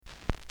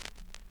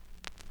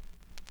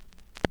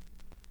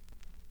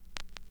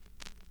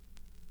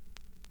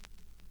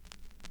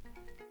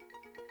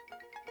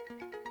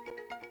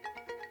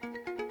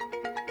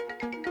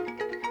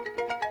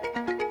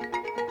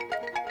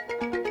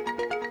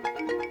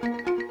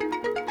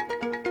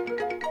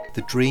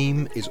The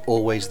dream is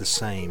always the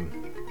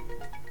same.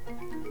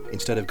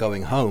 Instead of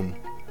going home,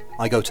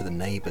 I go to the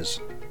neighbours.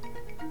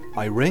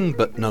 I ring,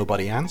 but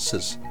nobody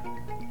answers.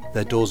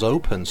 Their door's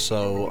open,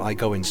 so I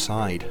go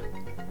inside.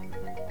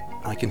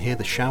 I can hear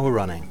the shower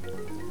running,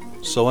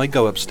 so I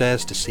go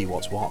upstairs to see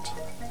what's what.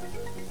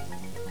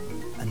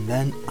 And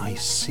then I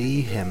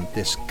see him,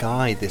 this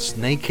guy, this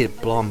naked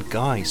blonde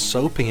guy,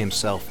 soaping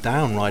himself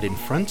down right in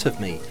front of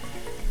me.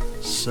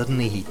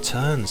 Suddenly he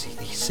turns,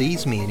 he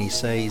sees me and he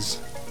says,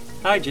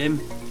 "Hi Jim,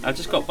 I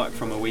just got back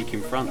from a week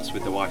in France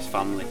with the wife's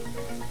family.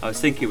 I was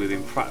thinking we've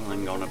been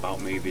prattling on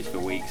about movies for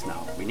weeks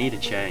now. We need a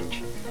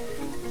change.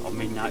 On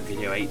Midnight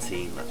Video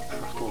 18, let's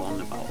prattle on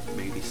about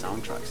movie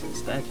soundtracks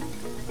instead."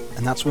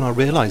 And that's when I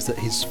realised that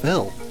he's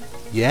Phil.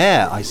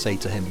 Yeah, I say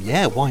to him,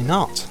 yeah, why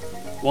not?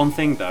 One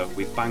thing though,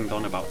 we've banged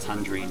on about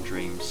Tangerine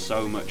Dream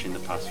so much in the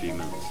past few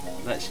months.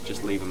 Let's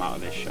just leave them out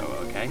of this show,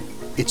 okay?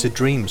 It's a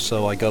dream,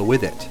 so I go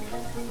with it.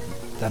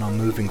 Then I'm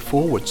moving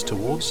forwards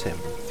towards him,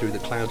 through the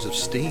clouds of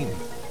steam.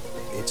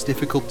 It's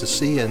difficult to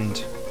see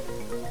and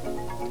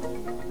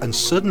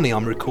suddenly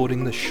I'm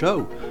recording the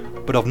show,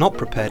 but I've not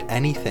prepared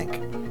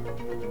anything.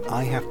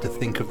 I have to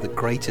think of the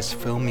greatest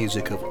film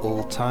music of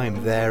all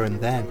time there and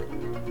then.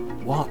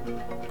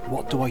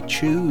 What do I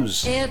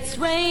choose? It's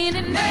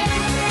raining men.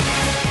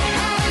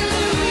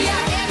 Hallelujah,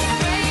 it's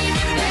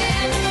raining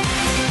men.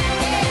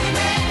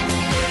 Amen.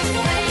 It's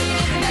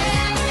raining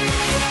men.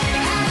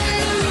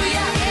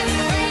 Hallelujah, it's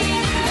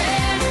raining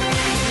men.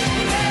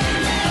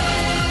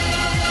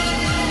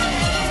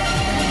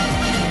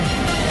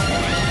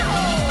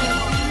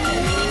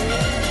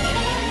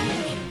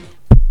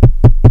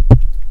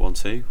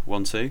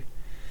 1 2.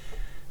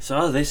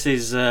 So this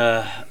is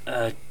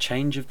a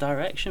change of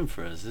direction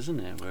for us, isn't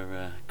it?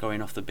 We're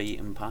going off the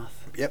beaten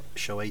path. Yep,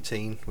 show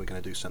 18, we're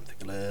going to do something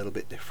a little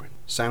bit different.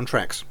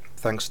 Soundtracks.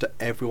 Thanks to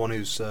everyone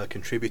who's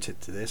contributed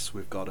to this.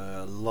 We've got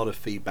a lot of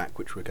feedback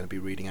which we're going to be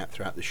reading out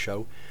throughout the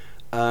show.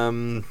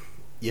 And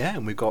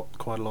we've got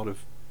quite a lot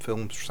of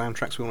film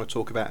soundtracks we want to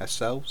talk about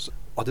ourselves.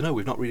 I don't know,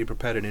 we've not really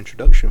prepared an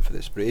introduction for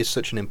this, but it is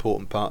such an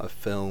important part of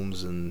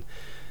films, and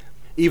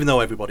even though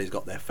everybody's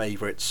got their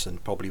favourites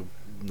and probably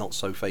not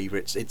so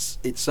favourites, it's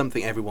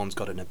something everyone's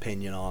got an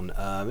opinion on.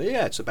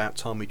 It's about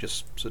time we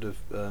just sort of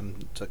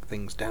took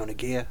things down a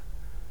gear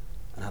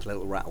and had a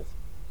little rattle.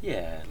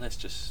 Yeah, let's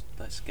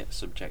get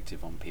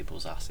subjective on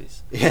people's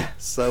asses. Yeah,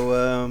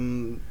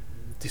 so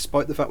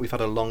despite the fact we've had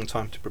a long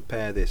time to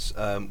prepare this,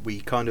 we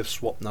kind of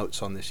swapped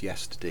notes on this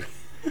yesterday.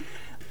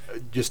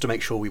 Just to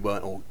make sure we're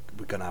going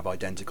to have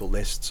identical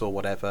lists or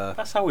whatever.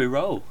 That's how we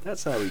roll.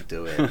 That's how we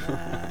do it.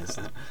 It's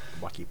a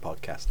wacky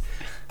podcast.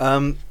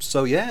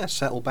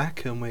 Settle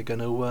back and we're going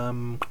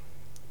to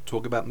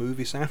talk about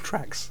movie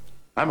soundtracks.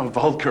 I'm a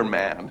vulgar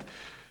man,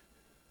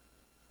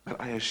 but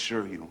I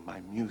assure you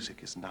my music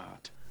is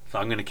not. So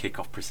I'm going to kick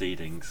off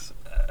proceedings.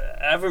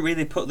 I haven't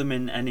really put them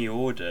in any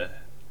order.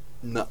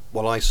 No,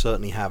 well, I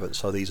certainly haven't,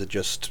 so these are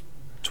just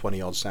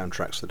 20 odd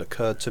soundtracks that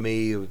occurred to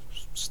me,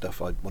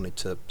 stuff I wanted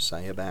to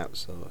say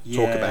about,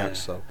 talk about.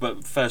 So,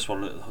 but first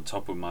one at the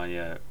top of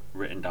my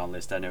written down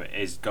list anyway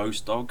is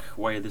Ghost Dog: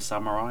 Way of the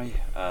Samurai,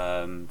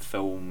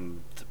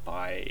 filmed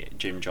by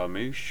Jim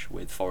Jarmusch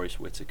with Forrest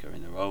Whitaker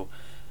in the role,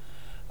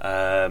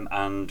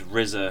 and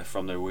RZA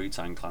from the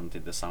Wu-Tang Clan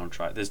did the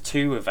soundtrack. There's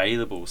 2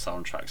 available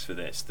soundtracks for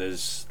this.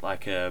 There's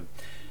like a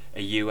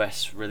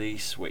US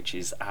release which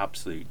is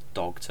absolute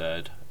dog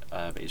turd.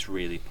 It's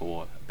really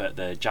poor, but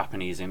the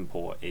Japanese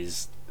import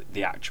is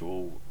the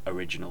actual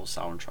original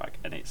soundtrack,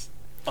 and it's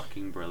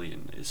fucking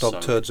brilliant.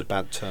 Dog turd's a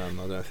bad term.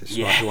 I don't know if it's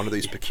one of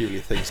these peculiar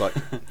things like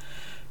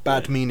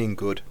bad meaning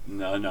good.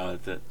 No.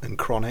 And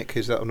chronic,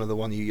 is that another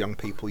one you young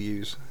people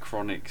use?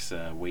 Chronic's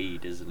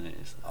weed, isn't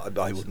it?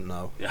 I wouldn't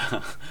know.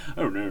 Yeah.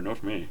 Oh no,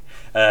 not me.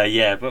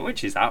 But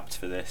which is apt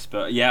for this.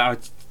 But yeah,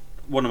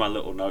 one of my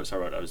little notes I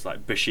wrote, I was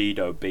like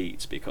Bushido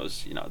beats,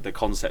 because the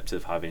concept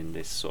of having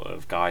this sort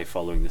of guy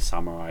following the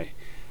samurai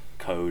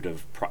code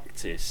of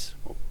practice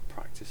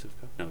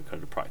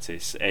code of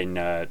practice in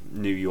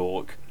New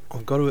York.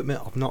 I've got to admit,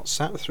 I've not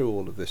sat through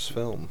all of this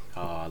film.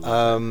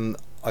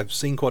 I've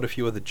seen quite a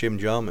few other Jim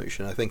Jarmusch,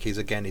 and I think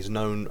he's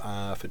known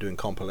for doing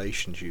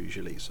compilations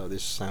usually, so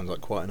this sounds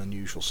like quite an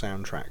unusual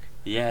soundtrack.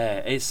 Yeah,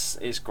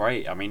 it's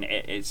great. I mean,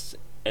 it's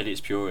at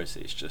its purest,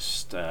 it's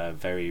just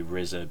very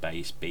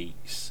RZA-based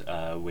beats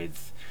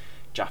with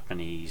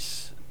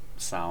Japanese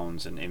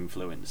sounds and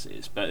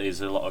influences, but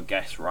there's a lot of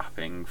guest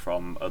rapping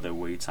from other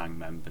Wu-Tang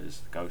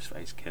members: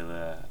 Ghostface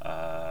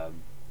Killah,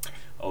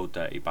 Old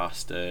Dirty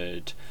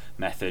Bastard,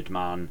 Method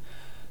Man.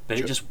 But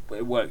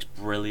it works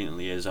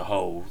brilliantly as a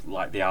whole,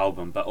 like the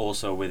album, but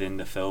also within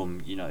the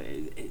film.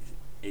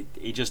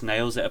 He just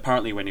nails it.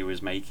 Apparently, when he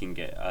was making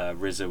it,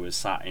 RZA was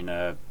sat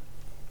in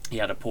he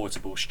had a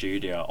portable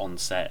studio on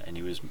set, and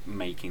he was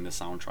making the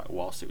soundtrack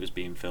whilst it was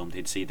being filmed.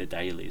 He'd see the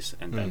dailies,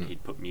 and then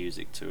he'd put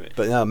music to it.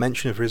 But yeah,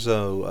 mention of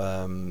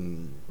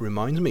RZA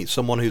reminds me,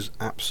 someone who's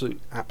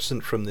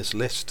absent from this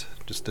list,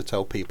 just to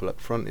tell people up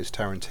front, is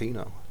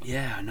Tarantino.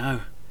 Yeah, I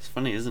know. It's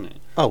funny, isn't it?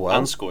 Oh well.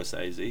 And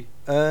Scorsese.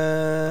 I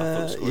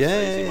thought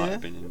Scorsese might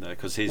have been in there.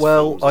 because his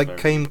Well, films are I very-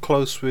 came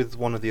close with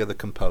one of the other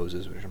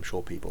composers, which I'm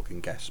sure people can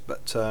guess.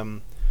 But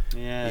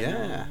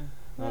Yeah.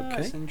 okay.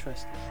 That's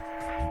interesting.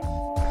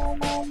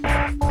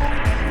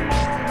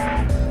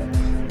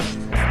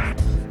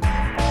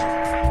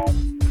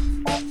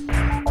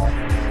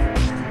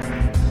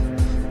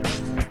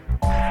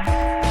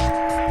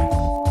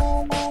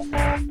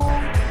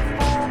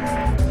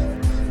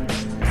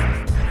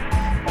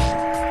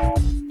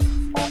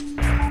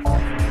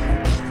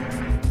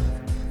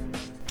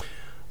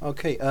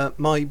 Okay,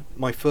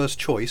 my first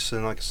choice,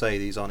 and like I say,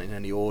 these aren't in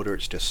any order.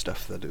 It's just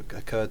stuff that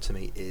occurred to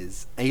me.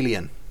 Is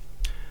Alien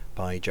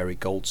by Jerry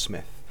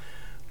Goldsmith.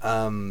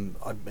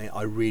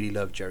 I really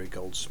love Jerry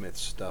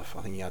Goldsmith's stuff.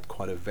 I think he had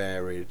quite a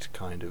varied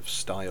kind of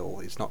style.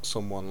 He's not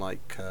someone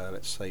like,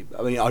 let's say,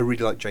 I mean, I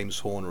really like James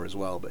Horner as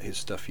well, but his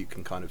stuff you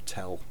can kind of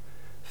tell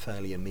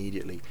fairly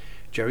immediately.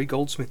 Jerry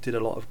Goldsmith did a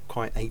lot of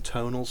quite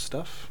atonal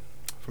stuff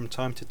from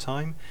time to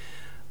time.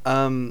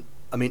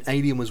 I mean,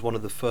 Alien was one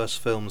of the first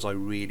films I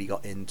really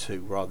got into.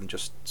 Rather than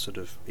just sort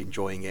of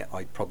enjoying it,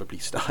 I probably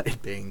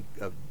started being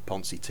a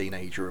poncy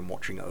teenager and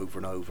watching it over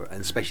and over, and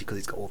especially because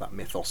it's got all that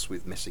mythos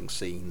with missing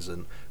scenes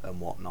and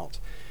whatnot.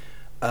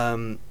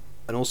 And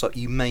also,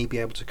 you may be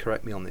able to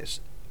correct me on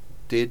this.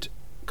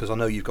 Because I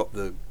know you've got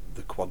the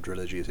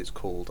quadrilogy, as it's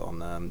called,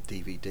 on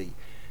DVD.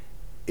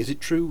 Is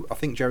it true? I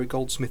think Jerry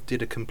Goldsmith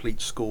did a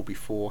complete score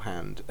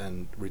beforehand,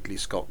 and Ridley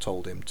Scott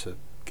told him to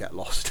get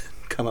lost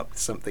and come up with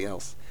something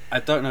else. I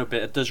don't know,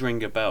 but it does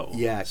ring a bell.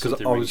 Yeah, because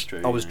Something I rings was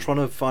true, I was yeah.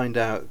 trying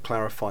to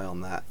clarify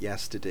on that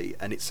yesterday,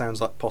 and it sounds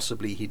like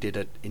possibly he did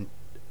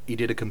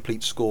a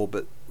complete score,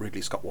 but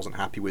Ridley Scott wasn't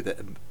happy with it,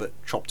 but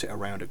chopped it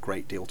around a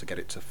great deal to get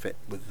it to fit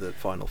with the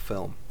final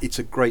film. It's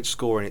a great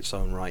score in its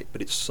own right,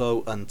 but it's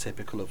so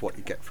untypical of what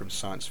you get from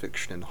science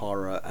fiction and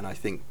horror. And I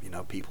think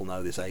people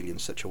know this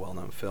Alien's such a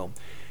well-known film.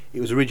 It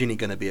was originally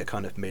going to be a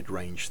kind of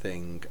mid-range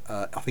thing.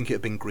 I think it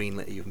had been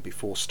greenlit even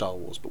before Star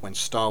Wars, but when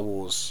Star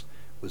Wars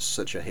was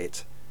such a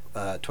hit,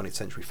 20th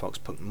Century Fox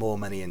put more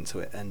money into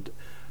it and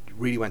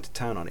really went to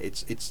town on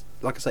it. It's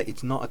like I say,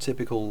 it's not a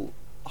typical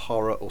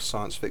horror or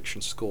science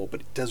fiction score, but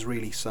it does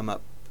really sum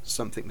up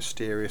something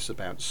mysterious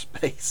about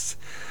space.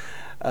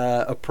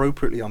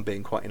 Appropriately, I'm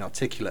being quite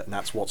inarticulate, and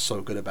that's what's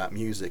so good about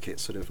music. It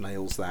sort of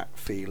nails that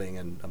feeling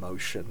and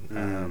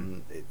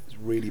emotion. It's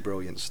really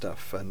brilliant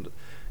stuff. And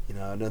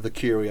another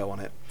curio on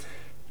it,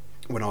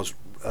 when I was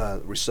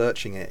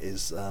researching it,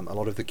 is a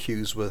lot of the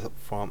cues were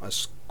from a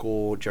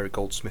score Jerry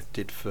Goldsmith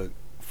did for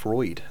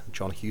Freud, the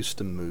John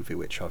Huston movie,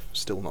 which I've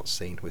still not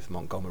seen, with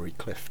Montgomery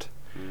Clift.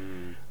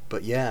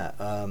 But yeah,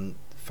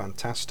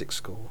 fantastic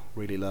score.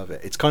 Really love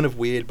it. It's kind of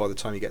weird by the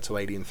time you get to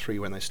Alien 3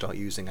 when they start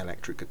using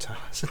electric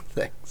guitars and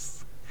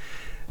things.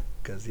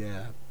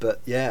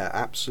 But yeah,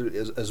 absolutely.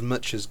 As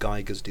much as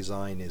Geiger's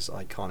design is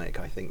iconic,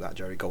 I think that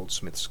Jerry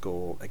Goldsmith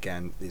score,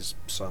 again, is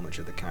so much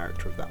of the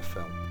character of that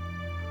film.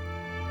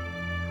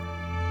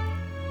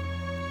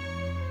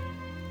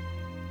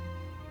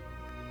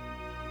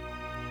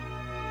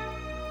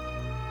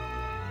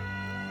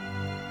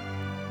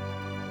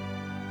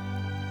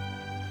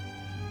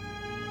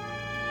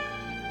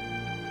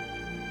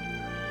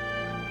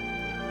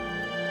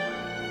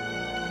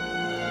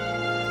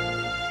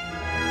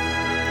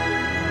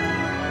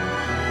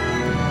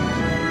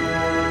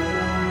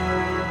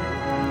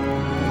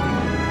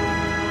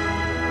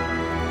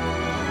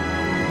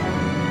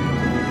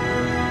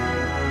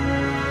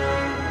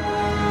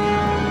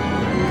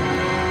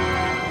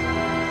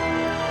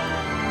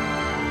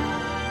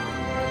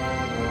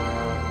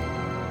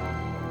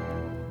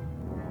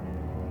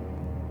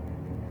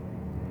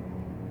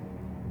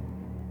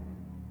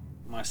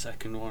 My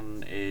second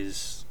one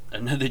is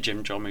another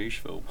Jim Jarmusch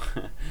film,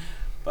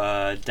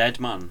 Dead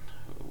Man.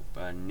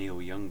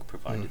 Neil Young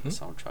provided the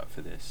soundtrack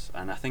for this,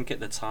 and I think at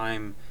the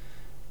time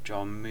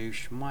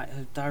Jarmusch might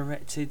have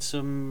directed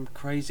some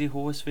Crazy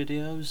Horse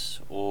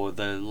videos or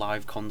the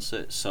live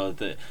concerts, so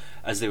that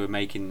as they were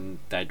making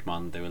Dead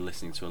Man, they were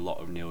listening to a lot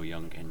of Neil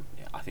Young, and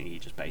I think he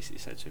just basically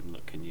said to him,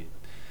 "Look, can you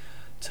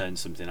turn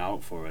something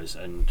out for us?"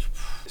 And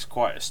it's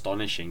quite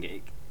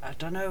astonishing. I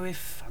don't know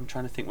if I'm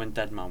trying to think when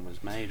Dead Man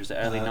was made. Was it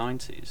early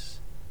 90s?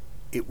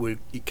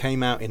 It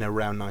came out in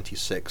around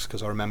 96,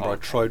 because I remember I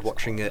Okay, tried it's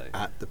watching quite it late.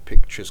 at the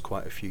Pictures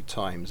quite a few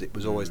times. It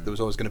was always there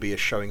was always going to be a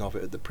showing of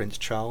it at the Prince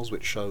Charles,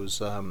 which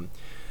shows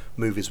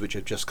movies which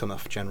had just come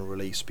off general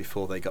release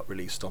before they got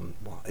released on,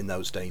 in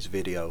those days,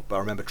 video. But I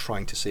remember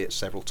trying to see it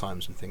several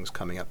times and things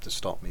coming up to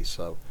stop me.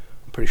 So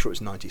I'm pretty sure it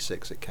was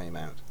 96 it came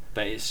out.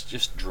 But it's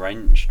just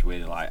drenched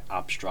with like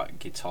abstract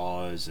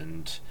guitars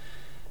and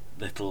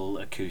little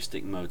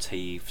acoustic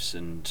motifs,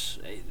 and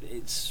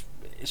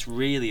it's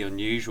really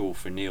unusual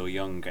for Neil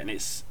Young, and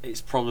it's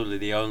probably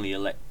the only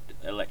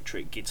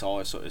electric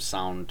guitar sort of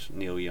sound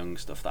Neil Young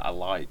stuff that I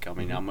like. I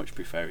mean, I much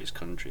prefer his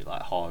country,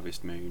 like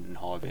Harvest Moon and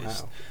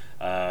Harvest.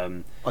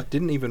 I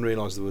didn't even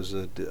realise there was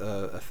a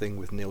thing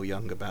with Neil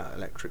Young about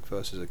electric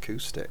versus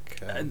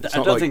acoustic. I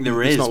don't think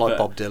there is. It's not like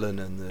but Bob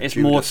Dylan and the it's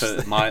Judas.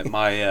 more for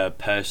my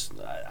person.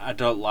 I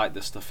don't like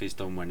the stuff he's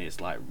done when it's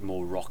like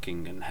more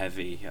rocking and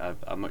heavy.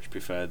 I much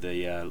prefer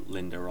the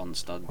Linda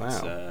Ronstadt.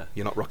 Wow,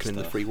 you're not rocking in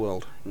the stuff. free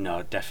world.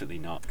 No, definitely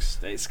not.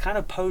 It's kind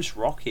of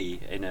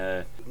post-rocky in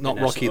a Not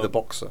in a Rocky sort the of-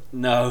 Boxer.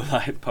 No,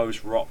 like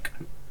post-rock.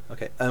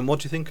 Okay, and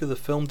what do you think of the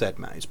film Dead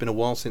Man? It's been a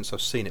while since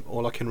I've seen it.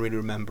 All I can really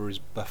remember is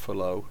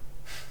Buffalo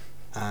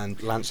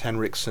and Lance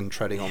Henriksen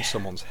treading on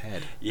someone's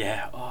head,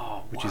 Yeah.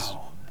 Oh, which wow. is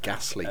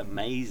ghastly.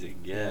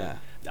 Amazing. Yeah.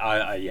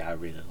 I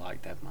really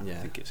like Dead Man. Yeah. I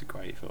think it's a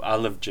great film. I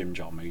love Jim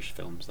Jarmusch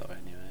films though.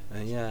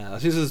 Anyway. Yeah, I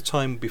think this is the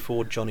time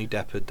before Johnny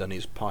Depp had done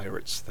his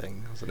Pirates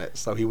thing, wasn't it?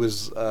 So he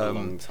was A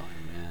long time.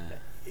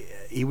 Yeah.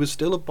 he was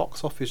still a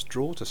box office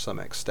draw to some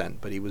extent,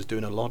 but he was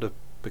doing a lot of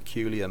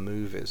peculiar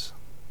movies,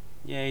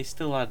 Yeah. He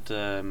still had.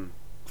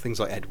 things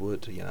like Ed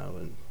Wood,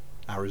 and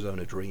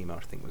Arizona Dream, I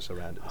think, was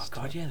around at Oh this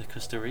God, time. yeah, the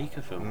Costa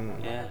Rica film.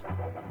 Mm.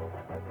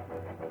 Yeah.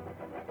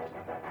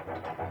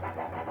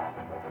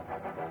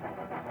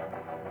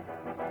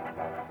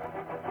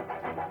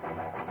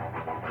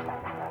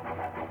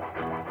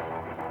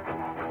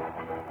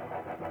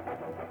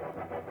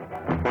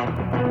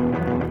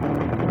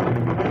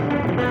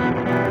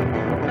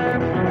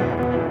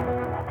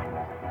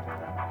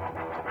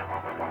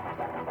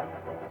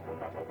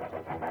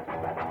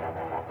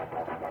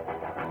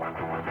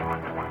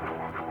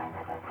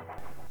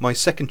 My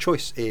second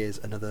choice is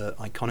another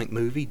iconic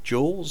movie,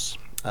 Jaws.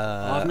 Oh,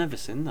 I've never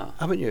seen that.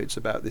 Haven't you? It's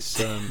about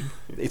this.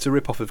 It's a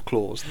rip-off of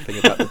Claws, the thing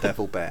about the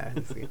devil bear.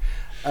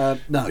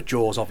 No,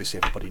 Jaws.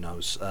 Obviously, everybody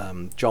knows.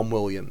 John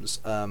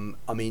Williams.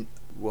 I mean,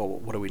 well,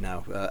 what are we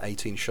now?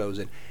 18 shows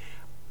in.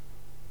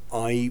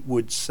 I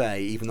would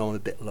say, even though I'm a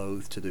bit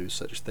loath to do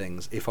such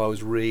things, if I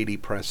was really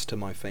pressed to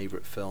my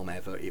favourite film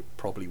ever, it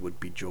probably would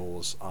be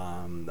Jaws.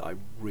 I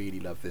really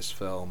love this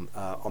film.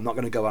 I'm not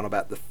going to go on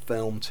about the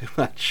film too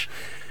much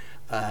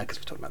because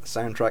we're talking about the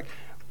soundtrack.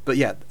 But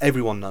yeah,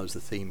 everyone knows the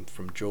theme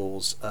from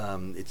Jaws.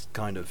 It's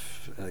kind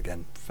of,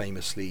 again,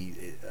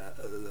 famously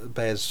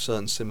bears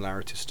certain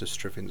similarities to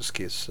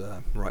Stravinsky's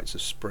Rites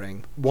of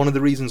Spring. One of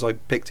the reasons I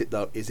picked it,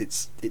 though, is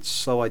it's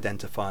so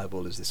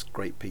identifiable as this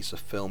great piece of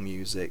film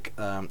music.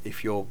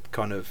 If you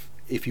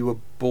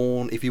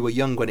were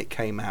young when it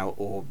came out,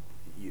 or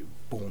you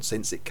born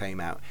since it came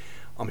out,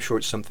 I'm sure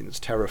it's something that's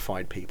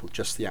terrified people.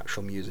 Just the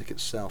actual music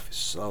itself is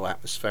so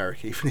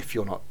atmospheric, even if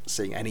you're not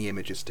seeing any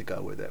images to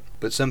go with it.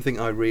 But something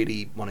I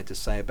really wanted to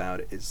say about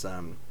it is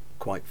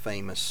quite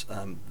famous.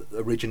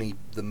 Originally,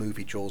 the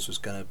movie Jaws was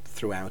going to,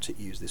 throughout it,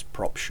 use this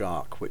prop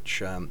shark,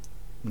 which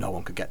no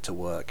one could get to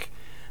work.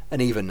 And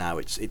even now,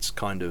 it's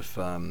kind of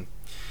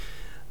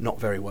not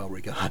very well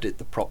regarded,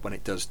 the prop, when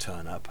it does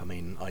turn up. I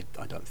mean, I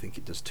don't think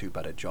it does too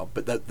bad a job,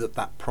 but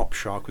that prop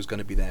shark was going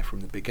to be there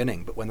from the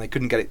beginning. But when they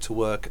couldn't get it to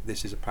work,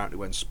 this is apparently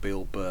when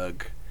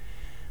Spielberg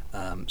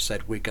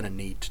said, we're going to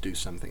need to do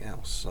something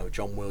else. So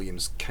John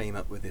Williams came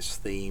up with this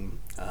theme,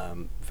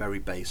 very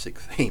basic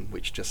theme,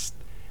 which just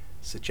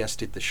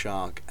suggested the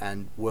shark,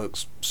 and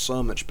works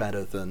so much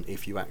better than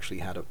if you actually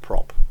had a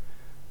prop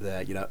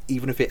there.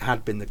 Even if it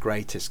had been the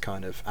greatest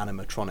kind of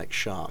animatronic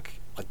shark,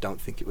 I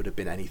don't think it would have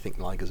been anything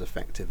like as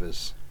effective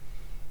as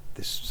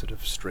this sort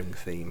of string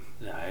theme.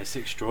 No, it's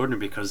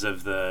extraordinary because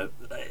of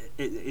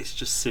it's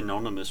just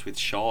synonymous with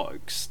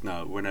sharks.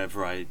 Now,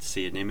 whenever I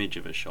see an image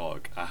of a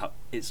shark,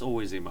 it's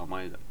always in my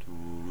mind. Like,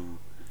 doo,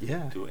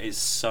 Yeah. doo. It's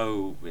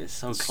so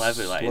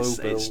clever. Like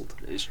Slow build.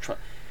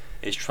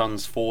 it's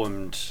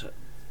transformed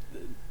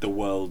the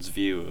world's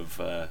view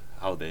of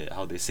how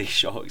they see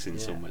sharks in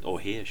some way, or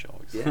hear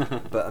sharks.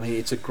 Yeah, but I mean,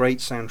 it's a great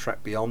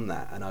soundtrack beyond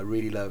that, and I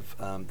really love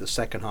the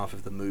second half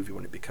of the movie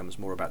when it becomes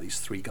more about these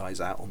three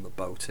guys out on the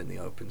boat in the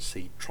open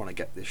sea trying to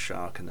get this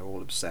shark, and they're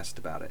all obsessed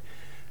about it.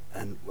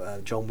 And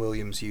John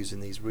Williams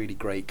using these really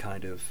great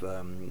kind of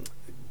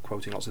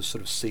quoting lots of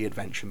sort of sea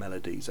adventure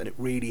melodies, and it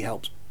really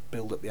helps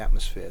build up the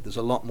atmosphere. There's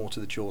a lot more to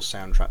the Jaws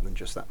soundtrack than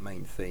just that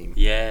main theme.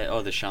 Yeah,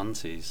 or the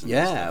shanties. And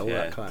Yeah, stuff. all Yeah,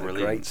 that kind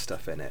brilliant. of great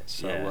stuff in it.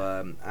 So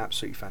Yeah.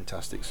 absolutely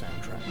fantastic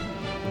soundtrack.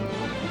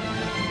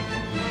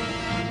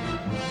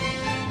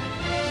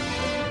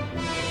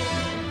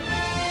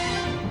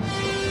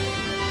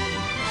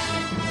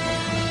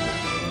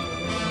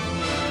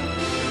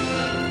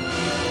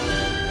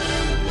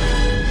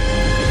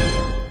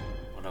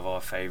 One of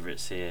our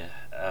favourites here,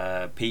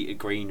 Peter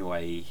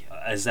Greenaway.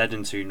 A Z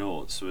and Two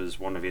Noughts was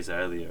one of his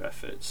earlier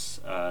efforts,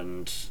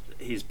 and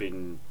he's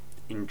been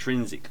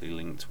intrinsically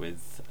linked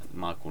with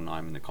Michael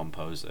Nyman, the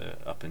composer,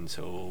 up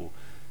until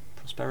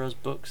Prospero's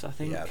Books, I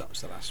think. Yeah, that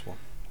was the last one.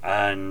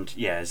 And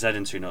yeah, Z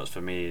and Two Noughts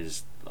for me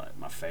is like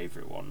my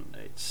favourite one.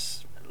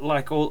 It's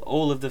like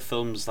all of the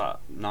films that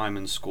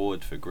Nyman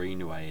scored for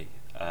Greenaway.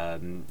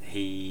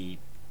 He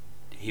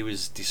he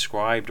was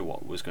described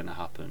what was going to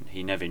happen.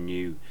 He never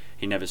knew.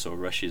 He never saw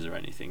rushes or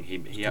anything. He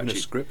Given actually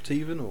a script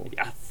even, or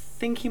I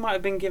think he might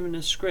have been given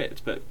a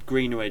script, but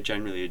Greenaway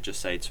generally would just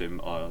say to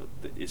him, "Oh,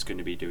 it's going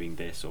to be doing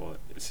this, or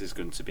this is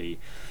going to be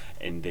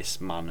in this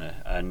manner,"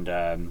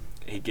 and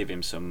he'd give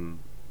him some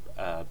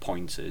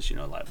pointers,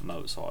 like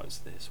Mozart's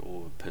this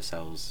or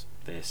Purcell's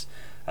this,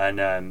 and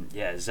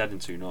Z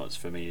and Two Notes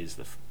for me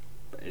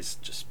is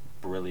just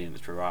brilliant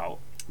throughout.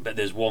 But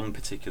there's one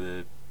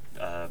particular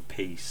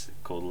piece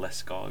called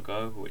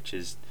L'Escargot, which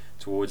is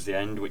towards the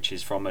end, which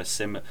is from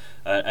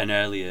an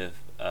earlier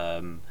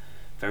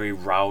very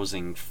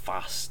rousing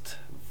fast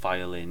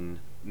violin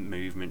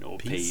movement or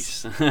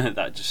piece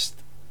that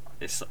just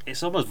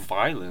it's almost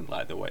violent,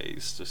 like the way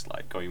it's just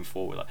like going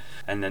forward,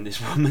 and then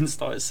this woman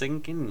starts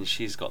singing and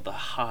she's got the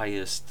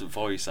highest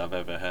voice I've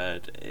ever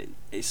heard.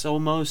 It's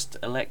almost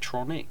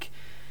electronic.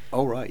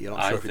 oh right, you're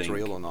not I sure if it's think.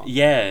 real or not.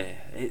 Yeah,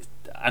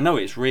 I know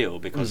it's real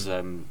because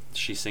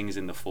she sings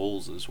in the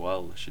Falls as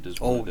well. She does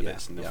one of the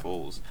bits in the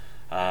Falls.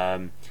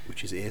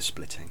 Which is ear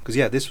splitting, because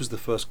this was the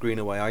first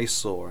Greenaway I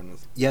saw, and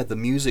the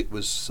music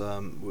was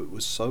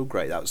so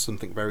great. That was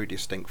something very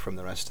distinct from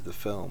the rest of the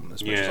film,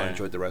 as much as I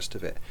enjoyed the rest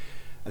of it.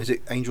 And is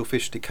it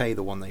Angelfish Decay,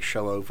 the one they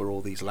show over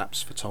all these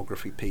lapse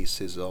photography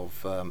pieces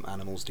of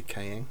animals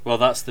decaying? Well,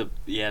 that's the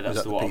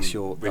one piece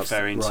I'm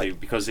referring to, right.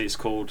 because it's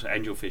called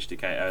Angelfish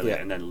Decay earlier,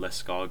 and then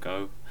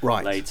L'Escargot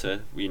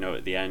later.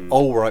 At the end.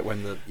 Oh, right,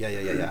 when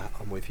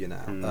I'm with you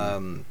now.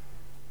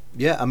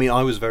 I mean,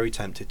 I was very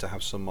tempted to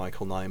have some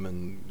Michael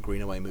Nyman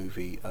Greenaway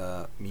movie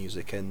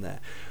music in there.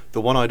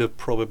 The one I'd have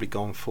probably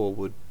gone for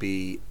would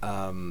be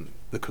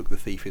The Cook, the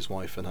Thief, His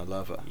Wife and Her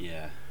Lover.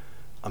 Yeah.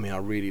 I mean, I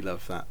really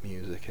love that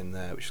music in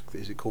there. Which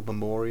is it called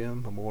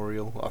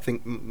Memorial? I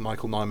think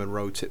Michael Nyman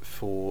wrote it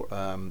for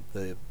I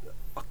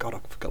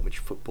forgot which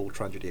football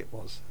tragedy it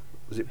was.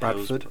 Was it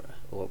Bradford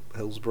or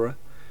Hillsborough?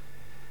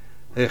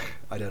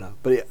 I don't know,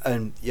 but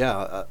an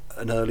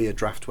earlier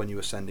draft when you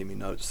were sending me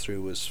notes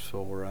through was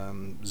for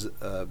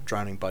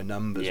Drowning by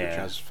Numbers, which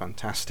has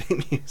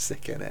fantastic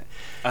music in it.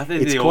 I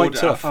think it's quite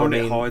tough. I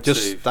mean,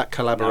 just that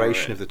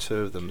collaboration of the two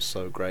of them is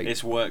so great.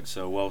 It's worked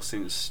so well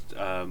since,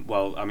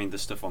 the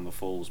stuff on the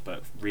Falls,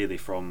 but really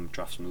from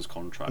Draftsman's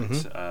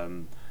Contract.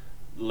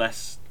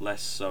 Less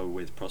so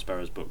with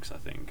Prospero's books, I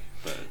think.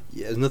 But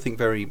there's nothing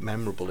very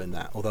memorable in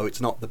that, although it's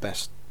not the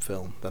best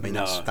film. I mean,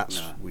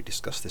 that's we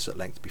discussed this at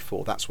length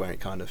before. That's where it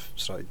kind of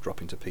started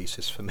dropping to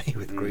pieces for me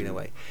with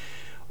Greenaway.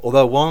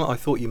 Although one I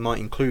thought you might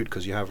include,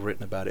 because you have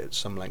written about it at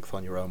some length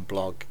on your own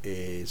blog,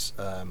 is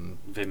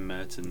Vim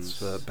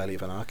Merton's Belly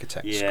of an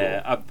Architect score.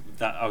 Yeah,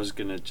 I was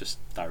gonna just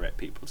direct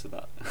people to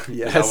that.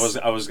 Yes.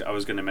 I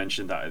was gonna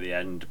mention that at the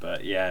end,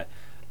 but yeah.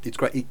 It's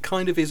great. It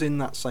kind of is in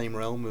that same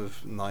realm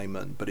of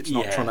Nyman, but it's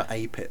not trying to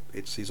ape it.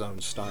 It's his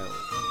own style.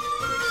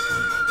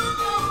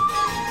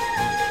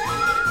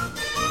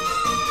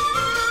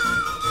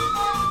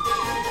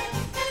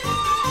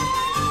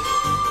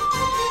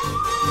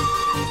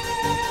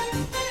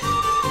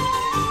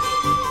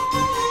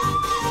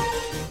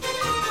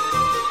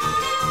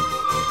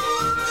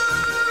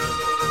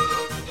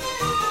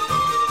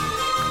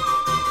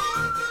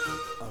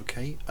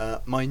 Okay,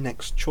 my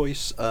next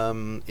choice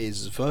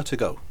is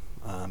Vertigo.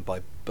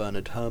 By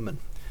Bernard Herrmann.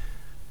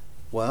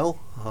 Well,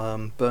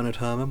 Bernard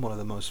Herrmann, one of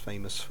the most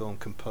famous film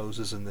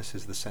composers, and this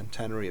is the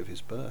centenary of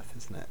his birth,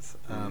 isn't it?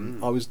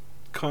 I was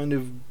kind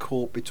of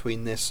caught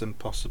between this and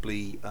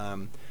possibly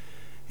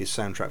his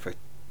soundtrack for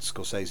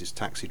Scorsese's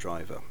Taxi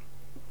Driver,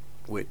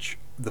 which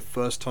the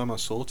first time I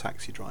saw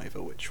Taxi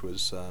Driver, which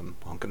was I'm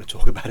going to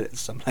talk about it at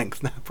some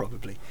length now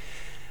probably.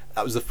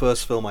 That was the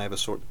first film I ever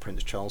saw at the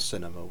Prince Charles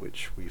Cinema,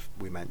 which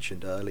we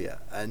mentioned earlier.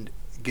 And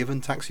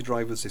given Taxi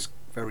Driver's this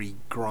very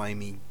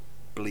grimy,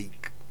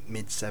 bleak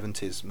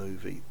mid-70s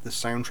movie, the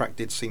soundtrack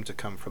did seem to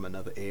come from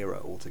another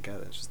era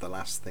altogether. It's just the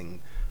last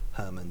thing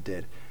Herrmann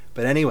did.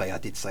 But anyway, I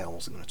did say I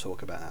wasn't going to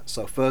talk about that.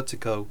 So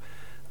Vertigo,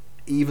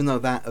 even though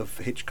that of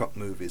Hitchcock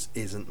movies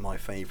isn't my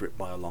favourite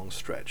by a long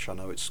stretch, I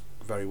know it's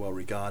very well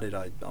regarded.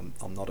 I'm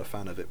not a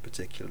fan of it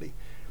particularly,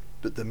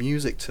 but the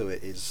music to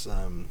it is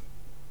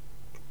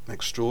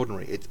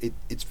extraordinary.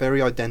 It's very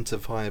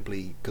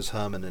identifiably, because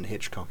Herrmann and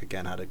Hitchcock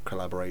again had a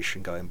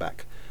collaboration going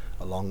back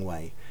a long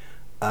way.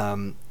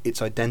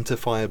 It's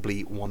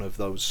identifiably one of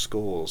those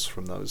scores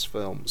from those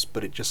films,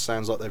 but it just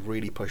sounds like they've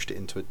really pushed it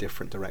into a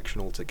different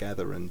direction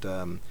altogether. And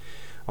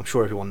I'm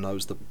sure everyone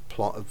knows the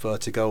plot of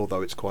Vertigo,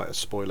 although it's quite a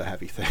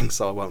spoiler-heavy thing,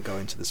 so I won't go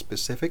into the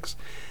specifics.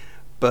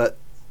 But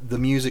the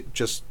music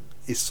just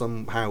is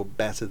somehow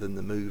better than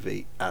the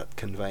movie at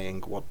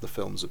conveying what the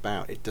film's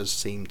about. It does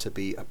seem to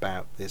be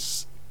about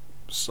this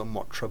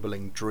somewhat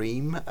troubling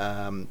dream,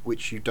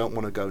 which you don't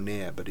want to go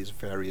near, but is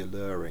very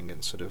alluring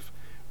and sort of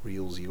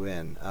reels you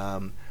in.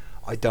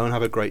 I don't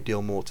have a great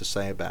deal more to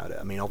say about it.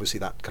 I mean, obviously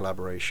that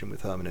collaboration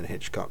with Herrmann and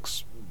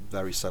Hitchcock's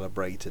very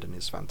celebrated and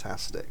is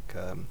fantastic.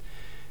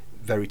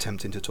 Very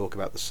tempting to talk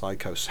about the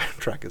Psycho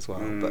soundtrack as well,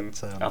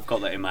 but I've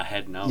got that in my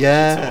head now.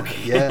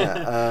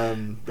 I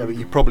mean,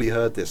 you probably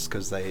heard this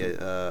because they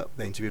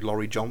interviewed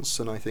Laurie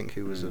Johnson, I think,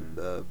 who was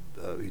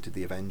who did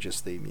the Avengers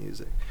theme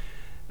music,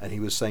 And he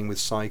was saying with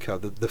Psycho,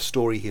 the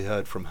story he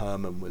heard from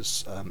Herman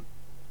was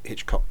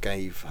Hitchcock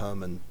gave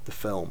Herman the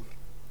film,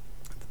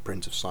 the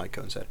print of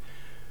Psycho, and said,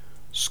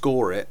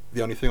 "Score it.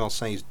 The only thing I'll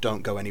say is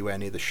don't go anywhere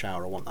near the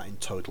shower. I want that in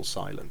total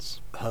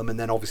silence." Herman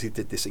then obviously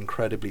did this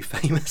incredibly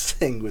famous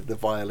thing with the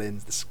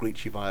violins, the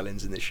screechy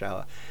violins in the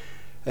shower.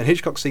 And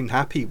Hitchcock seemed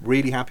happy,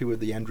 really happy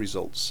with the end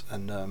results.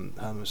 And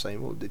Herman was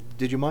saying, "Well,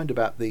 did you mind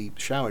about the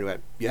shower?" And he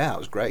went, "Yeah, it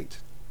was great.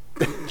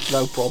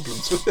 No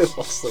problems with it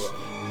whatsoever."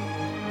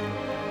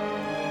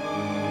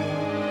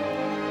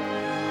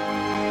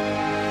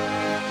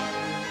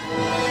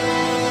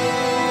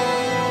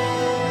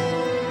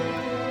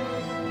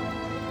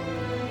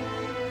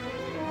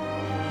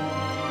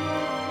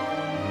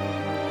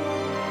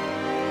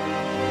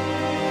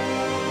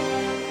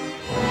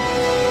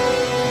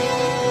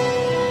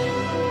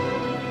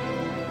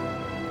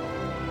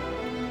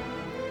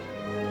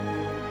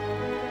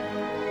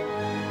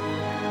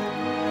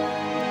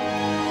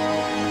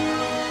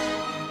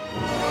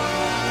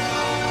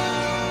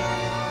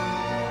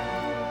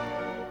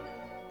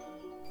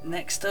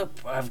 Next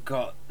up, I've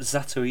got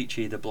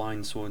Zatoichi the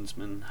Blind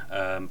Swordsman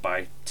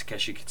by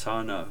Takeshi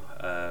Kitano.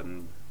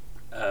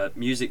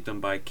 Music done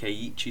by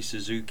Keiichi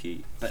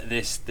Suzuki. But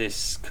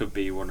this could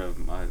be one of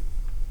my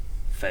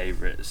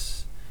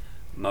favourites,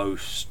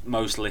 most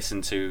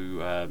listened to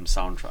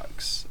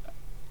soundtracks.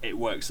 It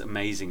works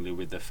amazingly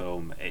with the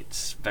film.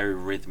 It's very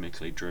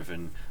rhythmically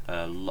driven,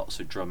 lots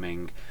of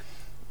drumming,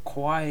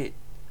 quite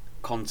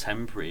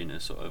contemporary in a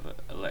sort of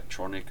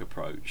electronic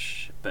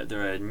approach, but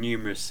there are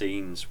numerous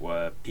scenes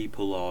where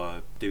people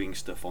are doing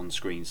stuff on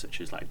screen,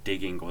 such as like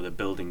digging, or they're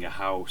building a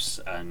house,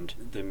 and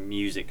the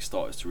music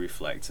starts to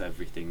reflect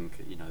everything.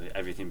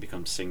 Everything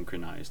becomes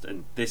synchronized,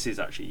 and this is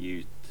actually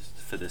used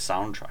for the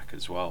soundtrack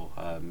as well,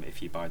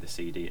 if you buy the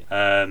CD.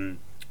 And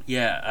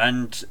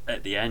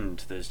at the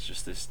end there's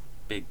just this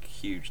big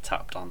huge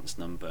tap dance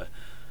number,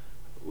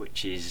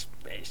 which it's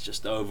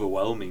just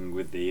overwhelming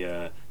with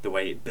the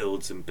way it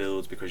builds and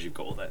builds, because you've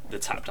got all the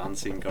tap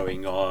dancing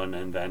going on,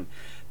 and then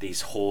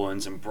these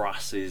horns and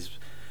brasses,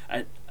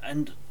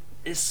 and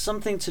it's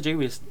something to do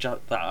with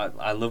that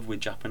I love with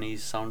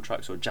Japanese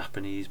soundtracks or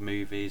Japanese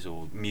movies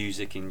or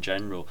music in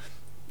general,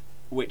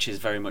 which is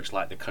very much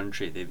like the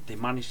country. They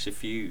manage to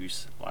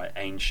fuse like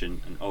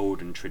ancient and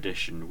old and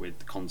tradition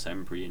with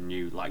contemporary and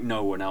new like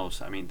no one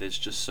else. I mean, there's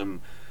just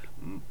some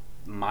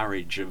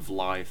marriage of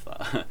life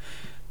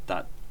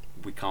that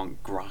we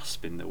can't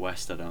grasp in the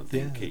West, I don't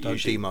think. Yeah, don't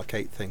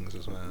demarcate things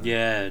as well.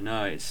 Yeah,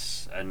 no,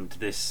 and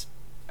this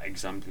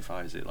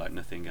exemplifies it like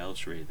nothing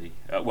else really.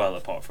 Well,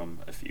 apart from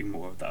a few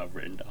more that I've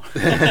written down.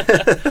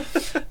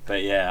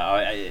 But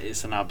yeah,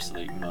 it's an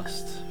absolute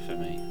must for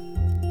me.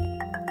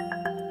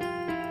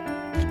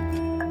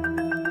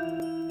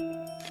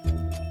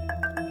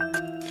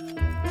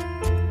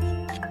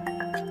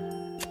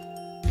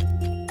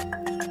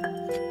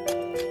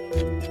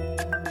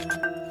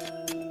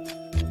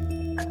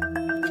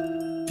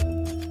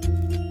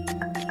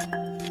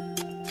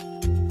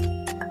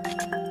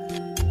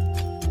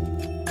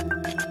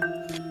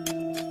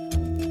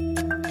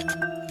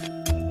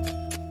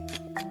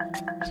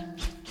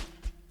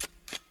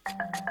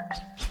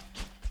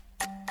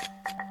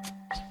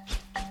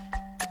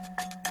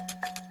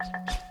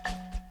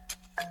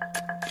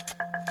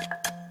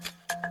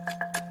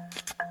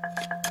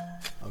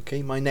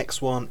 Okay, my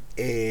next one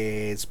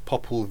is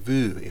Popol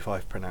Vuh, if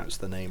I've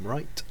pronounced the name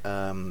right.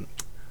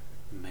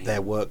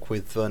 Their work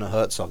with Werner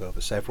Herzog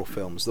over several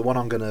films. The one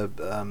I'm going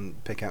to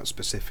pick out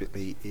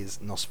specifically is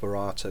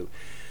Nosferatu,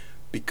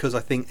 because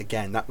I think,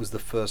 again, that was the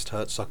first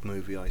Herzog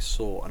movie I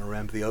saw, and I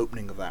remember the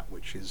opening of that,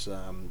 which is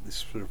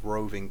this sort of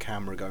roving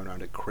camera going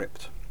around a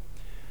crypt.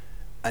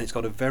 And it's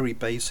got a very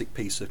basic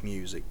piece of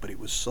music, but it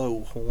was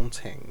so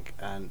haunting,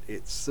 and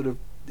it sounded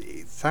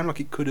like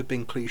it could have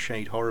been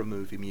cliched horror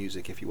movie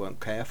music if you weren't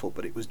careful,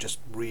 but it was just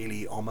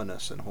really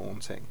ominous and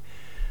haunting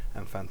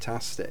and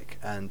fantastic.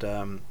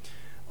 And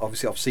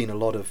obviously I've seen a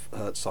lot of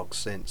Herzog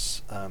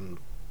since,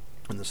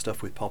 and the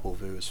stuff with Popol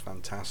Vuh is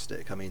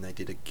fantastic. I mean, they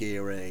did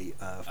Aguirre,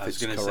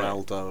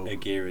 Fitzcarraldo.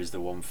 Aguirre is the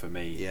one for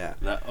me. Yeah.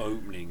 That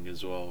opening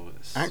as well.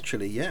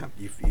 Actually, yeah,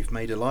 you've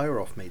made a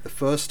liar off me. The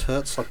first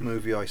Herzog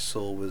movie I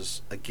saw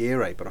was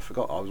Aguirre, but I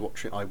forgot I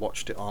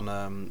watched it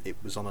on it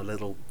was on a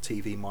little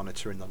TV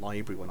monitor in the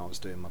library when I was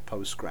doing my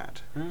postgrad.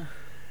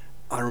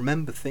 I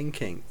remember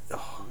thinking,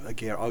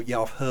 Aguirre,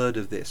 I've heard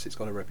of this. It's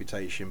got a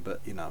reputation,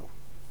 but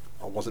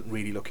I wasn't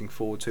really looking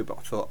forward to it, but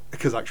I thought,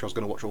 because actually I was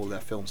going to watch all their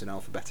films in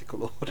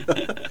alphabetical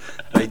order.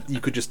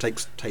 You could just take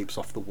tapes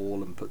off the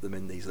wall and put them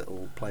in these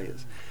little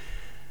players.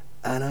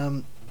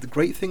 And the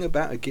great thing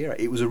about Aguirre,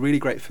 it was a really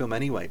great film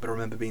anyway, but I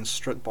remember being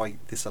struck by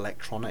this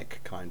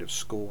electronic kind of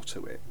score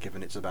to it,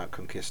 given it's about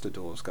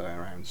conquistadors going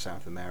around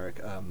South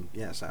America.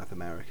 South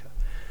America.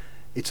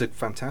 It's a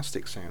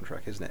fantastic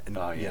soundtrack, isn't it?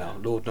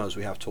 And Lord knows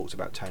we have talked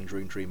about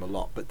Tangerine Dream a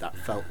lot, but that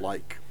felt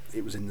like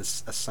it was in the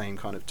same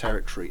kind of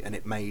territory, and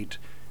it made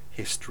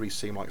history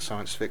seem like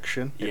science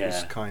fiction. It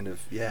was Yeah. kind of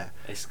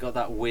It's got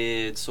that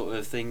weird sort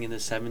of thing in the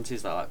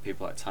 70s that like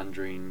people like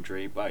Tangerine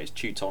Dream. Well, it's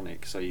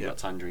Teutonic, so you Yeah. got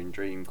Tangerine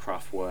Dream,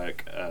 Kraftwerk,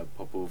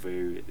 Popol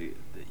Vuh.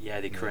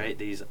 They create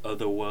these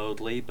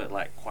otherworldly but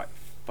like quite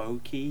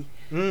folky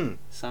Mm.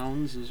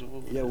 sounds as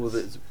well. Yeah, well,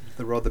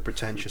 the rather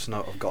pretentious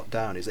note I've got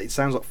down is it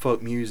sounds like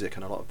folk music,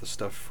 and a lot of the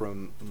stuff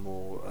from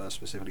more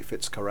specifically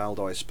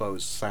Fitzcarraldo, I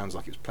suppose, sounds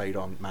like it's played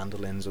on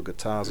mandolins or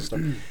guitars and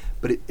stuff.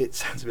 But it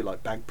sounds a bit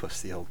like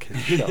Bagpuss, the old kid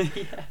show,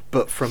 Yeah.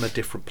 but from a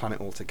different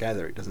planet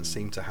altogether. It doesn't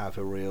seem to have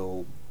a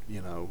real,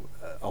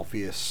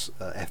 obvious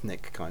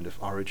ethnic kind of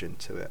origin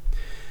to it.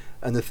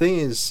 And the thing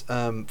is,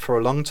 for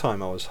a long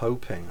time I was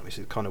hoping, this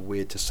is kind of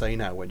weird to say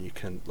now when you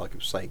can, like I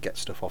say, get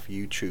stuff off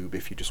YouTube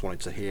if you just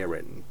wanted to hear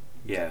it and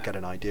Yeah. get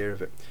an idea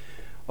of it.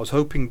 I was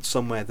hoping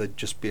somewhere there'd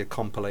just be a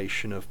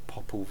compilation of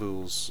Popol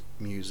Vuh's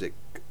music,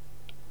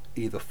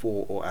 either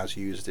for or as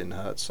used in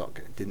Herzog.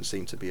 It didn't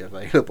seem to be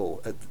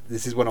available.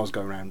 This is when I was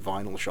going around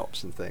vinyl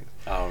shops and things.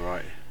 Oh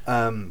right.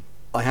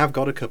 I have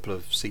got a couple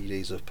of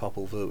CDs of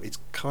Popol Vuh. It's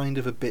kind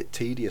of a bit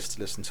tedious to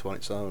listen to on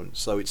its own,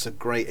 so it's a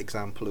great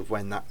example of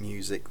when that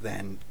music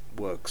then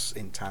works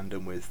in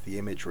tandem with the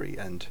imagery,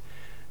 and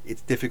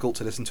it's difficult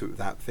to listen to it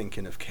without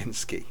thinking of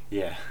Kinski,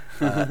 Yeah.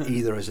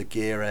 either as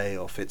Aguirre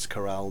or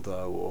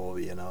Fitzcarraldo or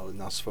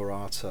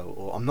Nosferatu,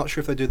 or I'm not sure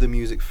if they do the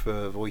music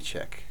for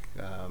Wojciech.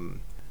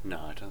 No,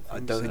 I don't think I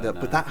don't think so, that,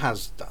 but no.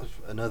 that's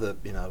another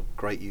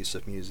great use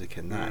of music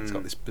in that. It's got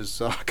Mm. this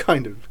bizarre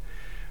kind of.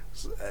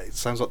 It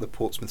sounds like the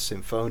Portsmouth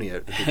Symphonia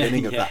at the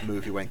beginning of Yeah. that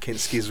movie when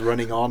Kinski's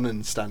running on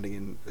and standing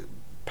in,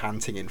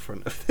 panting in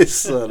front of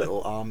this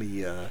little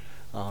army.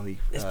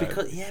 It's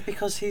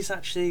because he's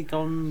actually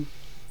gone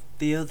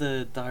the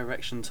other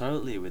direction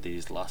totally with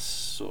his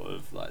last sort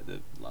of like the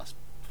last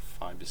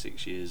 5 or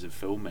 6 years of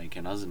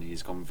filmmaking, hasn't he?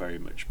 He's gone very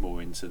much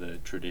more into the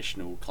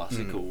traditional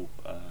classical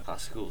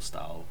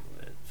style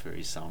for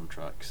his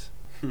soundtracks.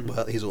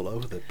 Well, he's all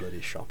over the bloody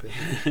shop,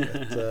 isn't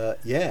he? But,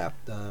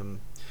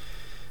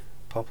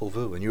 Popol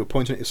Vuh, and you were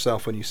pointing at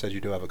yourself when you said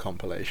you do have a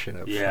compilation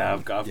of. Yeah,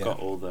 I've got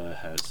all the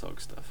Herzog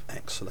stuff.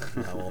 Excellent.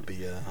 Now I'll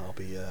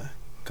be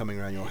coming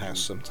around your house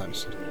sometime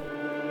soon.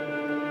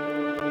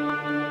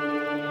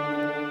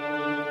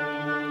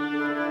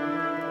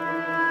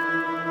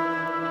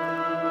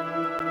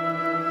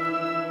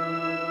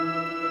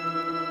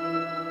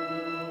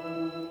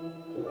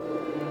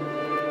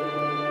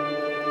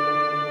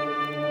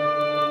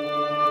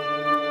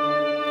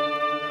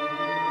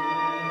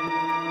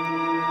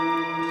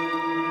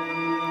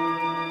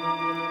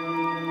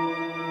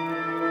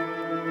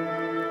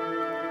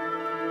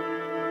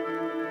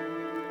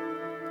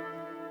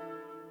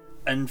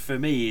 And for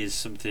me, is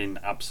something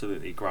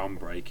absolutely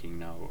groundbreaking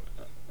now.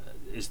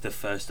 Is the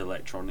first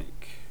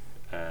electronic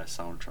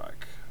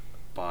soundtrack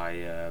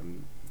by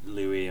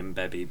Louis and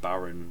Bebby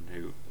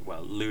Barron.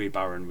 Louis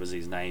Barron was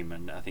his name,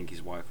 and I think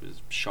his wife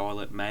was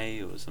Charlotte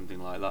May or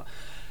something like that.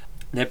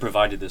 They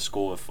provided the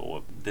score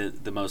for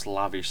the most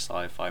lavish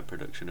sci-fi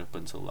production up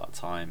until that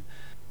time,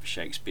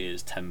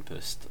 Shakespeare's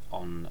Tempest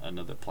on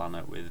Another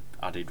Planet with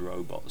added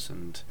robots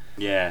and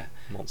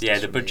Monsters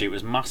the from budget the-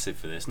 was massive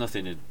for this.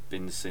 Nothing had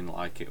been seen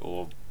like it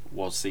or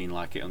was seen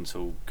like it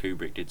until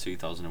Kubrick did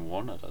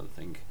 2001, I don't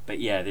think. But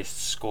yeah, this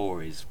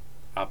score is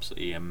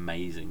absolutely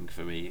amazing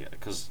for me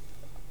because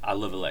I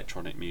love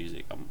electronic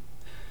music.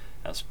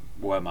 That's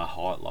where my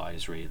heart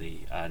lies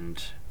really,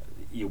 and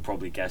you'll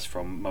probably guess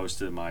from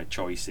most of my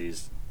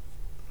choices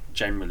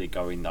generally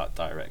go in that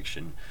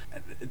direction.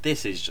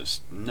 This is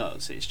just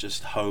nuts. It's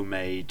just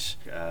homemade.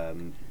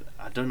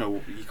 I don't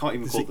know. You can't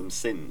even call them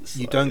synths.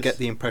 You like don't this. get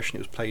the impression it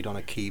was played on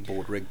a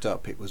keyboard rigged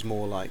up. It was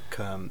more like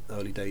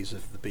early days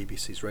of the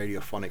BBC's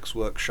Radiophonics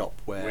workshop,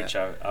 where Which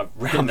I've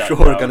read I'm that sure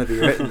down. are going to be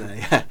written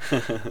there.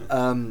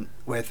 Yeah.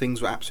 Where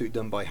things were absolutely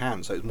done by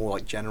hand, so it was more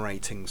like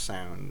generating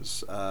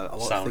sounds. A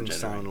lot Sound of things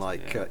sound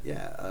like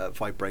generated,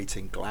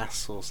 vibrating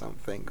glass or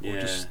something, or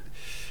Yeah. just.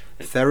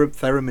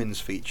 Theremins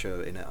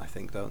feature in it, I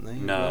think, don't they?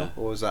 as No. well?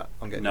 Or is that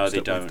I'm getting No, mixed they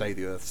up with don't. Day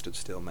the Earth Stood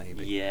Still,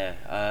 maybe. Yeah.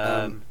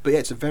 But yeah,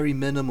 it's a very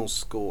minimal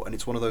score, and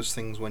it's one of those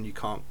things when you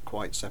can't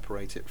quite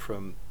separate it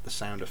from the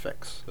sound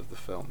effects of the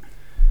film.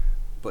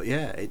 But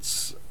yeah,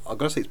 I've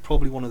got to say, it's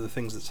probably one of the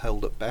things that's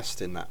held up best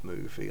in that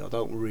movie. I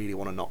don't really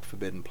want to knock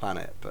Forbidden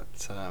Planet,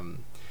 but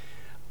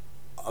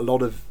a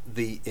lot of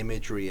the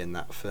imagery in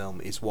that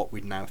film is what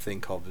we'd now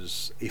think of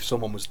as, if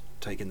someone was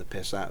taking the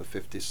piss out of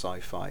 50s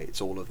sci-fi,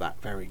 it's all of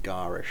that very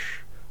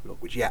garish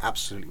look, which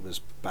absolutely was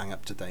bang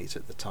up to date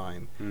at the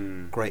time.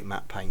 Great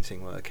matte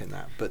painting work in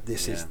that, but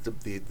this is the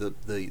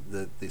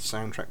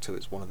soundtrack to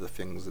it's one of the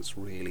things that's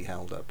really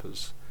held up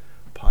as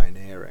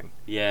pioneering.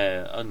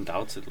 Yeah,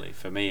 undoubtedly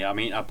for me. I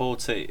mean, I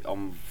bought it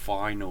on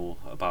vinyl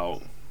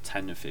about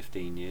 10 or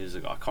 15 years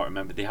ago. I can't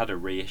remember. They had a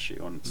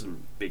reissue on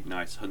some big,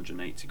 nice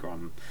 180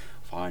 gram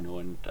vinyl,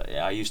 and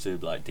I used to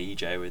like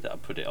DJ with it. I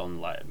put it on,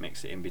 like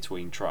mix it in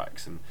between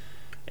tracks, and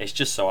it's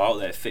just so out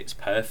there. It fits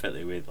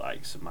perfectly with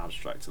like some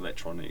abstract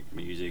electronic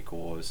music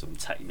or some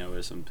techno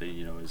or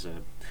something, as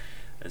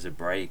as a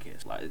break.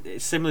 It's like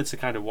it's similar to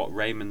kind of what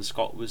Raymond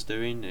Scott was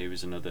doing. He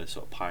was another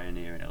sort of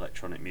pioneer in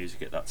electronic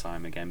music at that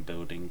time. Again,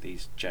 building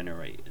these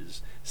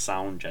generators,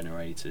 sound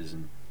generators,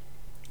 and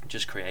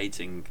just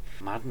creating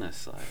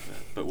madness, like,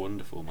 but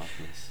wonderful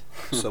madness.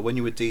 So when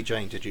you were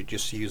DJing, did you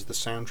just use the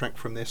soundtrack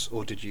from this,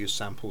 or did you use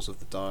samples of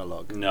the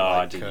dialogue? No,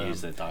 I didn't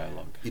use the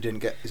dialogue. You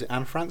didn't get... Is it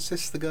Anne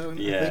Francis the girl?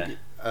 Yeah. I think,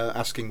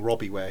 asking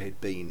Robbie where he'd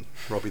been,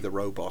 Robbie the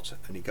robot,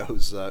 and he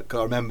goes... 'cause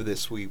I remember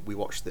this, we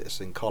watched this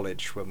in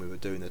college when we were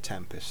doing The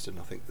Tempest, and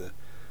I think the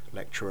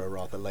lecturer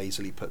rather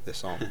lazily put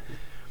this on.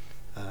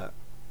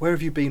 Where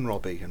have you been,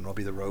 Robbie? And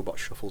Robbie the robot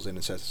shuffles in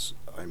and says,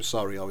 I'm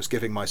sorry, I was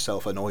giving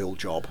myself an oil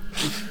job.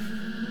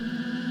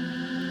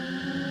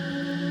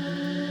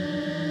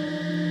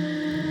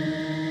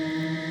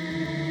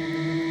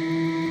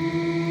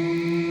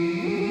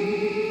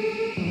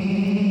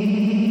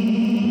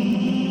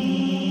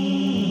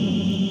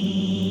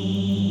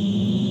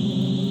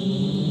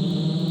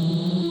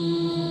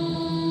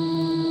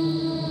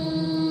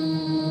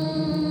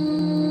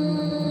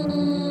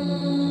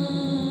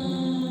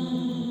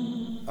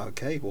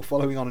 Okay, well,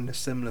 following on in a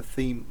similar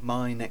theme,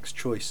 my next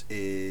choice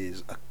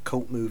is a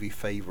cult movie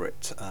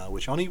favourite,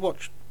 which I only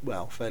watched,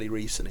 well, fairly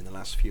recently in the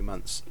last few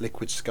months,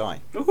 Liquid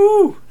Sky.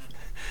 Woohoo!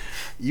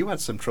 You had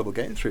some trouble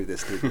getting through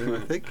this, didn't you, I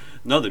think?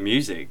 No, the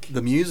music.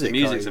 The music. The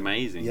music's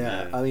amazing.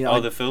 Yeah, Yeah. I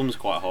mean, the film's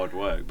quite hard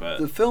work, but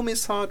the film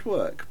is hard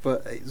work,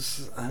 but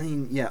it's, I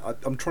mean, yeah,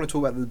 I'm trying to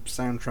talk about the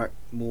soundtrack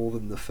more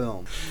than the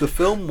film. The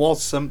film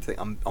was something.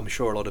 I'm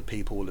sure a lot of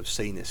people will have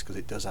seen this because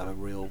it does have a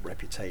real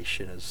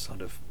reputation as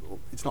sort of,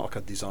 it's not like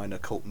a designer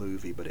cult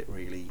movie, but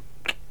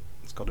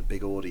it's got a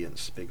big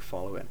audience, big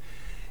following.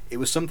 It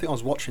was something I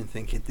was watching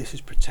thinking, this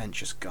is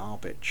pretentious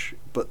garbage,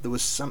 but there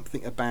was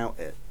something about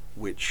it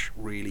which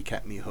really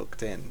kept me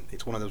hooked in.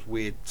 It's one of those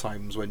weird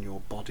times when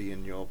your body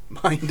and your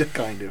mind are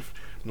kind of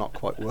not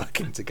quite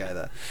working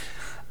together.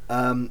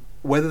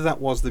 Whether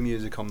that was the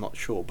music, I'm not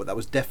sure, but that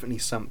was definitely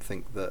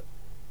something that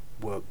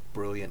worked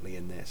brilliantly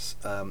in this.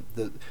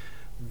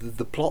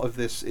 The plot of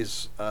this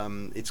is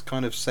it's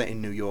kind of set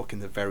in New York in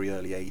the very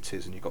early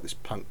 80s, and you've got this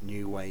punk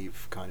new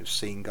wave kind of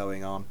scene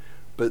going on,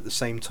 but at the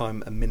same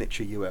time a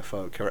miniature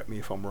UFO, correct me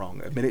if I'm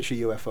wrong, a miniature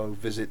UFO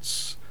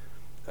visits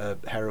a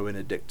heroin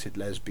addicted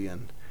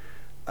lesbian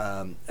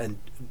and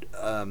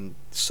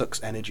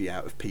sucks energy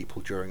out of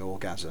people during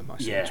orgasm, I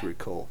seem to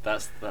recall.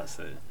 That's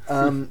it.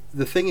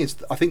 The thing is,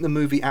 I think the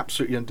movie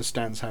absolutely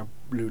understands how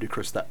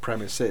ludicrous that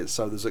premise is,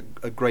 so there's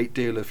a great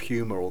deal of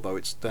humour, although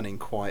it's done in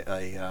quite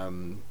a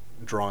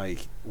dry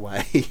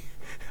way.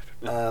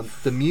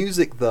 The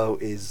music, though,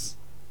 is,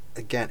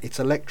 again, it's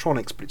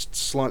electronics, but it's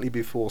slightly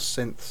before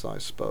synths, I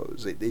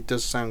suppose. It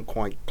does sound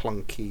quite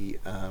clunky.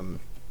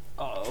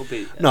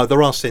 No,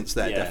 there are synths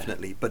there,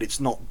 definitely, but it's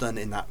not done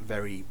in that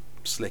very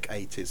slick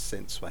 80s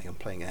synths way. I'm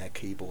playing air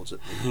keyboards at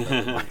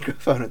the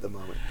microphone at the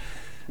moment.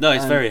 No,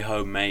 it's very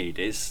homemade.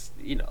 It's,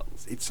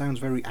 it sounds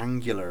very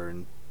angular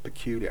and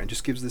peculiar, and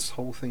just gives this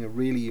whole thing a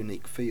really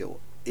unique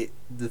feel.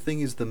 The thing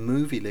is, the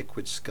movie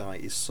Liquid Sky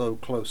is so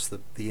close,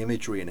 the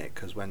imagery in it,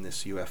 because when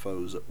this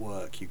UFO's at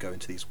work, you go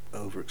into these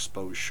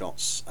overexposed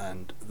shots,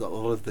 and a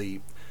lot of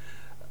the...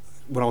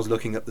 When I was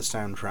looking at the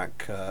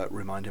soundtrack,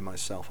 reminding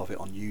myself of it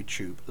on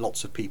YouTube,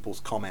 lots of people's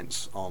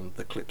comments on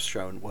the clips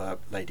shown were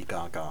Lady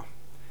Gaga,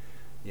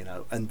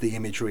 and the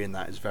imagery in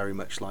that is very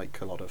much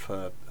like a lot of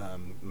her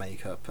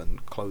makeup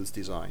and clothes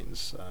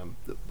designs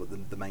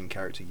that the main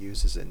character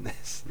uses in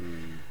this.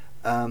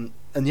 And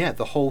yeah,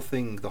 the whole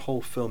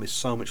film is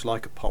so much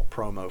like a pop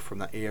promo from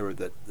that era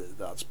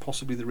that's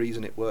possibly the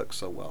reason it works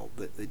so well.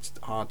 That it's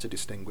hard to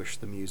distinguish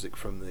the music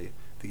from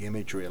the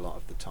imagery a lot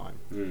of the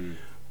time.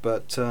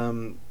 But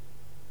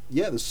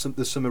yeah, there's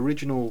some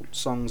original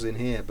songs in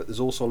here, but there's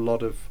also a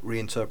lot of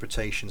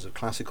reinterpretations of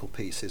classical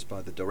pieces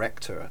by the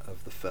director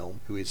of the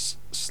film, who is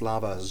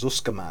Slava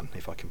Zuskaman,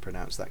 if I can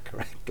pronounce that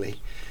correctly.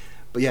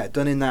 But yeah,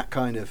 done in that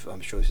kind of...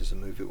 I'm sure this is a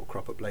movie that will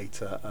crop up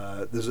later.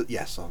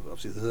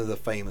 Obviously there's another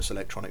famous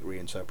electronic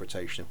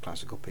reinterpretation of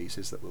classical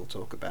pieces that we'll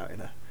talk about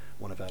in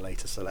one of our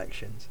later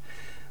selections.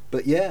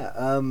 But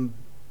yeah,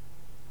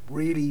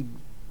 really,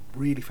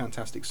 really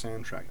fantastic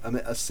soundtrack. I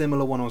mean, a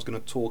similar one I was going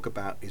to talk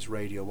about is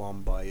Radio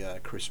On by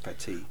Chris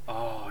Petit.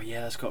 Oh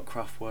yeah, it's got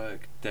Kraftwerk,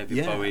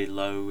 David Bowie,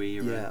 low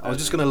era. Yeah, I was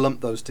just going to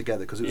lump those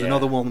together because it was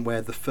another one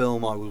where the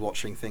film I was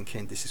watching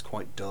thinking this is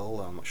quite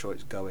dull, I'm not sure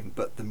it's going,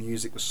 but the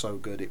music was so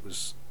good,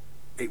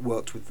 it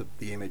worked with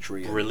the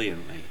imagery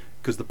brilliantly.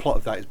 Because the plot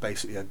of that is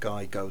basically a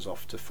guy goes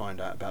off to find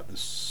out about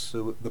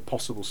the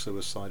possible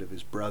suicide of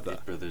his brother.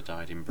 His brother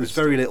died in Bristol. There's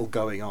very little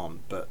going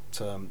on, but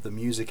the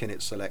music in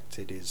it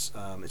selected is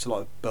it's a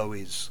lot of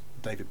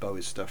David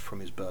Bowie's stuff from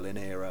his Berlin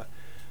era.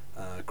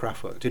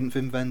 Kraftwerk. Didn't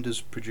Wim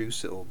Wenders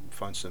produce it or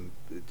did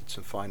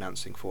some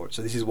financing for it?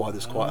 So this is why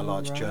there's quite a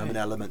large German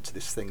element to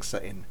this thing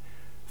set in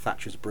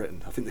Thatcher's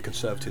Britain. I think the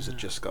Conservatives had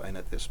just got in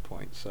at this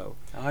point. So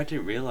I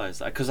didn't realise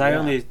that because I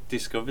only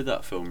discovered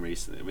that film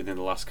recently, within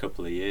the last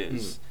couple of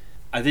years.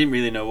 I didn't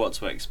really know what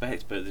to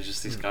expect, but there's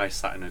just this guy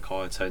sat in a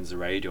car, turns the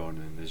radio on,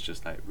 and there's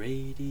just like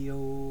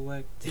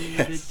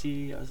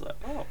radioactivity. I was like,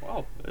 oh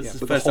wow, this is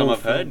the but first the time whole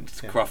I've heard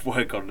film,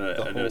 Kraftwerk on a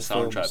whole film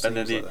soundtrack. And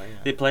then seems like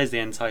that, they plays the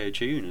entire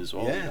tune as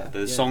well. Yeah, The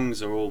yeah.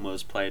 songs are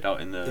almost played out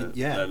in the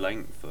Yeah.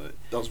 length. But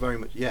That was very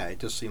much. Yeah, it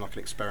does seem like an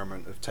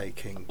experiment of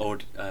taking or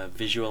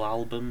visual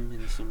album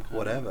in some kind.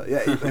 whatever.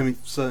 Yeah, I mean,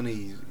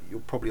 certainly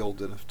you're probably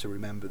old enough to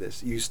remember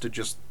this. You used to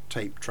just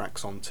tape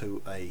tracks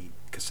onto a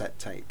cassette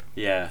tape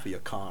Yeah. for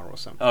your car or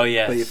something. Oh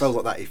yes. But it felt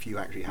like that if you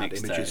actually had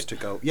Mixtape. images to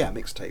go. Yeah,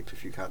 mixtape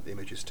if you had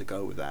images to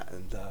go with that.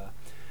 And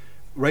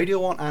Radio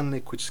One and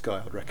Liquid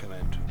Sky, I'd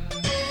recommend.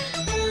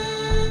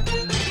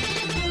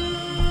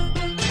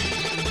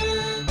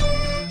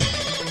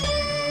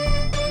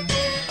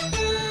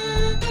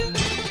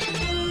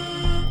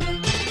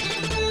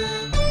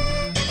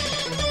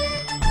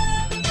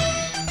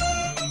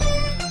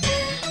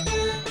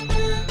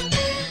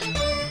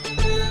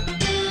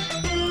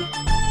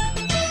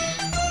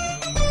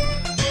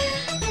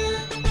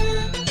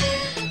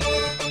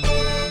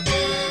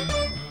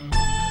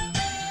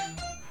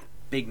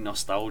 Big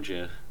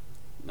nostalgia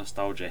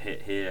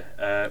hit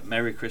here.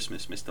 Merry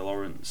Christmas, Mr.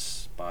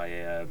 Lawrence by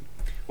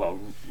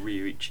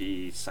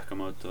Ryuichi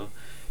Sakamoto,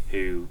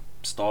 who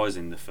stars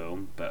in the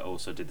film but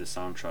also did the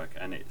soundtrack,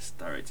 and it's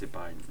directed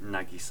by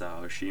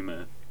Nagisa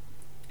Oshima,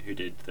 who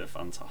did the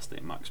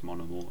fantastic Max Mon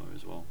Amour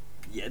as well.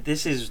 Yeah,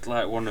 this is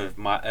like one of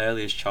my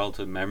earliest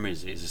childhood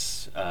memories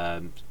is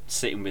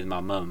sitting with my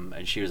mum,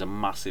 and she was a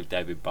massive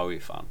David Bowie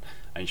fan,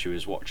 and she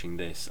was watching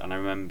this, and I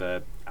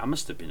remember I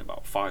must have been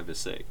about 5 or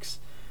 6,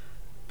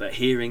 but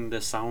hearing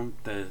the sound,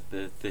 the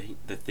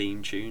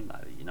theme tune,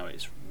 like, you know,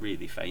 it's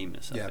really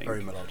famous. I think.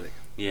 Very melodic.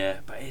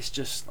 Yeah, but it's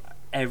just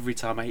every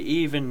time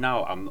even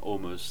now I'm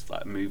almost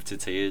like moved to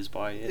tears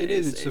by it. It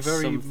is. It's a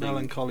very something-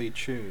 melancholy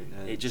tune.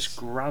 It just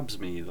grabs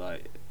me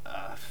like.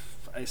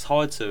 It's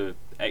hard to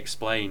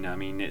explain. I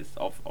mean, it's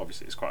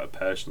obviously it's quite a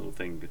personal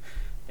thing.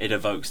 It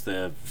evokes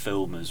the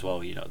film as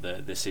well. You know,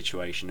 the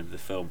situation of the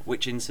film,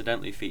 which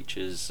incidentally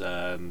features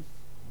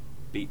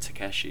Beat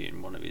Takeshi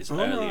in one of his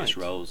earliest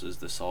roles as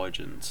the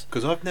sergeant.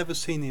 Because I've never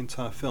seen the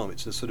entire film.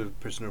 It's a sort of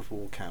prisoner of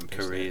war camp,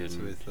 Korean,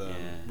 isn't it? yeah.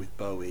 With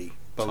Bowie.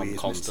 Tom Bowie is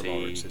Conti. Mr.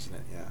 Lawrence, isn't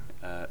it? Yeah.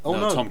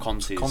 Tom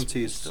Conti is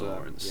Conti's, Mr.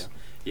 Lawrence.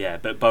 yeah. Yeah,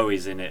 but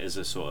Bowie's in it as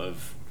a sort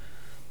of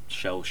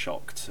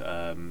shell-shocked,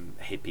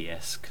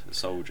 hippie-esque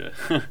soldier.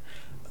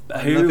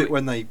 I love it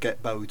when they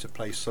get Bowie to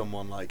play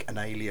someone like an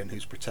alien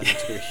who's pretending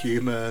to be a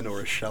human or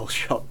a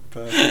shell-shocked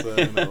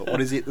person. Or what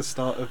is he at the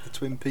start of the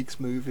Twin Peaks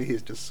movie?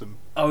 He's just some.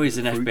 Oh, he's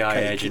an FBI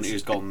fruitcake, agent is-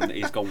 who's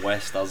gone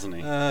west, hasn't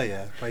he?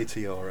 Yeah, play to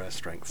your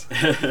strengths.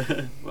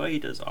 Well, he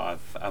does.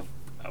 I've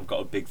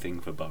got a big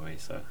thing for Bowie,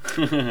 so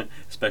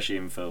especially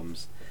in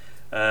films.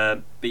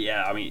 But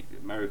yeah, I mean,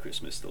 Merry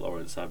Christmas to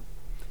Lawrence. I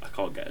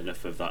can't get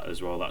enough of that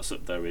as well. That's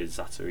up there with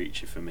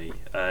Zatoichi for me.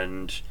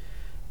 And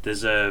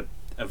there's a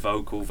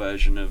vocal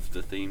version of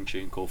the theme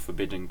tune called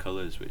Forbidden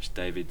Colours, which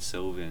David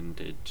Sylvian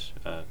did.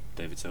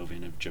 David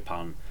Sylvian of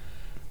Japan.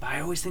 But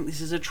I always think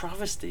this is a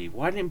travesty.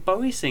 Why didn't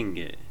Bowie sing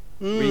it?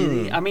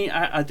 Really? I mean,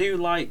 I do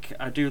like the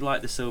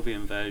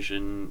Sylvian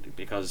version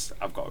because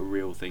I've got a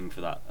real thing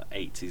for that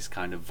 80s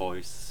kind of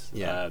voice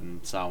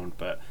sound,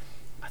 but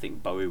I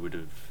think Bowie would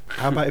have.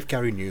 How about if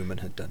Gary Newman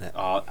had done it?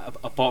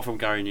 Apart from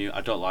Gary Newman,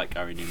 I don't like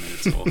Gary Newman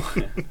at all.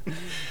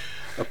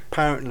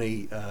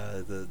 Apparently,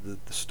 the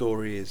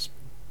story is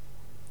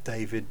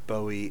David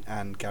Bowie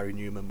and Gary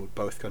Newman were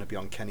both going to be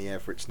on Kenny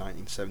Everett's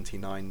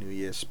 1979 New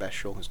Year's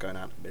special. It was going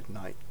out at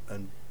midnight,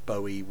 and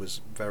Bowie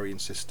was very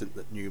insistent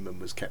that Newman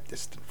was kept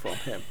distant from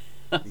him.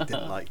 He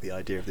didn't like the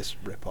idea of this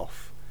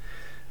rip-off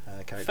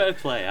character. Fair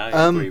play,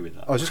 I agree with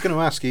that. I was just going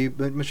to ask you,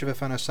 much of a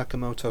fan of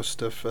Sakamoto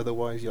stuff?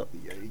 Otherwise,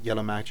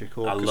 Yellow Magic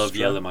Orchestra. I love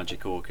Yellow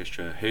Magic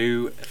Orchestra,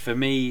 who, for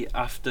me,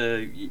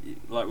 after,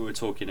 like we were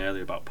talking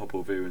earlier about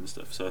Popol Vuh and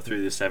stuff, so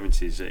through the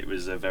 70s, it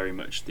was very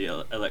much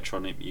the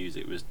electronic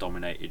music was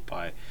dominated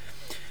by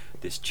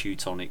this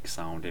Teutonic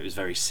sound. It was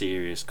very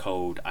serious,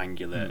 cold,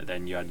 angular.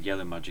 Then you had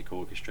Yellow Magic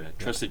Orchestra.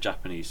 Trusted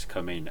Japanese to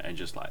come in and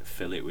just like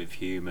fill it with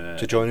humour.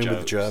 To join in with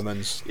the jokes.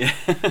 Germans. Yeah.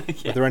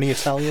 Are there any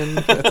Italian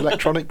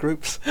electronic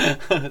groups?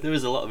 There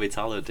was a lot of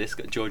Italo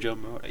disco, Giorgio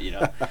Moroder, you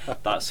know,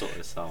 that sort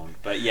of sound.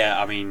 But yeah,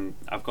 I mean,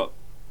 I've got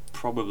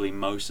probably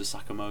most of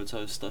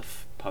Sakamoto's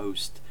stuff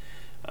post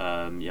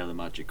Yellow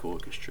Magic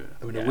Orchestra.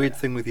 I mean, a weird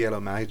thing with Yellow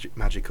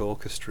Magic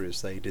Orchestra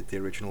is they did the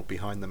original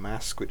Behind the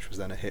Mask, which was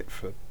then a hit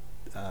for.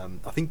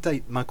 I think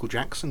Michael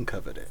Jackson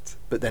covered it,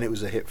 but then it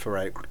was a hit for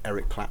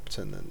Eric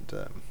Clapton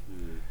and.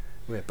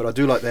 Weird. But I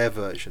do like their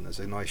version. There's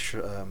a nice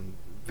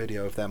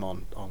video of them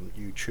on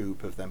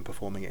YouTube of them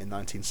performing it in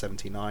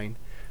 1979.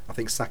 I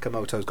think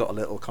Sakamoto's got a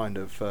little kind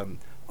of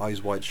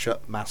Eyes Wide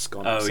Shut mask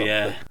on. Oh, or something.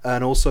 yeah.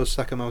 And also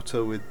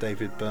Sakamoto with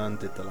David Byrne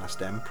did The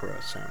Last Emperor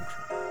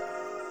soundtrack.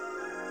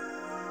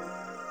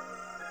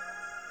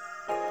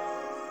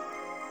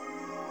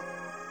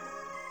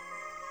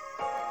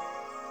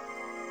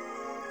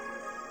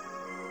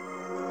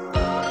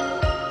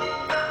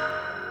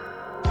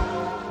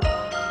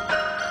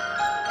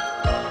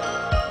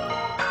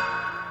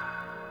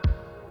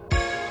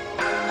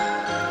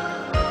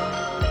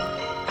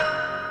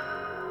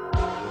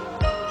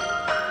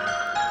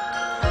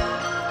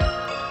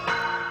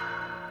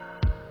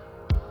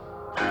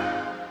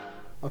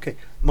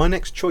 My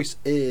next choice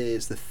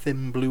is The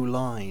Thin Blue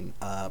Line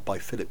by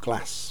Philip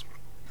Glass.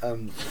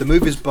 The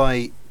movie is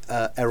by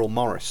Errol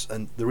Morris,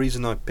 and the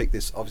reason I picked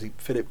this, obviously,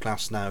 Philip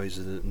Glass now is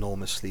an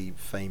enormously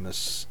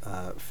famous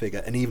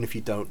figure, and even if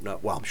you don't know,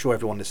 well, I'm sure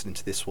everyone listening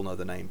to this will know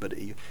the name, but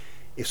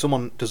if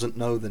someone doesn't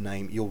know the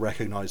name, you'll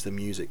recognise the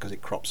music because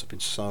it crops up in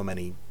so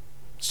many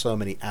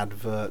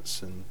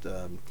adverts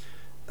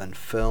and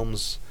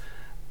films.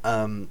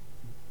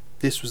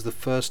 This was the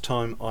first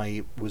time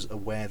I was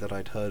aware that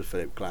I'd heard of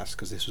Philip Glass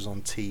because this was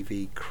on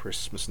TV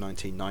Christmas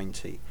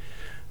 1990.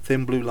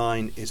 Thin Blue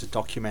Line is a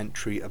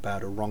documentary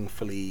about a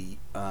wrongfully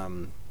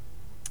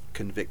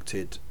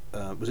convicted,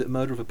 was it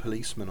murder of a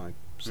policeman, I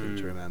seem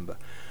to remember.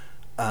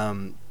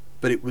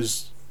 But it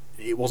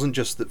wasn't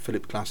just that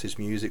Philip Glass's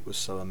music was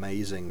so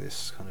amazing,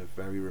 this kind of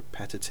very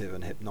repetitive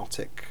and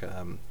hypnotic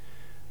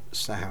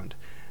sound.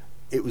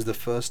 It was the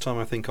first time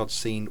I think I'd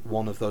seen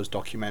one of those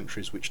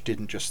documentaries which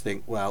didn't just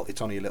think, well,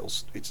 it's only a little,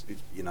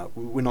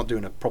 we're not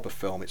doing a proper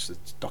film, it's a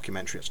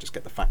documentary, let's just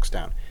get the facts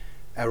down.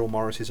 Errol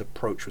Morris's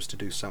approach was to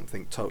do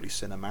something totally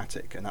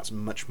cinematic, and that's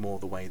much more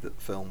the way that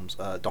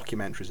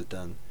documentaries are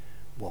done,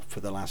 well, for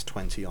the last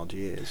 20 odd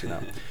years,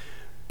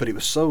 But it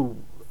was so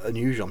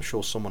unusual, I'm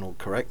sure someone will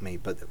correct me,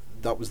 but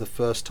that was the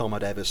first time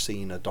I'd ever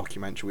seen a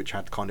documentary which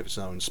had kind of its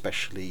own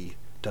specially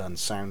done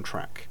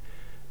soundtrack.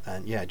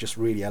 And yeah, it just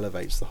really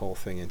elevates the whole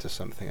thing into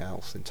something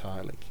else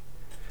entirely.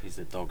 He's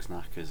the dog's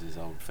knackers, his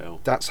old Phil.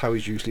 That's how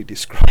he's usually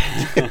described.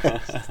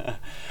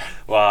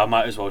 Well, I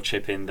might as well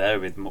chip in there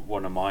with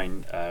one of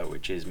mine,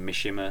 which is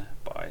Mishima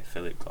by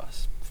Philip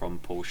Glass from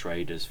Paul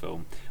Schrader's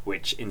film,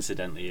 which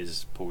incidentally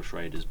is Paul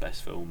Schrader's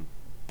best film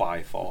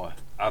by far.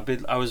 I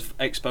was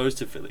exposed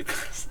to Philip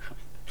Glass.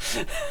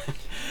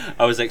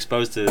 I was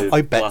exposed to.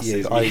 I bet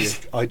Glass's you.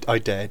 music I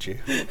dared you.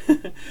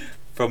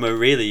 from a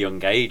really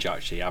young age,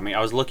 actually. I mean,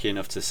 I was lucky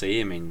enough to see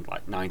him in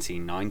like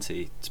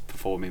 1990 to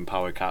perform in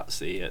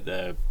Powakatsi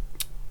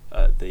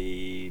at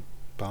the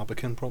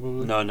Barbican,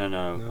 probably.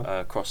 No.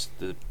 Across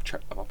the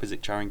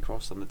opposite Charing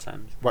Cross on the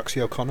Thames. Waxy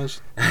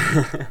O'Connor's.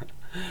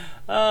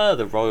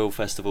 The Royal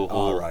Festival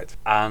Hall. Oh, right.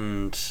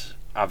 And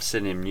I've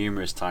seen him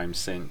numerous times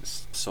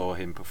since. Saw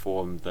him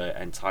perform the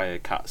entire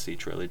Katsi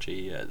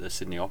trilogy at the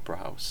Sydney Opera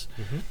House,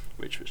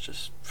 which was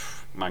just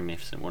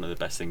magnificent. One of the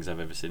best things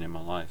I've ever seen in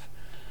my life.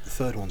 The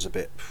third one's a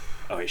bit.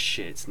 Oh, it's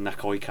shit. It's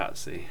Nakoi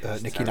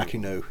Katsi. Nicky Nacky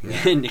No.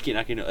 Yeah. Nicky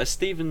Nacky No.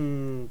 Steve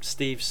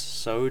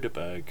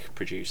Soderbergh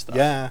produced that.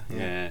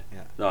 Yeah.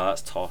 No,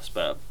 that's toss.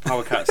 But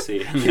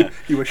Powakatsi.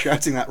 You were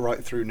shouting that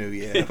right through New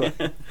Year.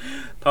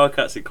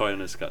 Powakatsi,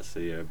 Koyanos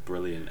Katsi are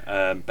brilliant.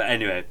 But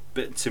anyway,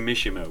 to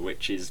Mishima,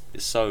 which is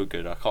so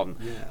good.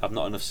 I've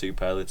not enough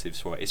superlatives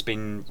for it. It's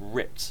been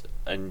ripped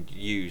and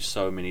used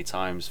so many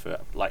times for,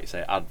 like you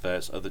say,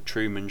 adverts. The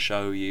Truman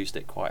Show used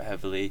it quite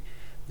heavily.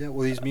 Yeah,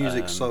 well, his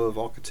music's so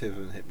evocative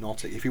and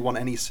hypnotic. If you want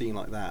any scene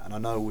like that, and I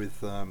know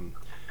with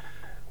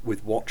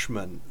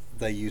Watchmen,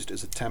 they used it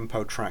as a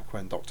tempo track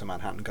when Dr.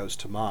 Manhattan goes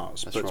to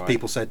Mars. That's but right.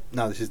 people said,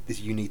 no, this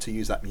you need to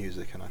use that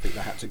music, and I think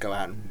they had to go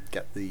out and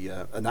get the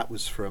and that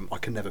was from, I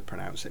can never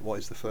pronounce it. What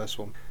is the first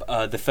one?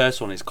 The first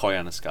one is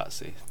Koyanos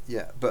Katsi.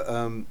 Yeah, but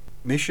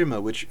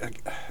Mishima, which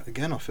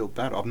again I feel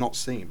bad, I've not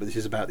seen, but this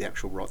is about the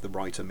actual the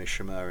writer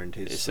Mishima and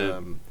his It's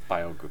a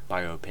biopic.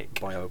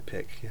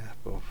 Biopic. Yeah,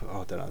 well,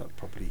 I don't know. That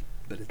probably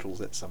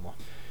belittles it somewhat.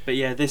 But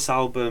yeah, this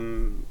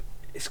album,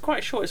 it's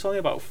quite short. It's only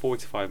about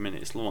 45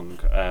 minutes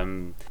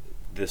long.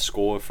 The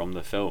score from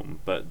the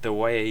film, but the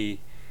way,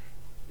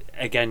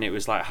 again, it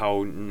was like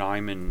how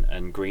Nyman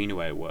and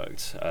Greenaway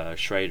worked.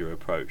 Schrader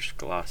approached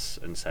Glass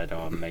and said,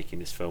 "Oh, I'm making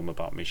this film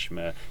about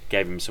Mishima."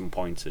 Gave him some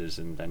pointers,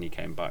 and then he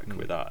came back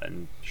with that.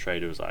 And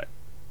Schrader was like,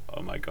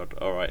 "Oh my god,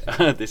 all right,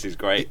 this is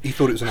great." He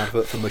thought it was an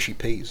advert for Mushy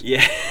Peas.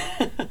 Yeah.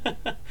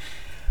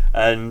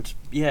 And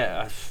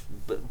yeah,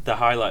 the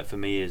highlight for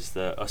me is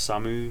the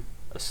Osamu,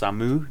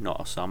 not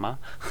Osama,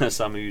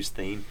 Osamu's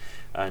theme,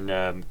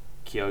 and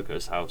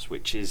Kyogo's house,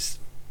 which is,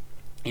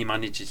 he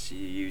manages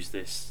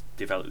to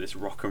develop this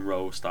rock and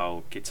roll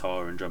style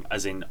guitar and drum,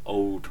 as in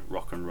old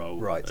rock and roll,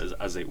 right,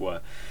 as it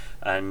were,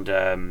 and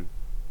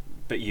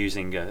but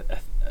using a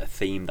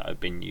theme that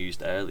had been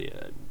used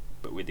earlier,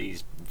 but with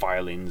these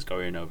violins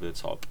going over the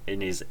top in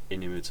his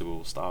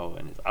inimitable style,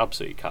 and it's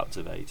absolutely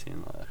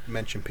captivating. You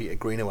mentioned Peter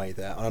Greenaway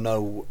there. I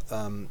know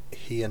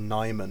he and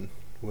Nyman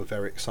were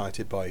very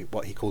excited by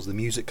what he calls the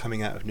music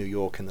coming out of New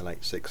York in the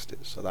late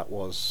 60s. So that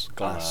was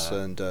Glass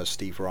and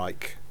Steve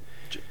Reich.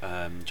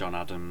 John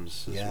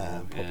Adams as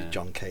well. Probably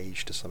John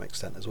Cage to some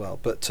extent as well.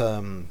 But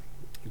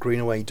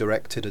Greenaway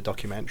directed a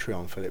documentary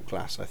on Philip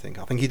Glass, I think.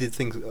 I think he did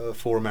things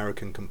for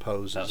American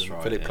composers. That's and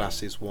right, Philip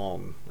Glass is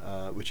one,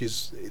 which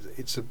is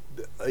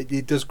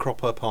it does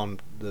crop up on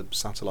the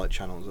satellite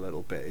channels a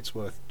little bit. It's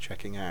worth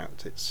checking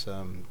out. It's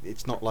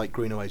not like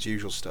Greenaway's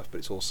usual stuff, but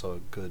it's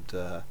also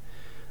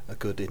a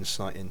good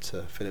insight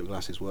into Philip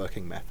Glass's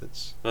working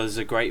methods. Well, there's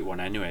a great one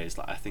anyway. It's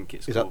like, I think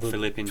it's called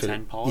Philip in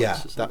 10 Parts. Yeah,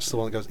 that's the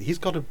one that goes. He's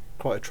got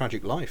quite a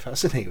tragic life,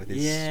 hasn't he? With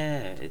his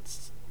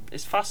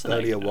it's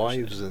fascinating. earlier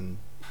wives and.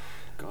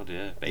 God,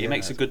 yeah. But he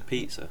makes a good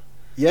pizza.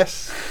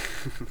 Yes.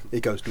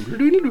 It goes.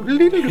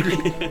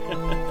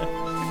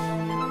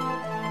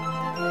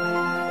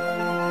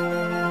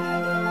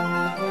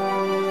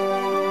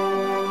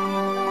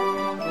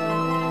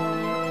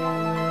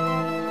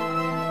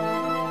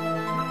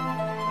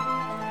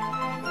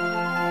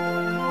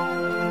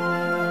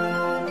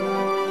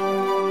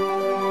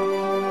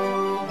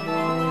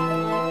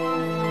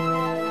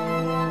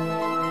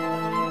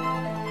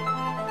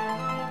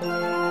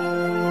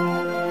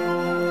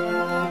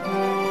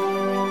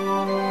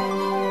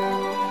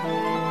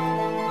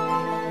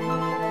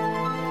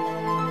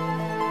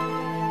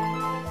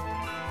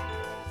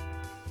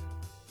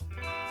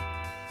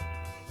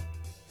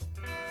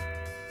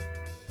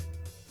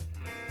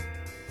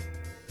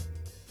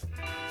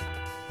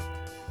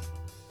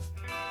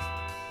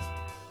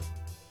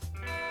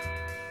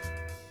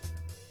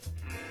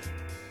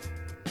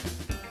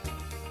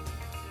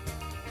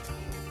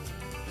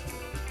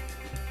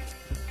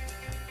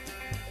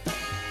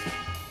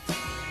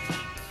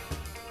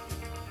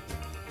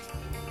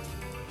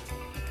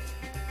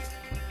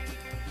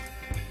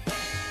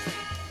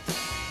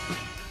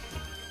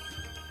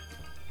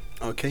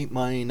 Okay,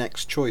 my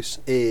next choice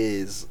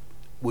is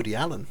Woody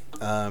Allen.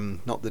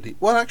 Not that he...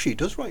 Well, actually, he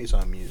does write his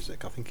own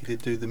music. I think he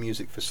did do the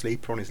music for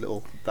Sleeper on his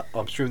little...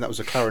 I'm assuming that was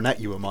a clarinet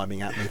you were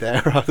miming at me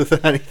there, rather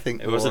than anything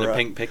It wasn't more, a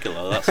pink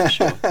piccolo, that's for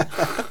sure.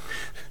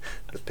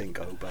 The pink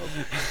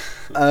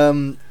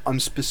oboe. I'm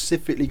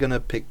specifically going to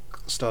pick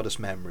Stardust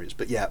Memories,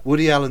 but yeah,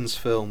 Woody Allen's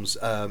films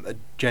are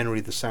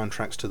generally the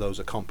soundtracks to those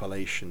are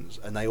compilations,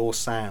 and they all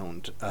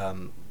sound...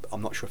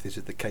 I'm not sure if this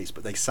is the case,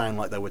 but they sound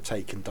like they were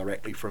taken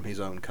directly from his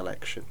own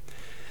collection.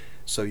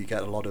 So you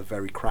get a lot of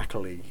very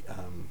crackly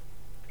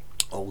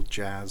old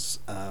jazz.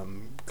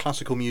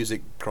 Classical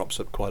music crops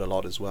up quite a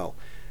lot as well.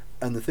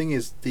 And the thing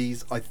is,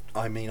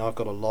 I mean, I've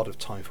got a lot of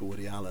time for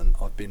Woody Allen.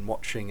 I've been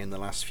watching in the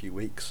last few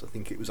weeks. I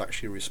think it was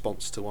actually a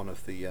response to one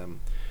of the...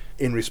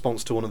 in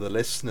response to one of the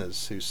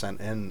listeners who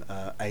sent in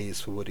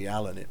A's for Woody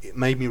Allen, it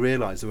made me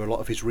realise there were a lot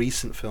of his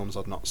recent films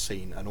I'd not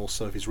seen, and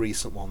also of his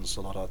recent ones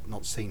a lot I'd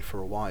not seen for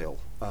a while,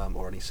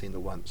 or only seen the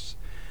once.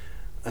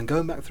 And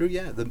going back through,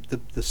 yeah, the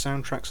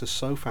soundtracks are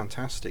so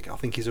fantastic. I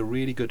think he's a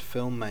really good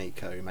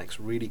filmmaker who makes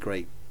really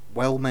great,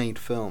 well-made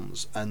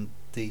films, and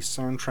the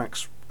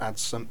soundtracks add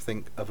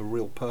something of a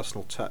real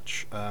personal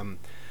touch.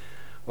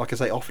 Like I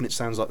say, often it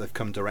sounds like they've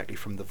come directly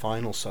from the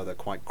vinyl, so they're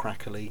quite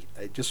crackly.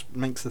 It just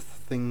makes the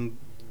thing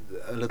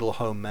a little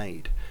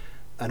homemade,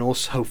 and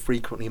also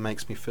frequently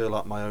makes me feel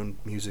like my own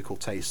musical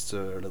tastes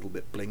are a little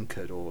bit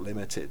blinkered or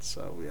limited.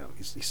 So yeah,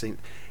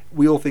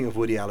 we all think of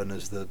Woody Allen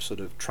as the sort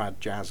of trad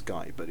jazz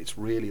guy, but it's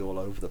really all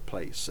over the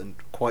place, and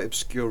quite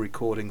obscure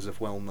recordings of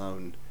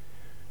well-known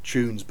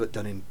tunes but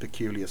done in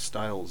peculiar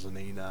styles. I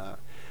mean,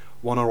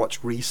 one I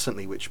watched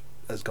recently which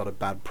has got a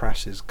bad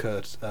press is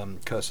Curse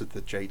of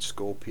the Jade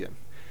Scorpion,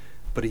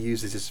 but he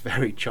uses this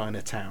very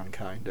Chinatown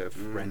kind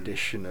of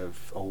rendition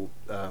of old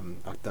I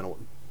don't know what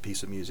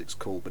piece of music's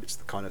called, but it's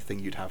the kind of thing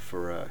you'd have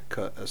for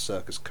a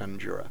circus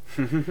conjurer.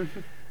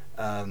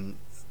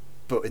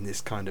 But in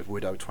this kind of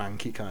widow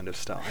twanky kind of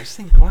style. I just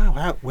think,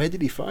 wow, where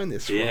did he find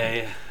this from?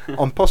 Yeah.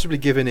 I'm possibly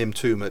giving him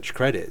too much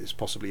credit. It's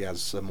possibly as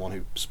someone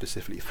who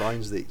specifically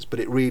finds these, but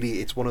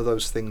it's one of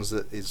those things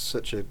that is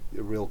such a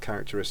real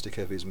characteristic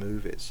of his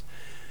movies.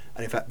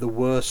 And in fact, the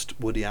worst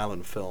Woody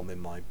Allen film in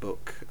my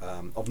book,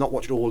 I've not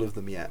watched all of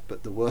them yet,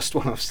 but the worst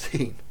one I've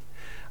seen,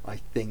 I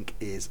think,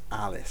 is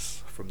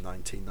Alice from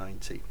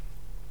 1990,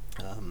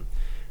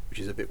 which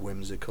is a bit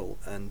whimsical.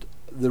 And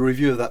the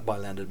review of that by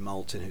Leonard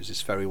Maltin, who's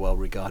this very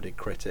well-regarded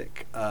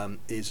critic,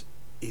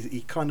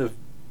 he kind of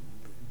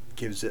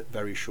gives it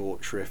very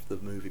short shrift, the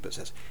movie, but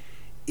says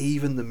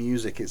even the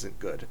music isn't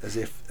good, as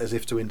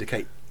if to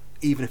indicate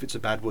even if it's a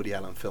bad Woody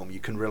Allen film,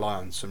 you can rely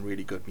on some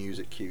really good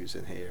music cues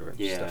in here and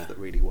stuff that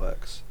really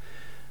works.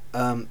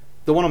 The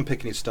one I'm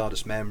picking is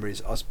Stardust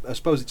Memories. I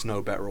suppose it's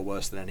no better or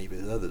worse than any of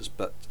his others,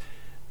 but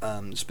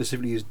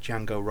specifically is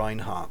Django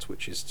Reinhardt,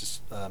 which is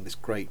just this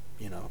great,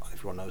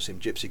 everyone knows him,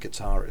 gypsy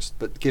guitarist.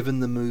 But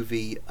given the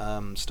movie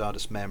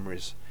Stardust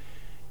Memories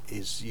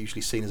is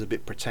usually seen as a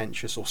bit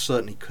pretentious, or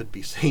certainly could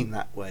be seen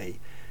that way,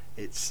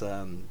 it's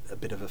a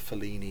bit of a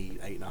Fellini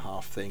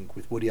 8.5 thing,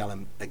 with Woody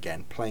Allen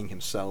again playing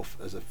himself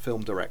as a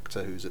film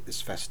director who's at this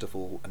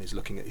festival and is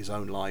looking at his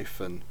own life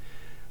and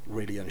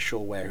really unsure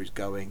where he's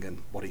going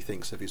and what he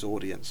thinks of his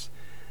audience,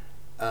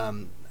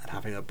 and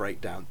having a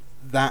breakdown.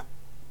 The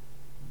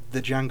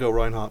Django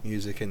Reinhardt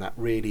music in that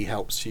really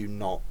helps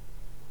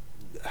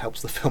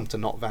the film to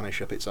not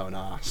vanish up its own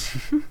arse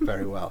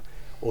very well,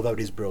 although it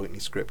is brilliantly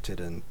scripted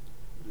and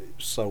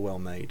so well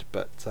made.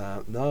 But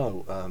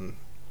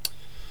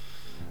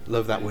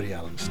love that Woody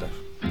Allen stuff.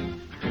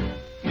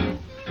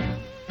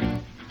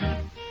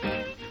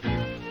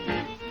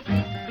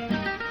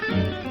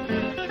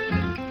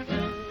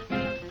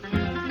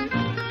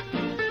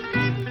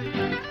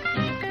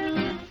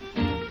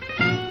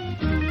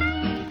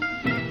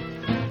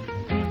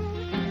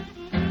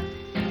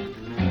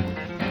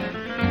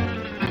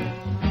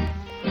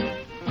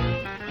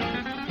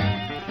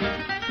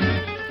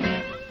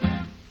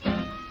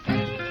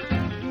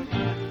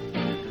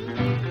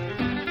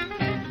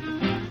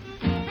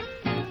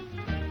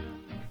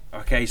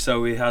 Okay,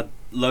 so we had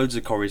loads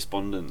of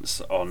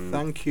correspondence on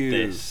Thank you.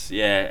 this.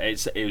 Yeah,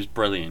 it was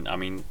brilliant. I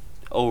mean,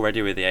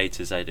 already with the A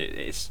to Z,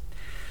 it's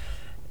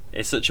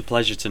such a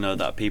pleasure to know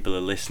that people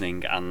are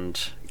listening and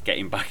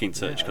getting back in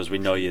touch, because we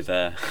know you're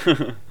there.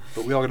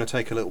 But we are going to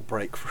take a little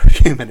break for a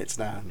few minutes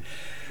now.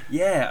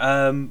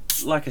 Yeah,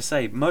 like I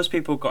say, most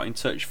people got in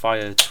touch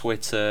via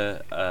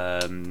Twitter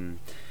for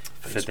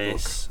Facebook,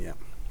 this, yeah.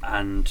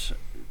 and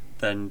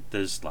then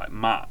there's like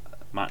Matt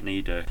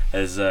Nieder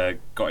has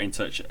got in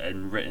touch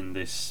and written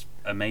this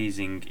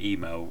amazing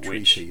email,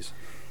 which Treatise.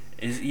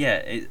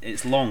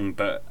 it's long,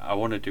 but I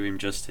want to do him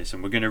justice,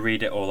 and we're going to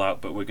read it all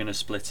out, but we're going to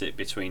split it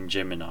between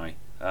Jim and I.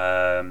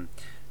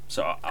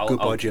 So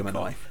Goodbye, I'll Jim kick and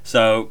off. I.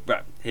 So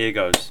right, here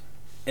goes.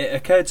 It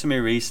occurred to me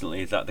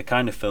recently that the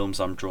kind of films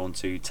I'm drawn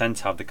to tend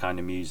to have the kind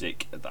of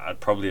music that I'd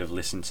probably have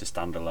listened to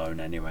standalone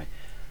anyway.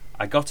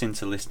 I got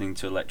into listening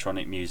to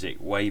electronic music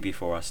way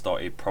before I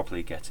started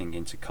properly getting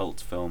into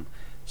cult film,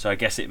 so I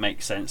guess it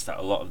makes sense that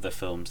a lot of the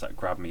films that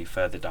grab me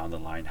further down the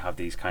line have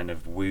these kind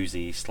of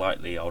woozy,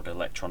 slightly odd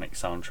electronic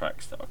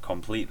soundtracks that are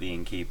completely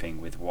in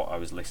keeping with what I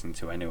was listening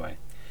to anyway.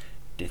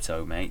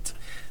 Ditto, mate.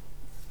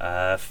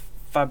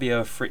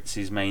 Fabio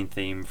Fritz's main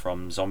theme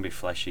from Zombie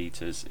Flesh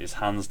Eaters is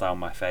hands down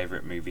my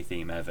favourite movie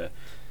theme ever.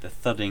 The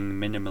thudding,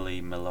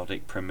 minimally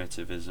melodic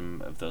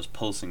primitivism of those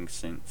pulsing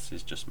synths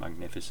is just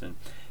magnificent.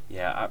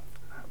 Yeah,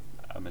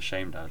 I'm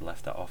ashamed I'd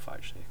left that off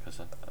actually,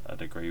 because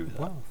I'd agree with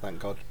that. Well,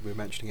 thank God we're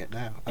mentioning it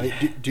now. I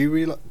mean, do you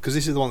realise? Because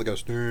this is the one that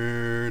goes.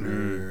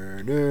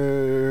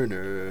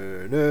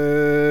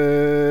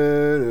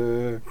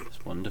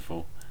 It's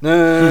wonderful.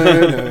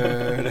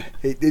 It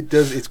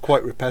does. It's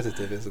quite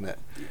repetitive, isn't it?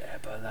 Yeah,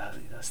 but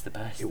that's the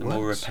best. It the works.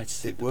 more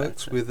repetitive, It the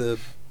works better. with a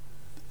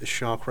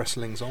shark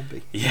wrestling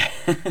zombie. Yeah.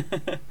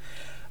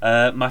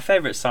 My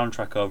favourite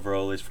soundtrack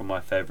overall is from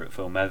my favourite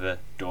film ever,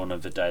 Dawn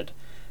of the Dead.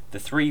 The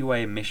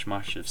three-way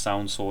mishmash of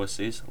sound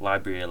sources,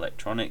 library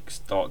electronics,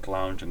 dark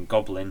lounge and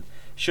goblin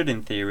should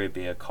in theory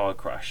be a car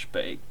crash,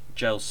 but it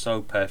gels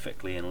so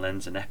perfectly and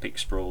lends an epic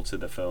sprawl to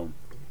the film.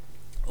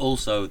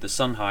 Also, the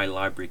Sun High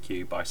Library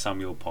Cue by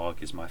Samuel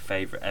Park is my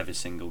favourite ever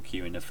single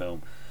cue in a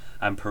film.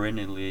 I'm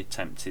perennially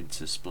tempted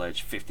to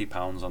splurge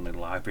 £50 on the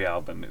library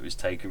album it was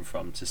taken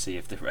from to see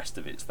if the rest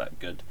of it's that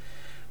good.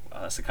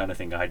 Well, that's the kind of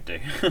thing I'd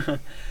do.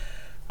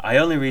 I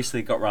only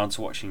recently got round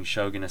to watching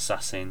Shogun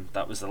Assassin.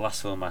 That was the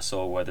last film I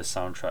saw where the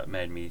soundtrack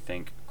made me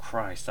think,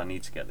 Christ, I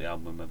need to get the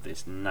album of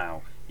this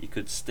now. You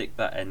could stick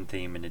that end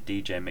theme in a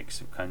DJ mix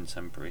of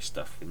contemporary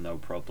stuff with no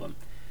problem.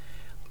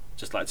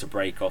 Just like to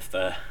break off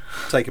there.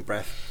 Take a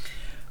breath.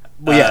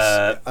 Well,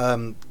 yes,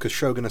 because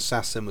Shogun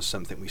Assassin was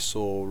something we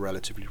saw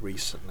relatively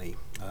recently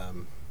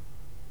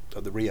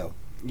at the Rio.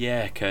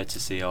 Yeah,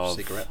 courtesy of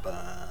Cigarette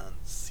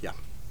Burns. Yeah.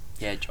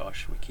 Yeah,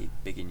 Josh, we keep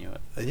bigging you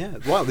up. Yeah,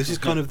 wow, this is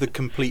kind of the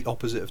complete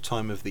opposite of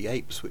Time of the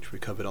Apes, which we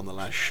covered on the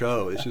last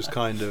show. It's just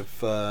kind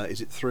of,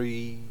 is it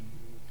 3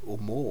 or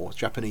more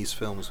Japanese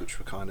films which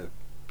were kind of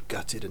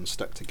gutted and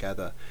stuck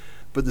together?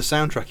 But the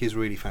soundtrack is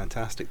really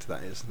fantastic to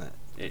that, isn't it?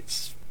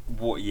 It's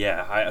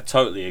yeah, I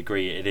totally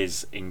agree. It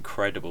is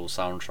incredible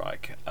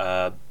soundtrack.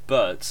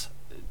 But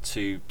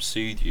to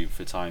soothe you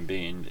for time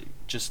being,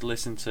 just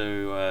listen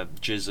to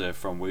Jizza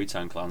from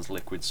Wu-Tang Clan's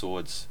Liquid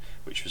Swords,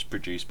 which was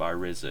produced by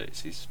RZA.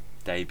 It's his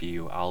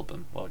debut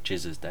album, well,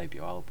 Jizza's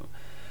debut album.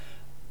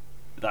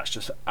 That's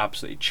just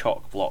absolutely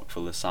chock block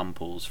full of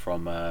samples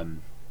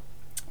from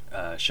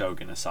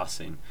Shogun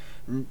Assassin.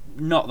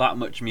 Not that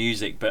much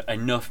music, but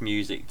enough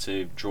music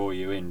to draw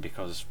you in,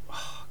 because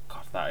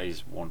God, that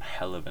is one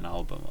hell of an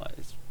album. Like,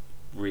 it's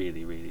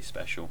really, really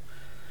special.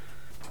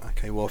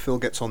 Okay, well, Phil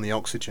gets on the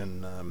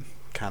oxygen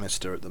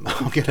canister at the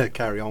moment. I'm going to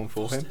carry on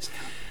for him.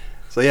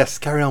 So yes,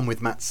 carry on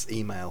with Matt's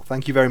email.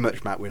 Thank you very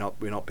much, Matt. We're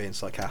not being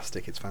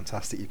sarcastic. It's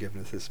fantastic you've given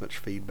us this much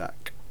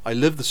feedback. I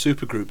love the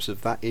supergroups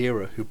of that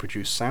era who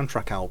produce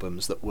soundtrack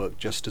albums that work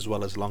just as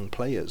well as long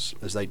players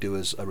as they do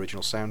as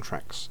original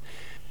soundtracks.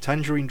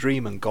 Tangerine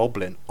Dream and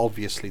Goblin,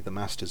 obviously the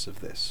masters of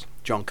this.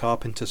 John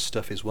Carpenter's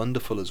stuff is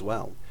wonderful as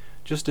well.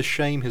 Just a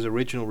shame his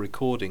original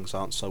recordings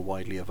aren't so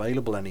widely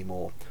available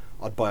anymore.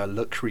 I'd buy a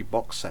luxury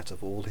box set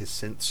of all his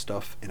synth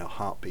stuff in a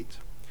heartbeat.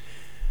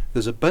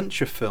 There's a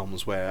bunch of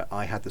films where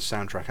I had the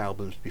soundtrack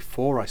albums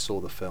before I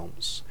saw the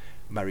films.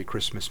 Merry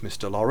Christmas,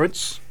 Mr.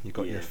 Lawrence. You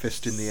got your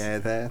fist in the air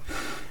there.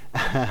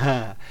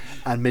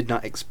 And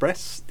Midnight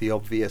Express, the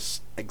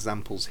obvious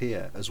examples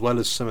here, as well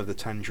as some of the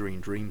Tangerine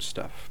Dream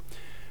stuff.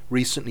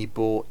 Recently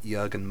bought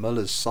Jürgen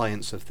Muller's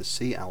Science of the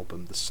Sea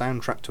album, the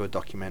soundtrack to a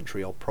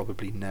documentary I'll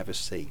probably never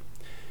see.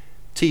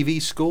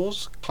 TV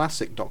scores,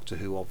 classic Doctor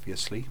Who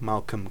obviously.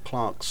 Malcolm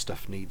Clarke's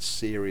stuff needs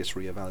serious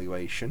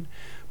re-evaluation,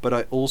 but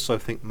I also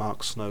think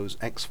Mark Snow's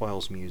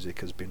X-Files music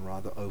has been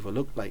rather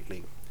overlooked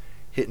lately.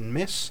 Hit and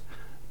miss,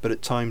 but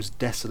at times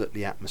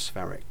desolately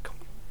atmospheric.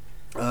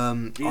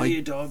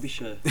 Delia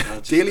Derbyshire.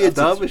 Delia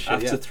Derbyshire, I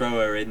have yeah. to throw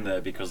her in there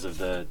because of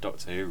the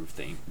Doctor Who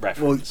theme Well,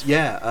 reference.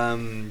 yeah,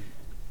 I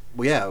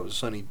will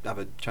certainly have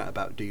a chat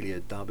about Delia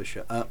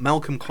Derbyshire.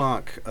 Malcolm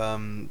Clarke,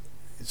 it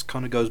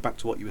kind of goes back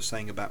to what you were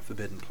saying about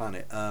Forbidden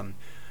Planet.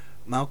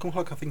 Malcolm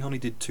Clark, I think, only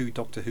did 2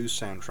 Doctor Who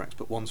soundtracks,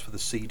 but one's for the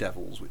Sea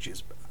Devils, which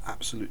is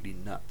absolutely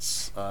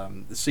nuts.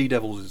 The Sea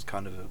Devils is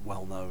kind of a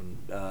well-known,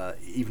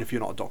 even if you're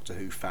not a Doctor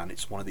Who fan,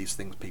 it's one of these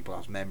things people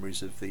have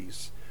memories of,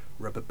 these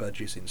rubber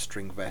budgies in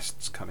string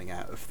vests coming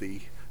out of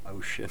the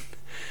ocean.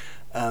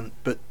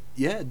 But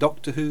yeah,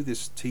 Doctor Who,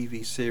 this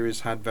TV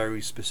series, had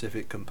very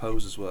specific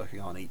composers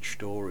working on each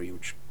story,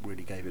 which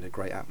really gave it a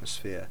great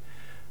atmosphere.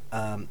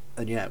 And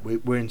yeah,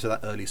 we're into that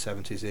early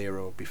 70s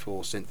era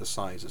before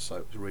synthesizers, so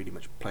it was really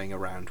much playing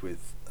around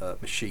with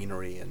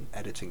machinery and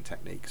editing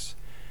techniques.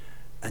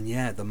 And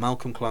yeah, the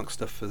Malcolm Clark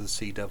stuff for the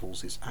Sea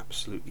Devils is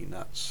absolutely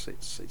nuts.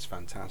 It's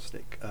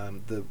fantastic.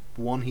 The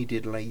one he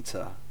did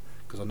later,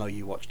 because I know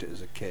you watched it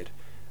as a kid,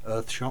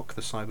 Earthshock,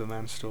 the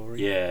Cyberman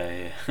story.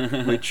 Yeah.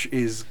 Which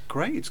is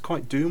great. It's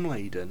quite doom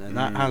laden, and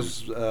that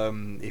has,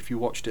 if you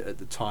watched it at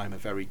the time, a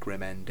very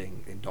grim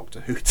ending in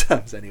Doctor Who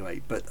terms,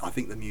 anyway. But I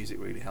think the music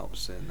really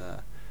helps in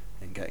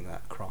getting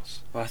that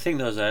across. Well, I think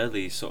those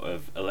early sort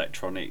of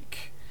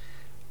electronic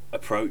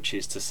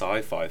approaches to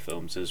sci-fi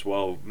films as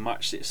well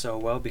matched it so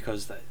well,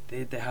 because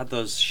they had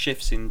those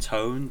shifts in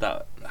tone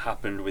that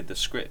happened with the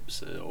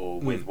scripts or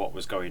with what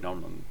was going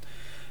on, and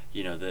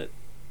you know, the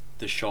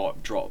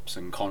sharp drops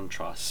and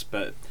contrasts.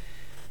 But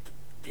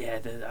yeah,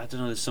 I don't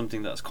know, there's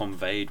something that's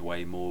conveyed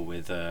way more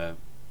with an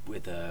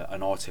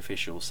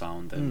artificial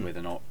sound than with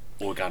an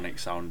organic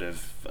sound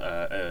of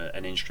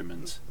an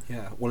instrument.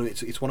 Yeah, well,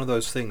 it's one of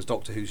those things.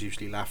 Doctor Who's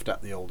usually laughed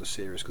at the older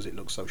series because it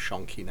looks so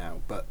shonky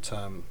now, but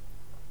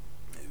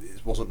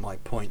it wasn't my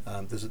point.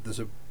 There's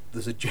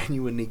a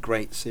genuinely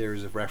great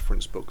series of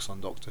reference books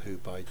on Doctor Who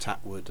by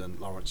Tatwood and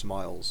Lawrence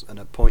Miles, and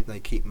a point they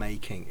keep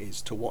making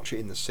is to watch it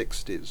in the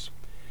 60s.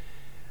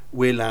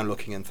 We're now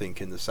looking and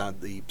thinking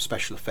the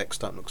special effects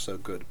don't look so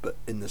good, but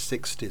in the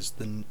 60s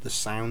the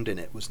sound in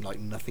it was like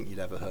nothing you'd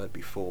ever heard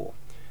before.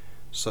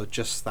 So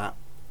just that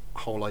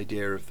whole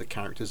idea of the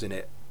characters in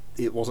it,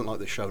 it wasn't like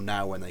the show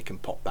now when they can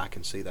pop back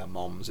and see their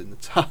moms in the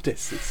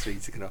TARDIS. It's,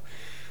 you know,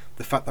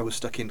 the fact that we're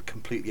stuck in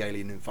completely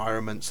alien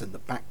environments and the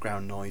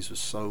background noise was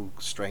so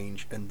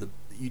strange, and the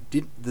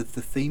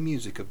theme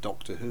music of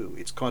Doctor Who,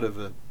 it's kind of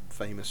a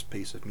famous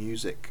piece of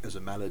music as a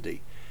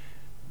melody.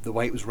 The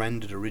way it was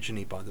rendered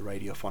originally by the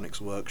Radiophonics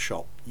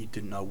Workshop, you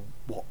didn't know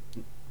what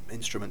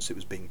instruments it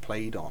was being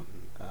played on.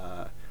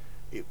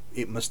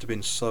 It must have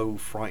been so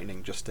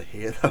frightening just to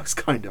hear those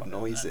kind of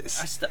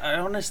noises. I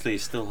honestly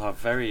still have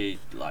very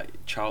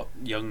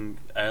young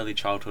early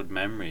childhood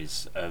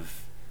memories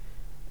of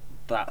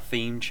that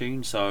theme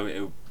tune. So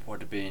it would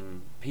have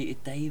been Peter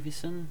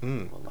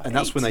Davison, and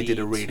that's when they did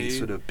a really 82.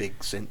 sort of big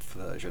synth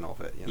version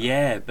of it. You know?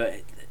 Yeah,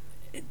 but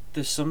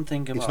there's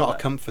something about it's not that.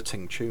 a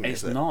comforting tune,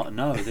 It's is it? not.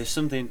 No, there's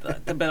something.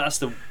 But that's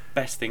the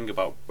best thing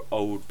about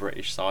old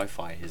British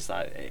sci-fi, is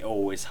that it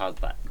always had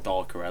that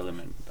darker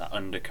element, that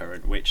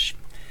undercurrent, which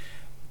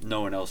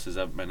no one else has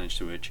ever managed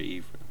to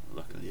achieve.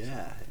 Look at this.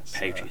 Yeah, it's,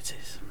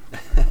 Patriotism.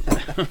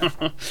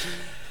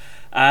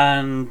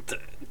 And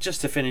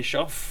just to finish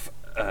off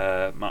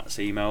Matt's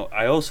email,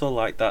 I also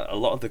like that a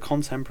lot of the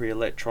contemporary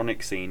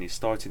electronic scene is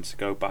starting to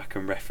go back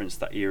and reference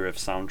that era of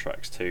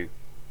soundtracks too.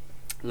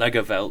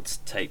 Lego Welt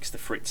takes the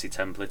Fritzy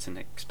template and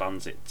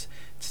expands it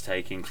to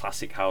take in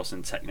classic house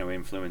and techno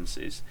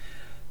influences.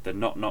 The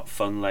Not Not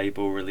Fun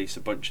label released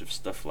a bunch of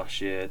stuff last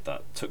year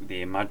that took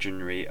the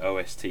imaginary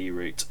OST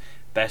route.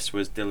 Best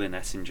was Dylan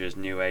Essinger's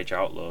New Age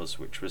Outlaws,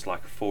 which was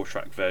like a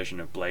 4-track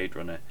version of Blade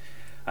Runner.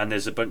 And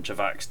there's a bunch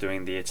of acts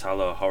doing the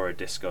Italo horror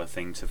disco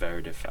thing to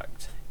varied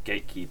effect.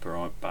 Gatekeeper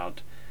aren't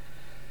bad.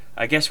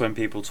 I guess when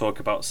people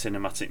talk about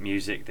cinematic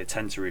music, they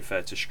tend to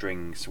refer to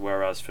strings,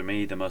 whereas for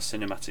me the most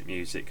cinematic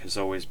music has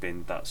always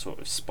been that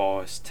sort of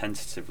sparse,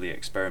 tentatively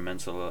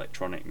experimental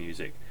electronic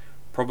music,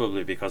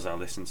 probably because I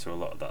listened to a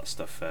lot of that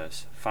stuff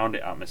first, found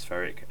it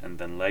atmospheric, and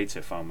then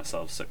later found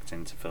myself sucked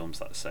into films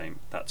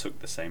that took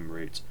the same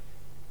route.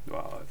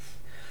 Wow,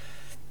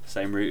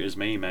 same route as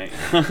me, mate.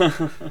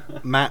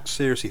 Matt,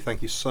 seriously,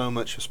 thank you so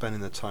much for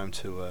spending the time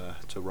to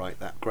write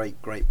that.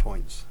 Great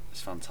points. It's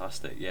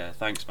fantastic. Yeah,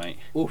 thanks, mate.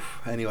 Oof.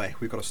 Anyway,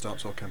 we've got to start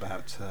talking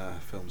about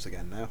films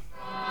again now.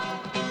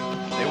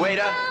 Hey,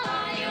 waiter.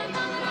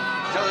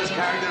 Tell this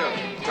character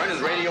to turn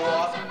his radio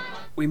off.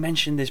 We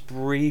mentioned this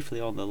briefly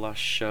on the last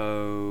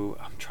show.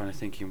 I'm trying to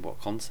think in what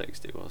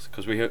context it was,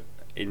 because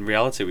in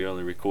reality we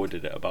only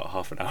recorded it about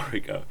half an hour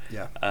ago.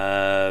 Yeah.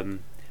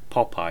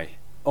 Popeye.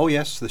 Oh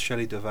yes, the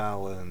Shelley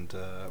Duvall and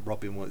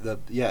Robin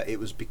Williams. It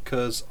was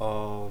because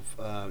of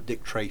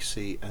Dick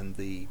Tracy and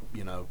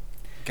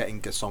getting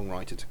a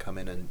songwriter to come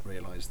in and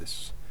realise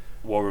this.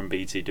 Warren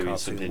Beatty doing Cartoon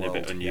something world, a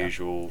bit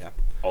unusual. yeah.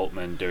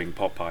 Altman doing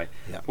Popeye.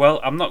 Yeah. Well,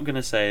 I'm not going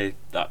to say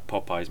that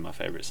Popeye is my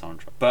favourite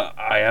soundtrack, but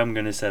I am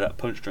going to say that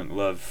Punch Drunk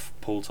Love,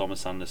 Paul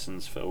Thomas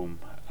Anderson's film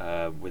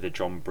with a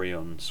John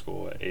Bryan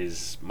score,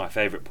 is my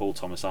favourite Paul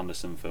Thomas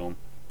Anderson film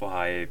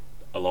by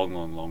a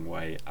long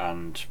way,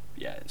 and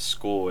yeah, it's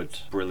scored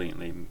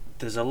brilliantly.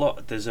 There's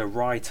a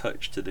wry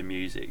touch to the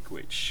music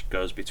which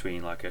goes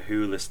between like a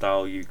hula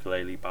style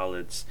ukulele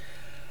ballads,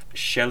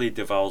 Shelley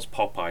Duvall's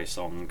Popeye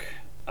song,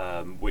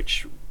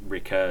 which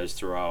recurs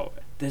throughout.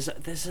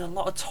 there's a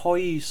lot of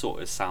toy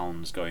sort of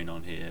sounds going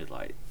on here,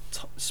 like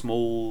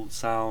small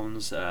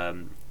sounds,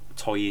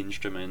 toy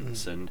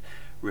instruments, and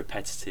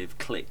repetitive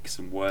clicks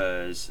and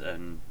whirs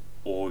and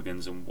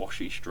organs and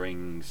washy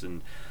strings,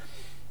 and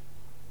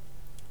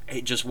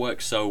it just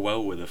works so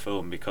well with the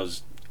film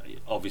because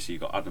obviously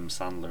you've got Adam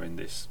Sandler in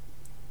this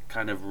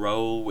kind of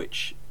role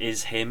which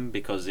is him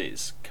because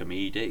it's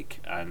comedic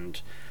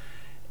and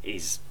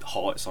his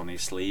heart's on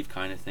his sleeve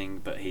kind of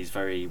thing, but he's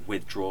very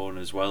withdrawn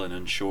as well and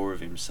unsure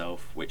of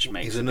himself, which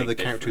makes He's a another big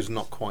character who's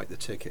difference. not quite the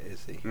ticket,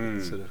 is he?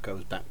 It sort of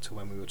goes back to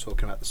when we were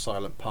talking about the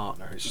silent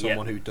partner, who's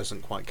someone who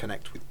doesn't quite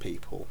connect with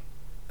people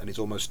and is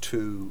almost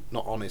too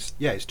not honest.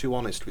 Yeah, he's too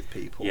honest with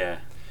people. Yeah.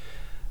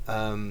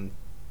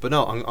 But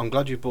no, I'm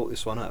glad you brought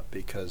this one up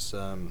because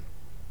I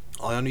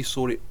only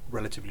saw it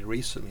relatively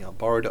recently. I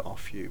borrowed it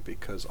off you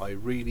because I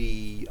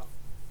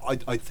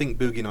think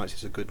Boogie Nights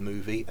is a good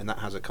movie, and that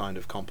has a kind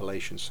of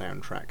compilation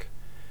soundtrack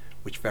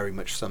which very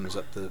much sums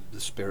up the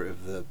spirit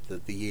of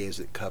the years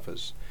it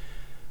covers.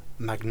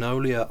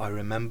 Magnolia, I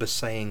remember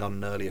saying on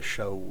an earlier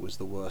show, was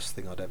the worst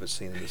thing I'd ever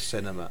seen in the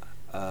cinema.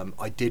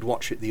 I did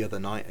watch it the other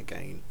night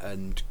again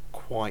and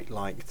quite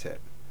liked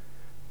it.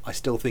 I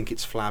still think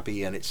it's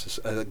flabby, and it's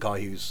a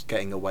guy who's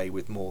getting away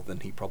with more than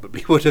he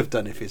probably would have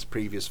done if his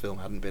previous film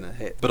hadn't been a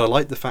hit. But I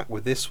like the fact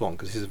with this one,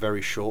 because this is a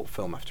very short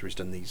film after he's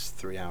done these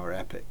 3-hour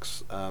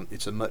epics.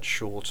 It's a much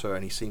shorter,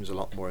 and he seems a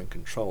lot more in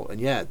control. And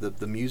yeah,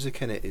 the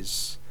music in it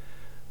is...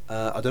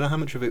 I don't know how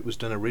much of it was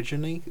done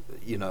originally,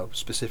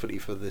 specifically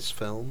for this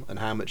film, and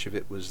how much of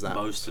it was that...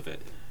 Most of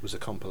it. Was a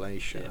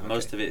compilation. Yeah, Okay.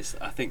 most of it's,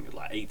 I think,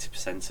 like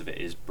 80% of it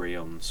is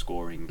Brion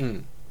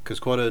scoring. Because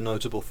quite a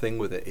notable thing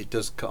with it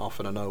does cut off,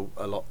 and I know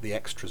a lot of the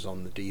extras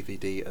on the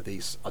DVD are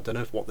these, I don't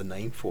know what the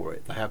name for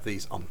it, they have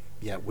these,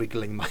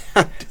 wiggling my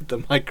hand at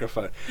the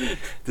microphone.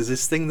 There's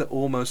this thing that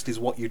almost is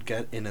what you'd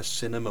get in a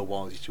cinema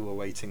while you were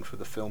waiting for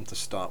the film to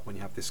start, when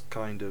you have this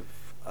kind of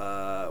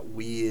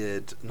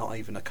weird, not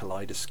even a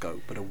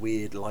kaleidoscope, but a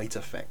weird light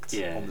effect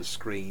on the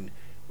screen,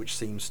 which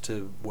seems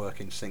to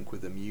work in sync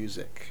with the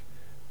music,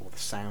 or the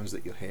sounds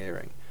that you're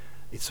hearing.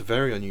 It's a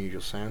very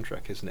unusual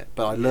soundtrack, isn't it?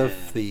 But I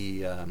love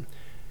the...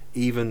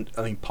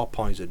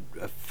 Popeye's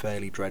a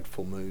fairly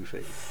dreadful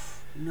movie.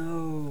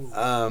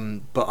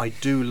 No. But I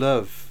do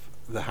love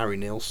the Harry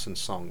Nilsson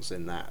songs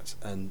in that,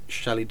 and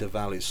Shelley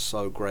Duvall is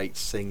so great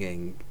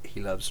singing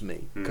 "He Loves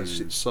Me" because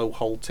it's so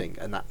halting,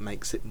 and that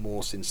makes it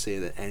more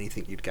sincere than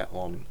anything you'd get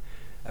on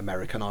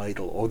American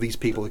Idol or these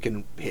people who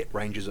can hit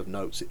ranges of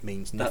notes. It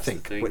means That's the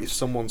nothing. thing. But if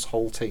someone's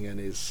halting and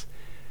is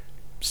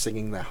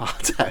singing their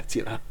heart out,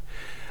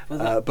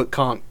 Well, but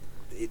can't.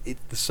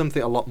 There's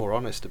something a lot more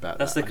honest about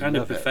that's that. the kind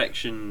of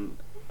perfection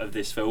of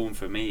this film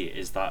for me,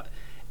 is that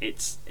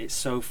it's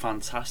so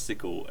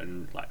fantastical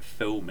and like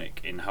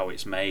filmic in how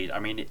it's made. I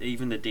mean,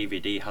 even the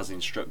DVD has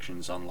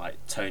instructions on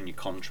like turn your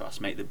contrast,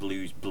 make the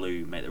blues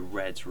blue, make the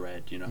reds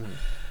red,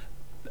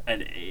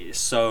 and it's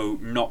so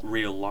not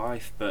real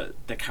life, but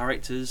the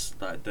characters,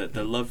 like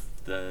the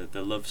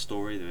love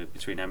story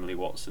between Emily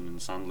Watson and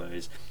Sandler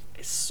is.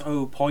 It's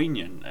so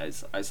poignant.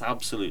 It's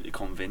absolutely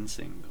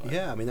convincing.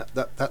 Yeah, I mean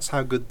that's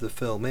how good the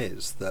film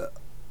is. That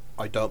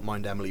I don't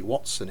mind Emily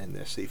Watson in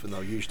this, even though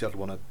usually I'd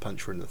want to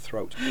punch her in the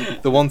throat.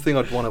 The one thing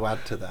I'd want to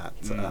add to that,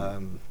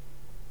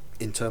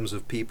 in terms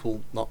of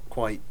people not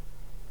quite,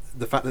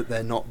 the fact that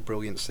they're not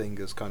brilliant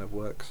singers kind of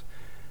works.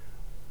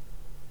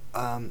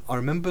 I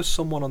remember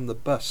someone on the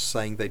bus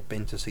saying they'd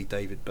been to see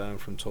David Byrne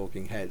from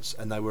Talking Heads,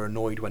 and they were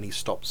annoyed when he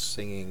stopped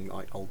singing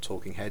like old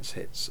Talking Heads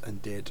hits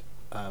and did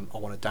I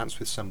Want to Dance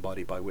with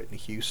Somebody by Whitney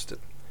Houston.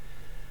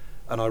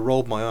 And I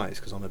rolled my eyes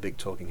because I'm a big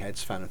Talking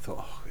Heads fan and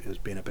thought, it was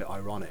being a bit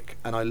ironic.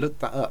 And I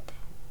looked that up.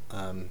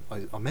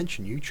 I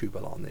mention YouTube a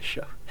lot on this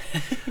show.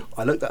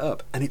 I looked that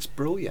up, and it's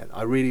brilliant.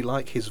 I really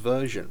like his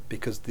version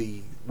because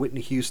the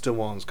Whitney Houston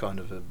one's kind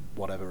of a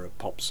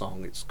pop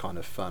song. It's kind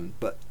of fun,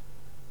 but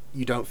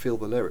you don't feel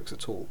the lyrics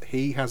at all.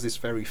 He has this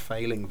very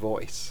failing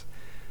voice.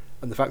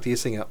 And the fact he is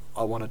singing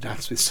I Want to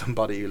Dance with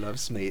Somebody Who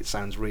Loves Me, it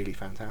sounds really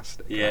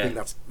fantastic. Yeah. I think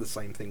that's the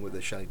same thing with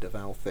the Shelley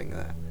Duvall thing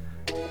there.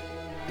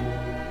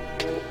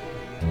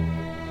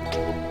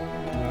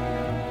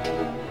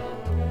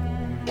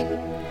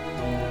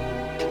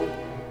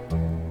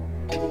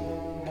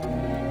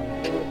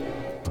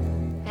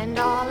 And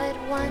all at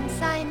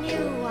once I knew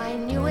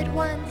at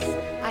once,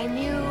 I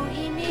knew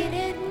he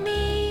needed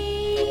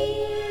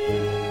me.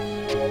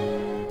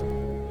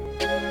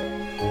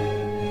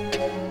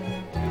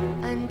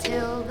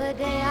 Until the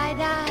day I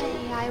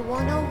die, I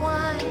won't know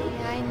why,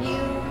 I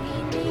knew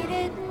he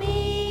needed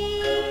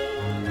me.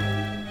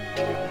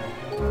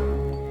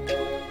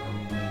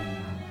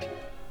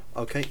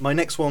 Okay, my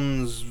next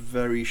one's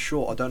very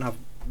short. I don't have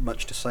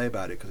much to say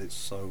about it because it's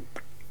so,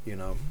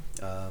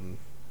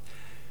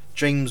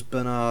 James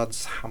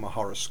Bernard's Hammer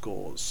Horror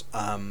scores.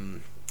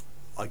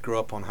 I grew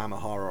up on Hammer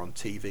Horror on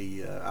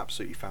TV,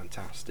 absolutely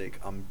fantastic.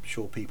 I'm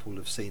sure people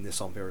have seen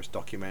this on various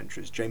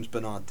documentaries. James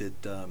Bernard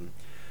did the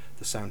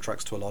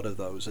soundtracks to a lot of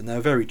those, and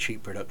they're very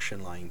cheap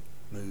production line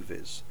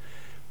movies.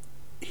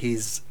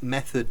 his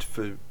method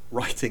for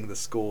writing the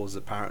scores,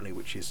 apparently,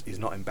 which he's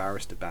not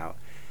embarrassed about,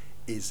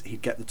 is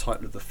he'd get the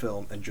title of the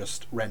film and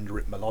just render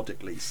it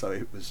melodically. So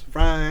it was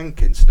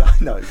Frankenstein,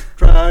 no, it's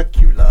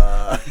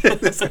Dracula.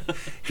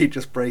 He'd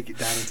just break it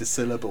down into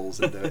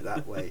syllables and do it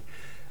that way.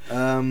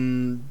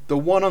 The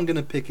one I'm going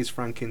to pick is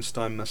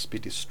Frankenstein Must Be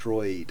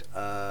Destroyed,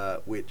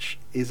 which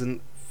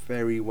isn't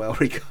very well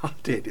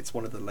regarded. It's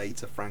one of the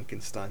later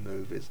Frankenstein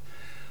movies.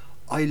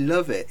 I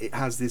love it. It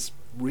has this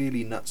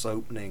really nuts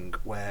opening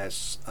where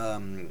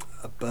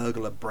a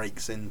burglar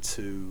breaks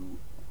into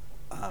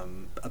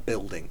a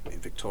building in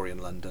Victorian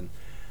London.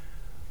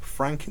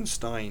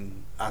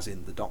 Frankenstein, as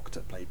in the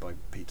Doctor, played by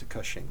Peter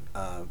Cushing,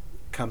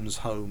 comes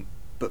home,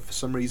 but for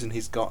some reason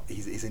he's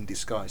in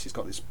disguise. He's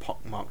got this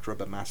pockmarked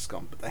rubber mask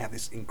on, but they have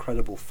this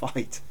incredible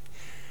fight.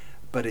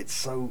 But it's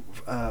so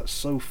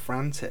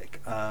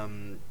frantic,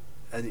 and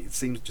it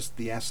seems just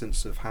the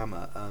essence of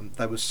Hammer.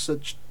 There was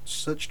such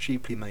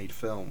cheaply made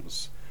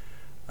films.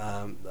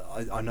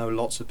 I know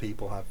lots of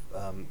people have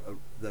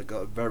they've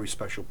got a very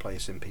special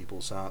place in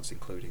people's hearts,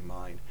 including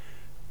mine.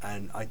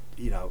 And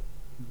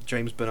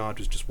James Bernard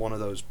was just one of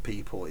those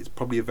people. It's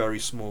probably a very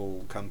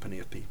small company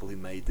of people who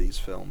made these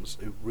films,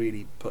 who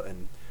really put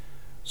in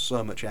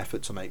so much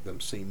effort to make them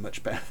seem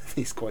much better than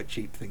these quite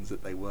cheap things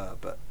that they were.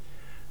 But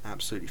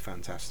absolutely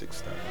fantastic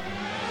stuff.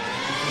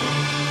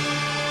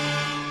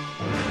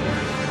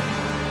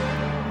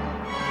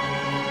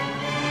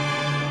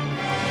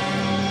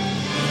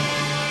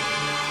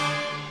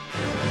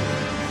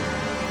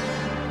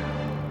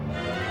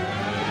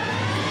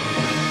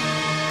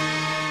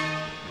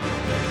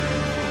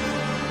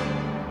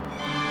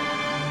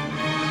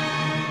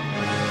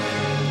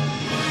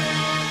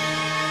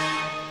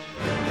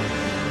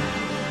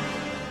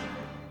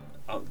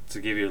 To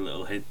give you a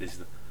little hint, this is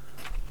the...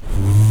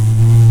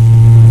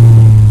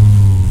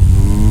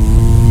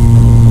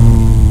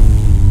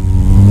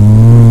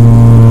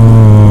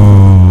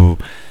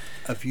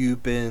 Have you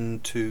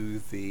been to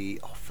the...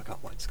 I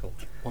forgot what it's called.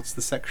 What's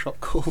the sex shop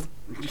called?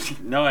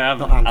 No, I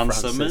haven't. Not Ann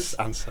Summers.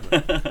 Ann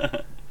Summers.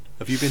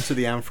 Have you been to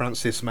the Anne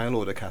Francis mail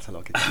order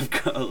catalogue? I've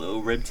got a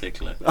little rib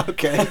tickler.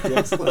 Okay,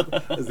 yes.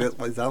 Is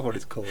that what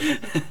it's called?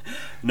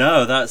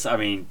 No, that's... I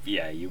mean,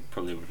 yeah, you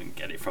probably wouldn't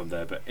get it from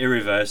there, but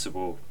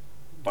Irreversible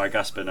by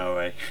Gaspar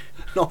Noé.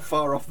 Not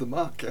far off the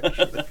mark,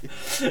 actually.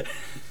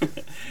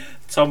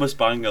 Thomas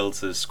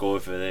Bangalter's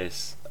score for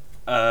this.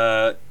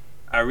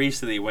 I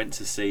recently went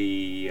to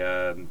see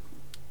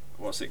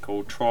what's it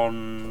called?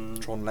 Tron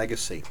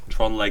Legacy.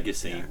 Tron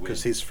Legacy.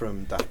 Because he's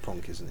from Daft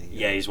Punk, isn't he?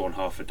 Yeah, he's one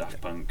half of Daft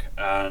Punk,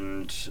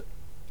 and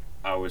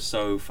I was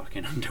so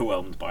fucking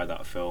underwhelmed by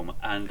that film,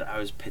 and I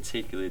was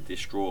particularly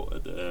distraught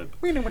at the...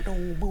 Yeah,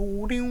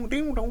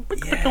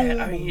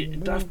 I mean,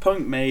 Daft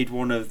Punk made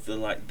one of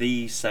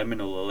the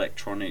seminal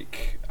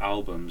electronic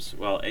albums.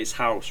 Well, it's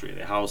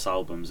house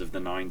albums of the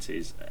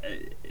 90s.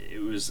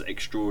 It was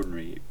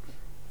extraordinary.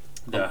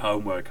 Their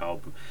Homework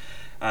album,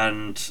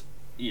 and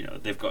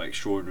they've got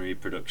extraordinary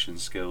production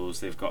skills.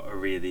 They've got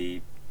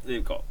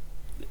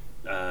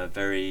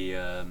very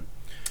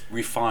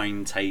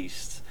refined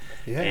taste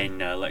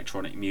in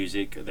electronic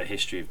music, the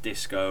history of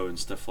disco and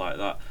stuff like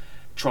that.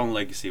 Tron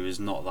Legacy was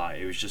not that.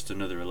 It was just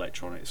another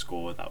electronic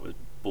score that was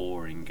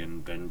boring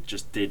and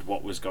just did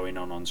what was going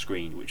on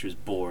screen, which was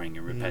boring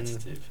and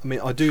repetitive. I mean,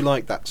 I do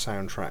like that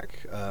soundtrack.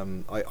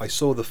 I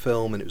saw the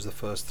film, and it was the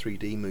first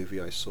 3D movie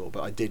I saw,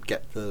 but I did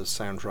get the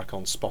soundtrack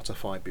on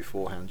Spotify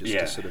beforehand just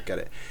to sort of get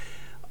it.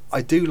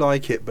 I do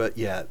like it, but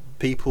yeah,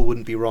 people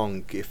wouldn't be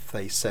wrong if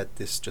they said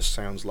this just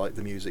sounds like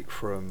the music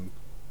from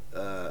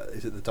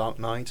is it The Dark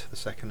Knight, the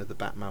second of the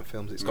Batman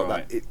films? It's got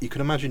that. You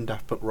can imagine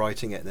Daft Punk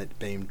writing it and it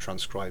being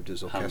transcribed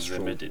as orchestral. Hans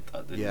Zimmer did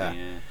that, didn't he?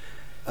 Yeah.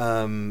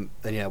 And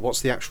yeah,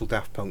 what's the actual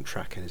Daft Punk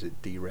track? And is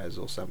it D-Res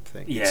or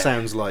something? Yeah. It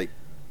sounds like,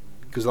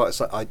 because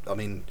I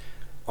mean,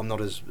 I'm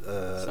not as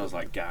sounds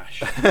like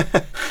Gash.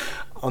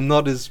 I'm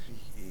not as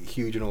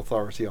huge an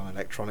authority on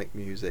electronic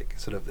music,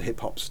 sort of the hip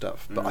hop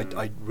stuff, but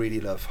I really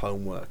love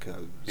Homework.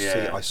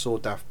 I saw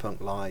Daft Punk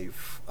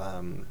live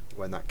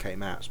when that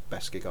came out. It's the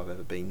best gig I've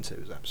ever been to. It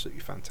was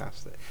absolutely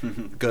fantastic. The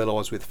girl I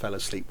was with fell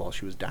asleep while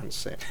she was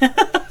dancing.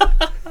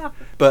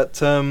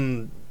 But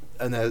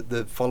and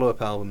the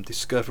follow-up album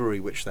Discovery,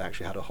 which they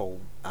actually had a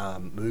whole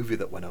movie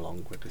that went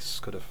along with this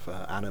kind of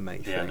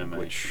anime thing,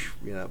 which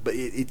but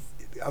it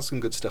has some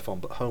good stuff on.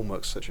 But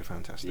Homework's such a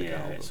fantastic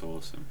album. Yeah, it's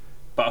awesome.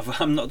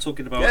 But I'm not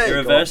talking about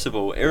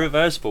Irreversible.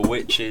 Irreversible,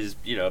 which is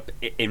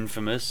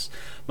infamous.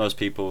 Most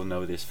people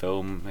know this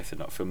film if they're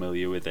not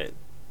familiar with it.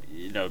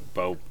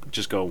 Well,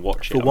 just go and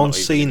watch it. For one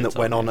scene that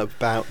went on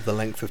about the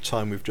length of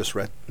time we've just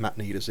read Matt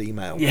Needer's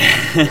email. Yeah,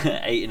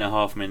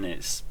 8.5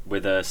 minutes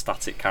with a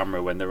static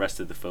camera when the rest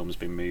of the film's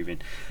been moving.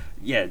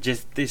 Yeah,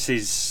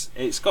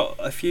 it's got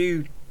a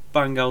few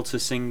Bangalter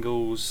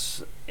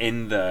singles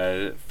in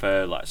there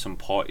for like some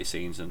party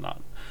scenes and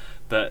that,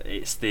 but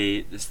it's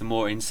the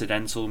more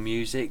incidental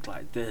music.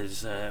 Like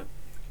there's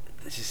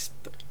this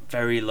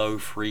very low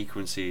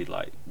frequency,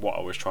 like what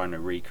I was trying to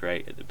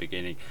recreate at the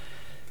beginning.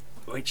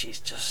 which is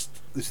just...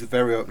 This is the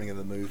very opening of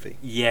the movie.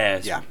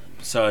 Yes. Yeah.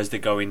 So as they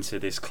go into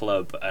this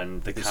club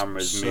and the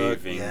camera's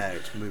moving... Yeah,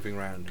 it's moving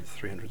around in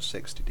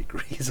 360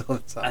 degrees all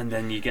the time. And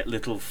then you get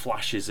little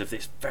flashes of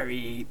this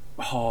very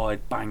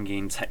hard,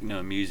 banging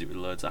techno music with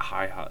loads of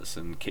hi-hats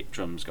and kick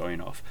drums going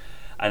off.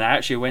 And I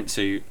actually went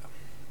to...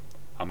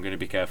 I'm going to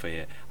be careful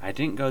here. I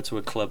didn't go to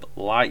a club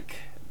like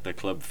the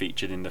club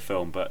featured in the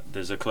film, but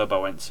there's a club I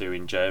went to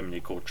in Germany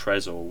called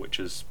Tresor, which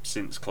has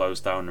since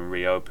closed down and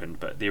reopened.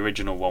 But the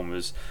original one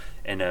was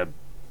in a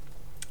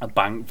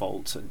bank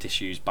vault, a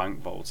disused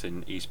bank vault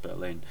in East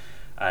Berlin,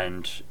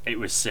 and it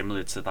was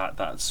similar to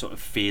that sort of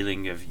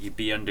feeling of you'd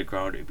be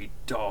underground, it'd be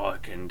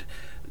dark, and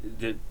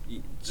there'd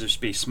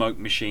just be smoke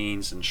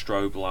machines and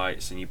strobe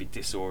lights, and you'd be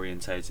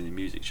disorientated, and the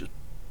music's just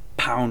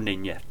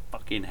pounding your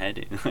fucking head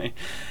in.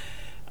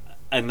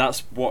 And that's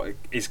what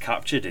is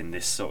captured in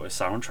this sort of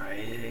soundtrack.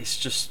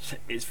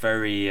 It's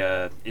very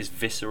it's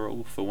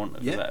visceral, for want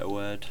of a better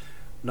word.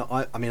 No,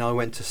 I mean, I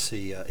went to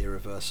see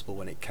Irreversible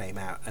when it came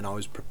out, and I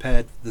was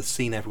prepared. The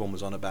scene everyone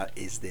was on about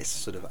is this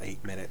sort of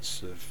 8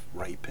 minutes of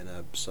rape in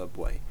a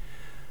subway.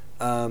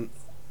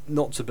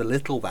 Not to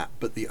belittle that,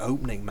 but the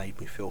opening made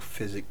me feel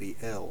physically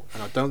ill,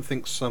 and I don't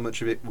think so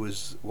much of it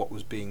was what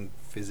was being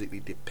physically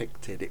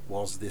depicted. It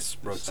was this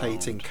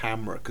rotating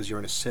camera, because you're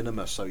in a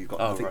cinema, so you've got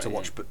nothing to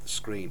watch but the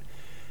screen.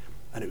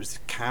 And it was the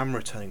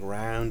camera turning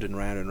round and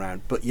round and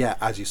round. But yeah,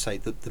 as you say,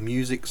 the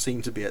music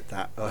seemed to be at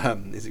that,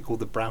 is it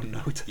called the brown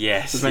note?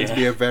 Yes. It's meant to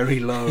be a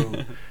very low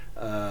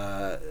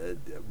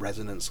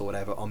resonance or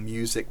whatever on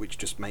music, which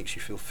just makes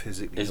you feel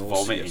physically nauseous. It's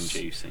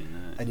vomit-inducing.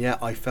 And yeah,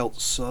 I felt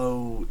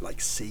so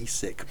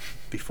seasick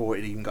before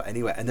it even got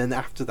anywhere. And then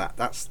after that,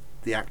 that's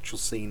the actual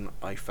scene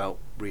I felt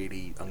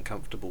really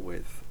uncomfortable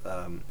with.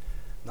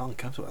 Not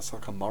uncomfortable, that's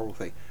like a moral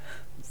thing.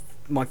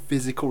 My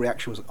physical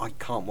reaction was, I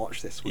can't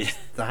watch this. Was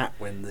that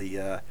when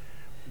the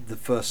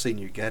first scene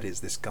you get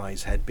is this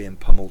guy's head being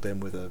pummeled in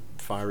with a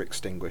fire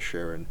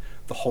extinguisher, and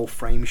the whole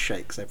frame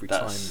shakes every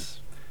time.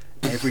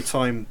 Every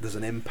time there's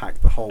an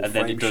impact, the whole frame shakes.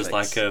 And then it does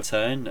like a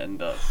turn,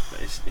 and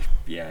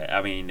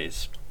I mean,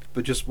 it's...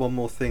 But just one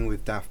more thing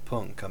with Daft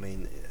Punk, I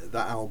mean,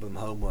 that album,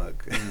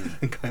 Homework,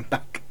 going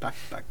back.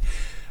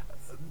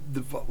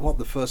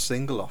 The first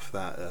single off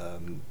that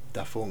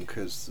Daft Punk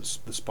is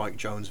the Spike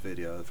Jonze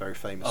video, a very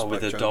famous Spike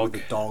with the Jonze dog.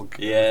 with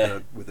the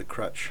dog, with a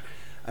crutch.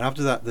 And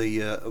after that,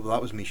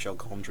 that was Michel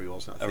Gondry,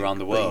 wasn't it? Around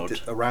the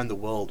World. Around the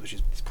World, which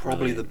is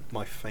probably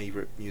my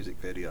favourite music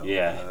video.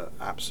 Yeah,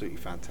 absolutely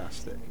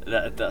fantastic.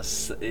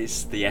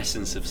 It's the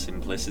essence of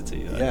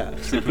simplicity. Though. Yeah,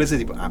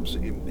 simplicity, but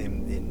absolutely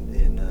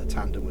in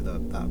tandem with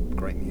that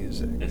great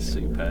music. It's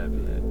superb,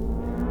 isn't it?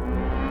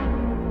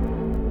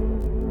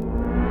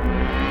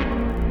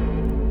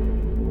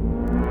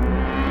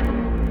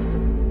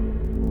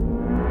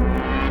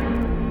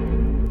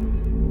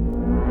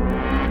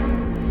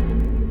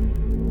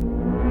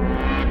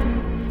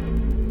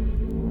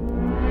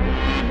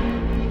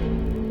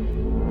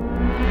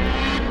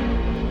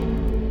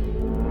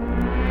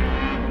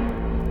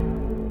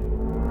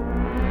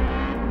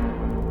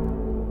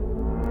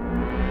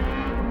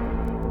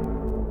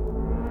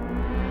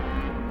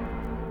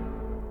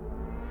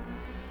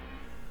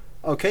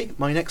 Okay,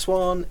 my next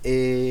one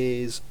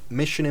is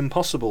Mission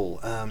Impossible,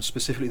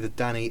 specifically the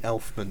Danny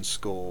Elfman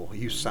score.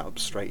 You sat up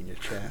straight in your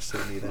chair,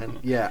 certainly then.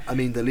 Yeah, I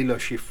mean, the Lilo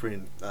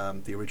Schifrin,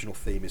 the original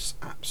theme is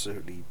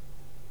absolutely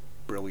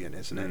brilliant,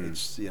 isn't it?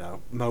 It's,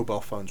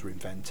 mobile phones were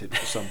invented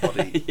for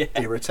somebody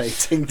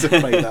irritating to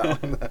play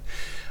that on there.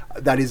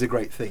 That is a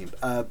great theme.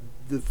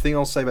 The thing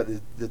I'll say about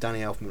the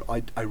Danny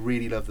Elfman, I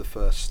really love the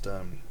first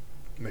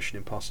Mission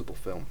Impossible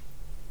film.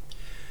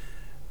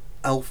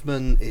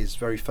 Elfman is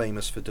very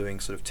famous for doing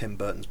sort of Tim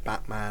Burton's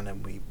Batman,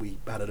 and we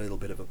had a little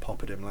bit of a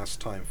pop at him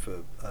last time for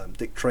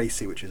Dick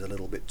Tracy, which is a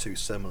little bit too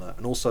similar,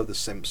 and also The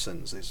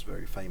Simpsons is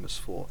very famous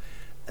for.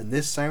 And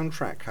this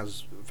soundtrack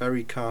has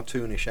very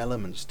cartoonish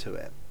elements to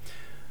it,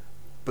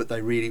 but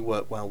they really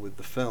work well with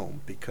the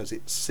film, because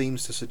it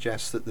seems to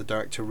suggest that the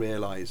director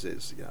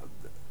realises,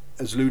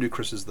 as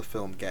ludicrous as the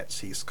film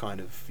gets, he's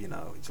kind of,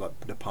 it's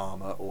like De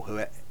Palma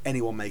or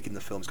anyone making the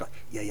film's going,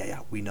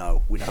 yeah, we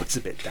know it's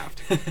a bit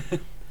daft.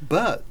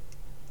 But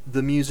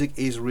the music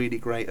is really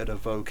great at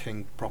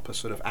evoking proper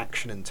sort of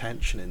action and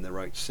tension in the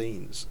right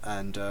scenes.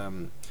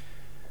 And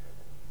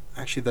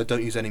actually, they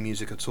don't use any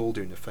music at all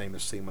during the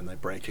famous scene when they're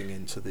breaking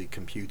into the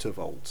computer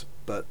vault.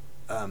 But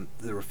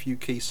there are a few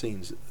key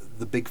scenes.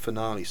 The big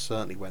finale,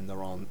 certainly, when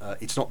they're on...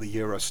 it's not the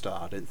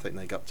Eurostar. I didn't think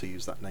they got to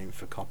use that name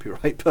for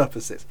copyright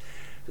purposes.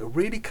 A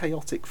really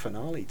chaotic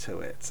finale to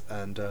it.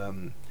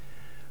 And...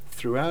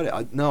 throughout it,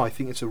 I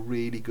think it's a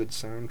really good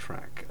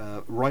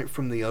soundtrack. Right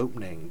from the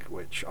opening,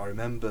 which I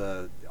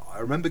remember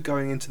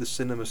going into the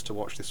cinemas to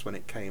watch this when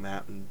it came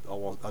out, and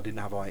I didn't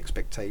have high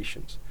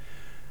expectations.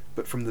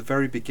 But from the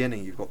very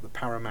beginning, you've got the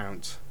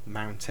Paramount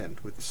mountain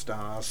with the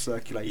stars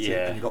circulating,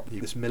 Yeah. and you got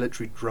this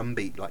military drum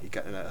beat like you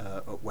get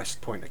at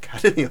West Point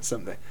Academy or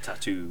something,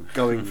 Tattoo.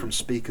 going from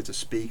speaker to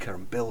speaker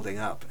and building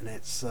up, and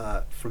it's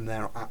from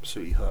there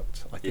absolutely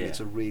hooked. I think Yeah. it's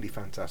a really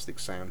fantastic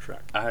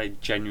soundtrack. I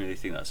genuinely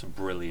think that's a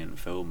brilliant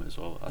film as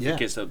well. I Yeah.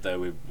 think it's up there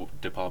with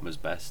De Palma's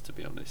best, to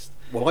be honest.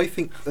 Well, I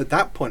think at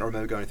that point I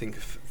remember going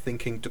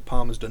thinking De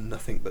Palma's done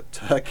nothing but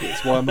turkeys.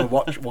 Why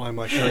am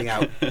I shelling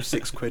out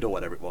 £6 or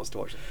whatever it was to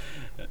watch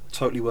it?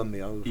 Totally won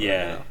me over.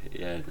 Yeah,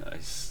 no,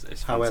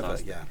 it's However,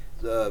 fantastic.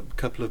 a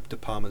couple of De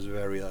Palma's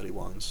very early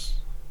ones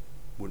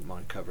wouldn't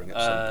mind covering at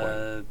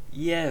some point.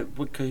 Yeah,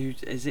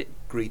 is it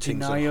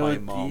Greetings and Dinayo Hi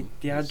Mom.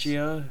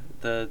 Diageo?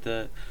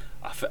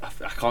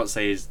 I can't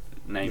say his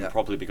name Yeah.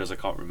 properly because I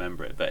can't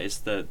remember it, but it's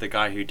the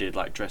guy who did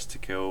like Dress to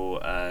Kill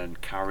and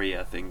Carrie,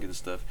 I think, and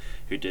stuff.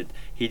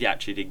 He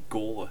actually did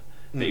Gore,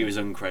 but he was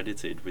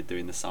uncredited with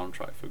doing the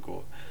soundtrack for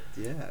Gore.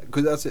 Yeah,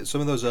 because that's it.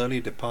 Some of those early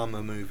De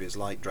Palma movies,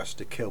 like Dressed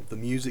to Kill, the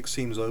music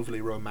seems overly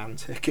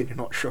romantic, and you're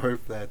not sure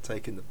if they're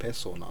taking the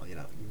piss or not. You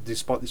know,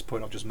 despite this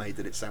point I've just made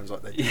that it sounds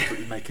like they're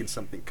deliberately making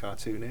something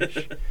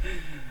cartoonish.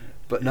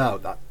 But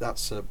no,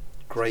 that's a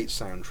great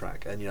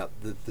soundtrack, and you know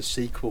the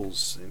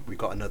sequels. We've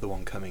got another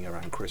one coming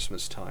around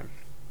Christmas time,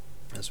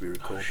 as we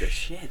record this.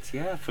 Shit,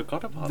 yeah, I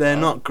forgot about that. They're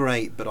not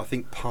great, but I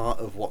think part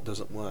of what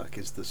doesn't work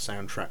is the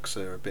soundtracks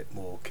are a bit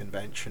more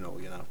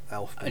conventional. You know,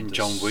 Elfman And does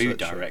John Woo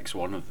such a- directs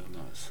one of them.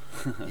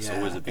 That's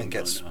always a big and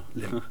gets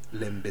no-no.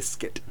 Limp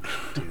Bizkit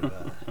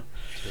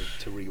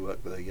to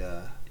rework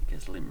He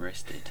gets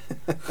limp-wristed.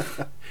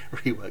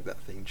 rework that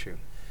theme tune.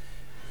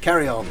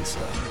 Carry on,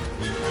 sir.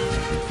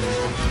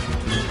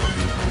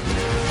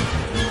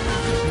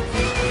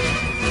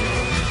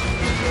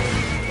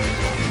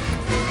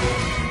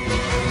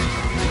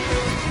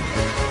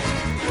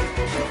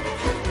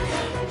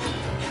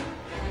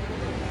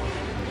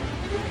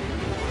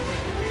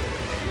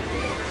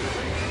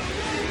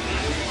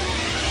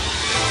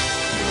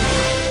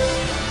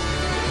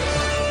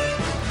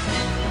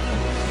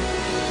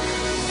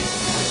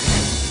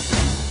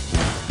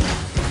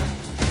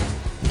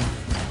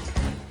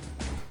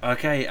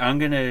 Okay, I'm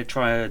going to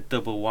try a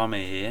double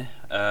whammy here.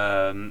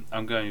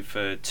 I'm going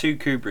for 2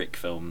 Kubrick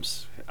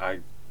films. I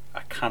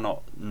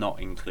cannot not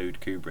include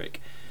Kubrick.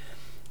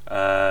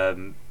 A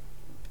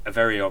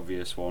very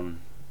obvious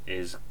one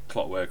is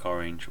Clockwork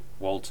Orange,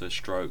 Walter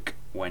stroke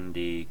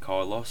Wendy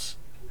Carlos.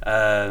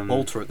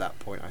 Walter at that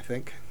point, I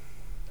think.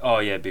 Oh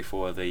yeah,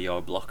 before the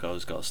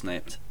Blockos got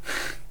snipped.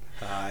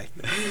 Aye.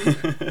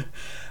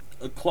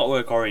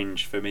 Clockwork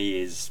Orange for me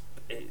is...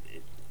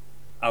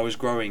 I was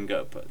growing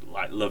up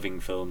like loving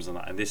films and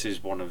that, and this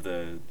is one of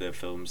the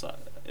films that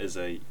as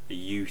a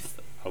youth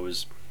I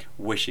was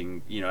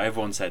wishing, you know,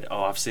 everyone said,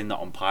 oh, I've seen that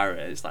on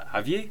pirate. It's like,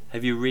 have you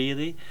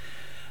really?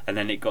 And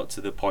then it got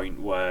to the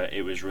point where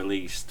it was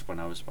released when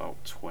I was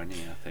about 20,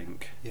 I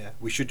think. Yeah,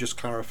 we should just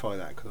clarify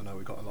that because I know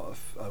we've got a lot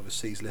of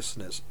overseas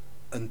listeners.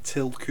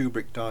 Until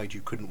Kubrick died,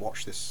 you couldn't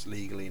watch this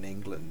legally in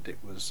England. It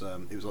was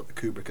like the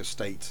Kubrick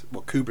estate.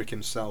 Well, Kubrick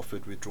himself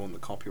had withdrawn the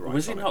copyright.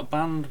 Was on it not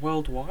banned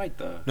worldwide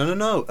though?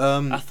 No.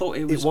 I thought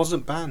it was. It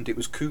wasn't banned. It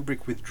was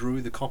Kubrick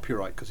withdrew the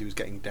copyright because he was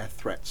getting death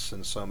threats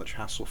and so much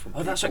hassle from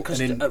people. Oh, that's right.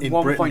 Because And at in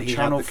one Britain, point, he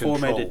had Channel the 4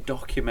 made a control.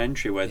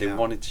 documentary where they Yeah,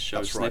 wanted to show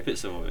that's right.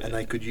 snippets of it, and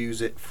they could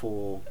use it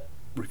for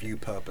review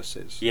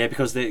purposes. Yeah,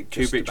 because Just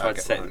Kubrick to tried back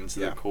to it take right. them to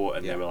Yeah. the court,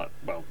 and Yeah. they were like,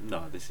 "Well,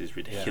 no, this is Yeah.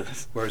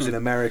 ridiculous." Whereas in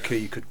America,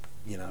 you could,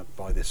 you know,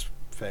 buy this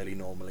fairly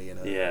normally in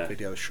a Yeah.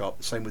 video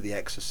shop. Same with The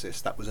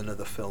Exorcist. That was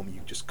another film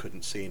you just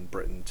couldn't see in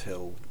Britain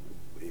till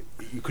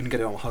you couldn't get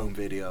it on home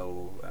video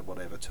or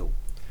whatever till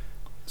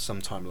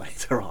sometime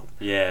later on.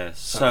 Yeah,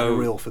 So a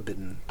real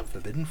forbidden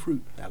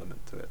fruit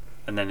element to it.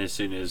 and then as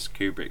soon as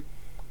Kubrick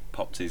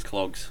popped his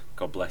clogs,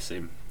 God bless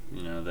him,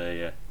 you know,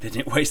 they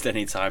didn't waste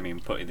any time in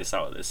putting this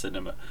out at the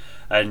cinema.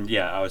 And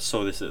yeah, I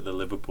saw this at the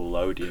Liverpool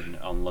Odeon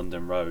on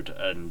London Road,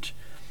 and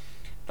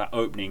that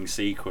opening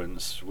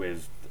sequence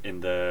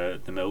in the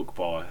milk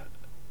bar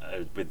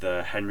with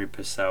the Henry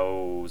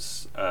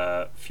Purcell's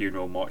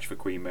funeral march for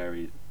Queen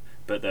Mary,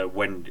 but the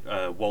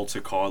Walter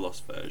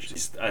Carlos version,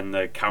 and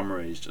the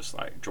camera is just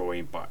like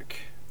drawing back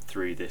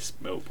through this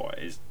milk bar.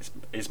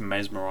 It's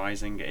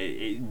mesmerizing.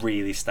 It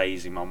really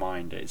stays in my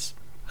mind.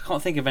 I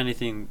can't think of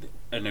anything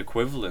an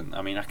equivalent.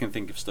 I mean, I can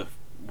think of stuff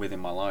within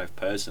my life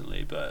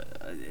personally, but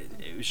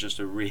it was just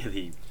a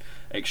really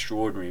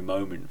extraordinary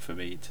moment for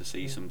me to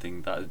see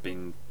something that has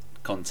been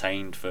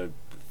contained for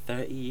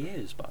 30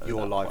 years by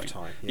Your that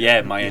lifetime. point.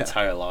 Yeah, my Yeah.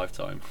 entire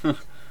lifetime.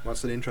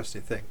 That's an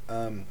interesting thing.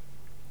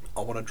 I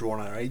want to draw on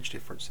our age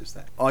differences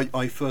there.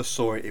 I first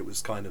saw it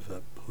was kind of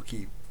a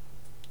hooky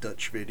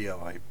Dutch video,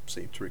 I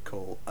seem to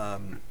recall.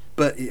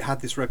 But it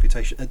had this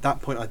reputation. At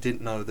that point, I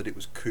didn't know that it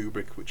was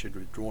Kubrick which had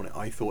withdrawn it.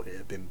 I thought it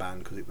had been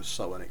banned because it was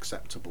so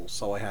unacceptable.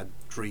 So I had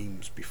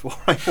dreams before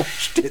I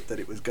watched it that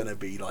it was going to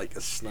be like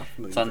a snuff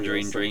movie.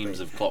 Tangerine or Dreams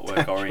something. of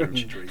Clockwork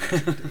Orange. Dreams,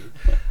 indeed.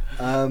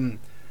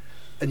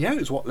 And yeah, it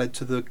was what led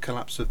to the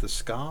collapse of the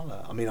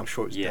Scala. I mean, I'm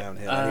sure it's Yeah.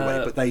 downhill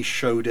anyway, but they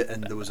showed it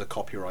and there was a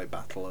copyright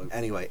battle over.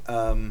 Anyway,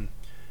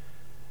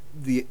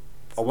 the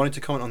I wanted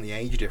to comment on the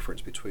age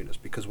difference between us,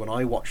 because when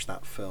I watched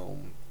that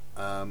film,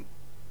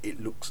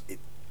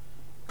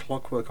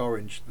 Clockwork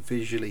Orange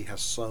visually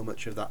has so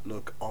much of that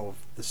look of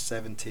the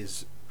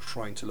 70s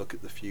trying to look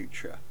at the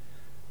future,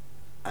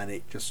 and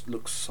it just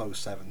looks so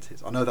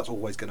 70s. I know that's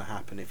always going to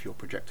happen if you're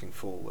projecting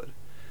forward,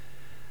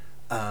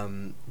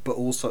 but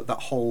also that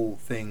whole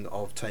thing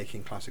of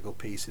taking classical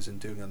pieces and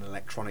doing an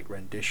electronic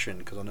rendition,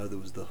 because I know there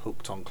was the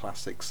Hooked on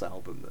Classics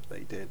album that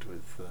they did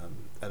with,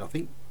 and I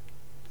think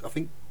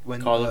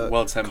when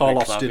Well-Tempered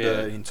Carlos Clavier. did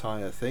an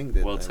entire thing,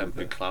 didn't they, Well-Tempered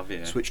with the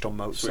Clavier. Switched on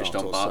Mozart, Switched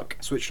on or Bach.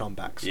 Switched on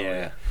Bach. Sorry.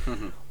 Yeah.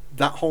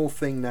 That whole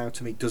thing now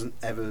to me doesn't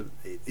ever.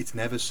 It's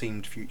never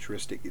seemed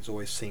futuristic. It's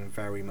always seemed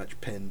very much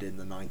pinned in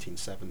the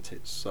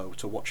 1970s. So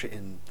to watch it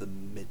in the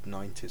mid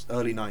 90s,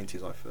 early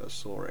 90s, I first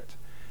saw it,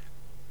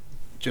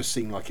 just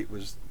seemed like it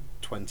was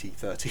 20,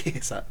 30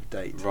 years out of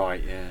date.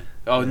 Right, yeah.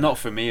 Oh, Yeah. not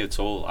for me at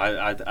all.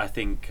 I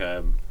think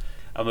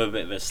I'm a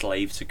bit of a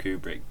slave to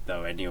Kubrick,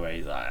 though.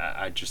 Anyways,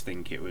 I just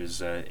think it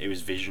was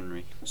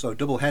visionary. So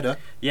double header.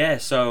 Yeah.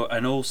 So,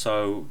 and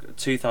also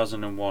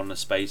 2001: A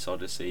Space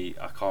Odyssey.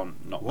 I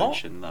can't not What?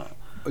 mention that.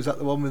 Was that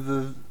the one with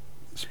the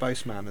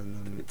spaceman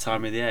and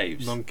Time of the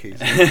Apes. monkeys?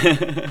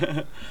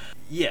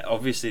 Yeah,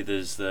 obviously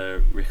there's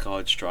the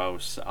Richard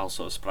Strauss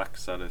Also sprach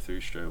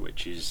Zarathustra,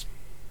 which is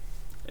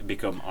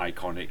become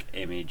iconic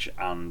image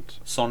and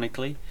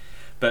sonically,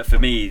 but for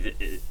me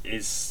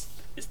it's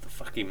the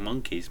fucking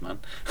monkeys, man.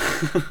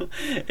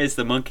 It's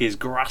the monkeys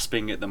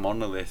grasping at the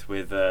monolith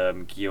with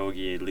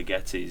Gheorghe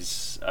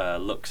Ligeti's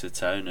Lux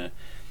Eterna,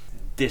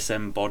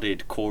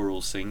 disembodied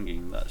choral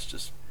singing. That's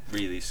just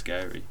really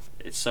scary.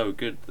 It's so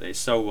good. It's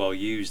so well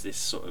used. This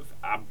sort of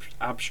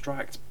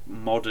abstract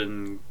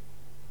modern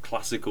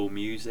classical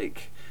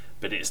music,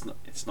 but it's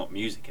not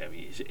music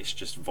heavy. It's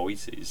just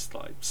voices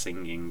like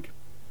singing.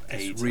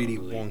 It's really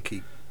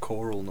wonky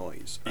choral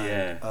noise.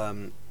 Yeah.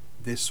 And,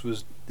 this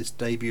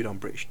debuted on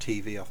British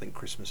TV, I think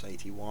Christmas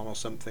 '81 or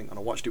something, and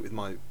I watched it with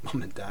my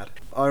mum and dad.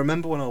 I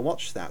remember when I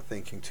watched that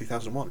thinking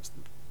 2001, it's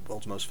the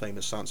world's most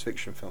famous science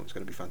fiction film, it's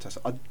going to be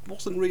fantastic. I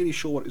wasn't really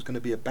sure what it was going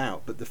to be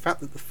about, but the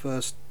fact that the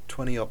first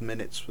 20 odd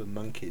minutes were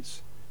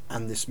monkeys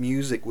and this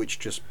music which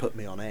just put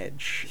me on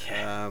edge.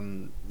 Yeah.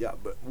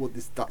 But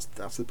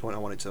that's the point I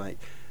wanted to make.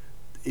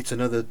 It's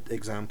another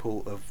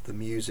example of the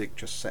music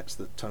just sets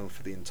the tone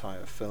for the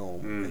entire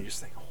film, and you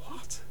just think,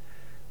 what?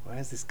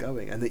 Where's this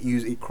going? And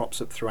it crops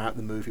up throughout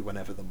the movie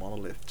whenever the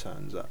monolith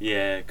turns up.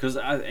 Yeah, because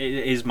it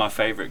is my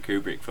favourite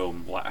Kubrick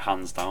film, like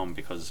hands down,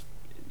 because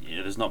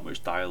there's not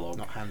much dialogue.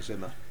 Not Hans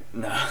Zimmer.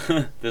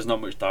 No, there's not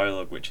much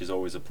dialogue, which is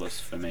always a plus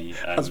for me.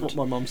 That's what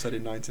my mum said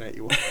in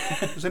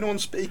 1981. Does anyone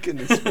speak in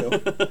this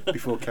film?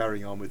 Before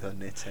carrying on with her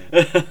knitting.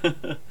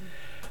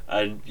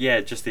 And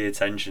yeah, just the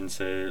attention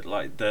to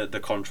like the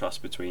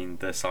contrast between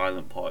the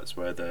silent parts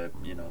where they're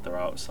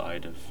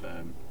outside of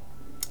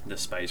the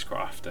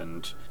spacecraft,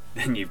 and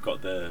then you've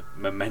got the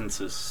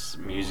momentous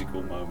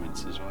musical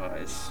moments as well.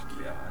 It's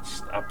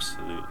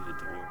absolutely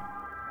adorable.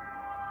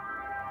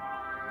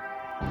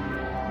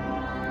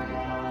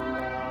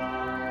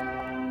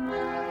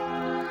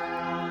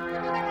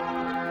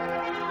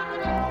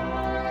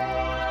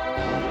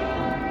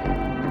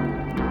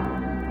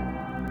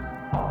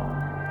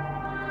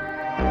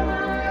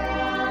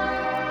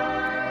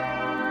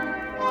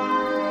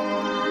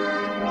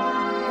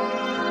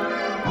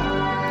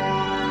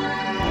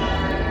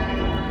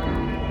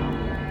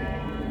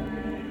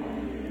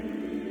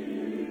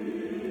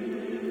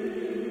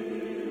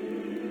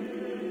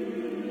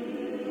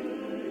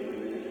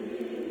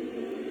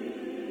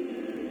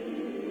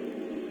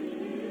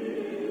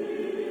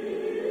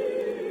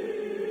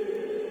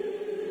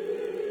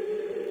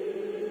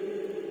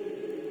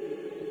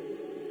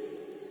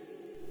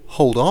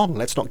 Hold on,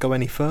 let's not go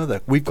any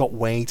further. We've got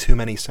way too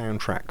many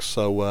soundtracks,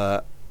 so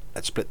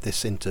let's split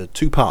this into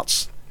two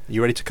parts.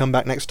 You ready to come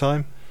back next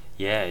time?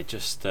 Yeah,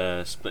 just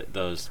split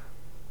those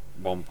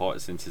one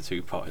parts into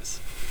two parts.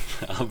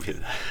 I'll be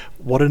there.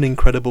 What an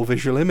incredible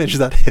visual image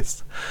that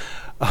is.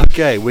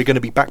 Okay, we're going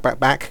to be back.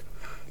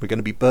 We're going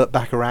to be Burt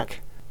Bacharach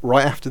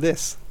right after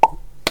this.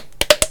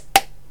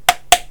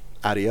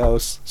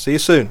 Adios. See you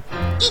soon.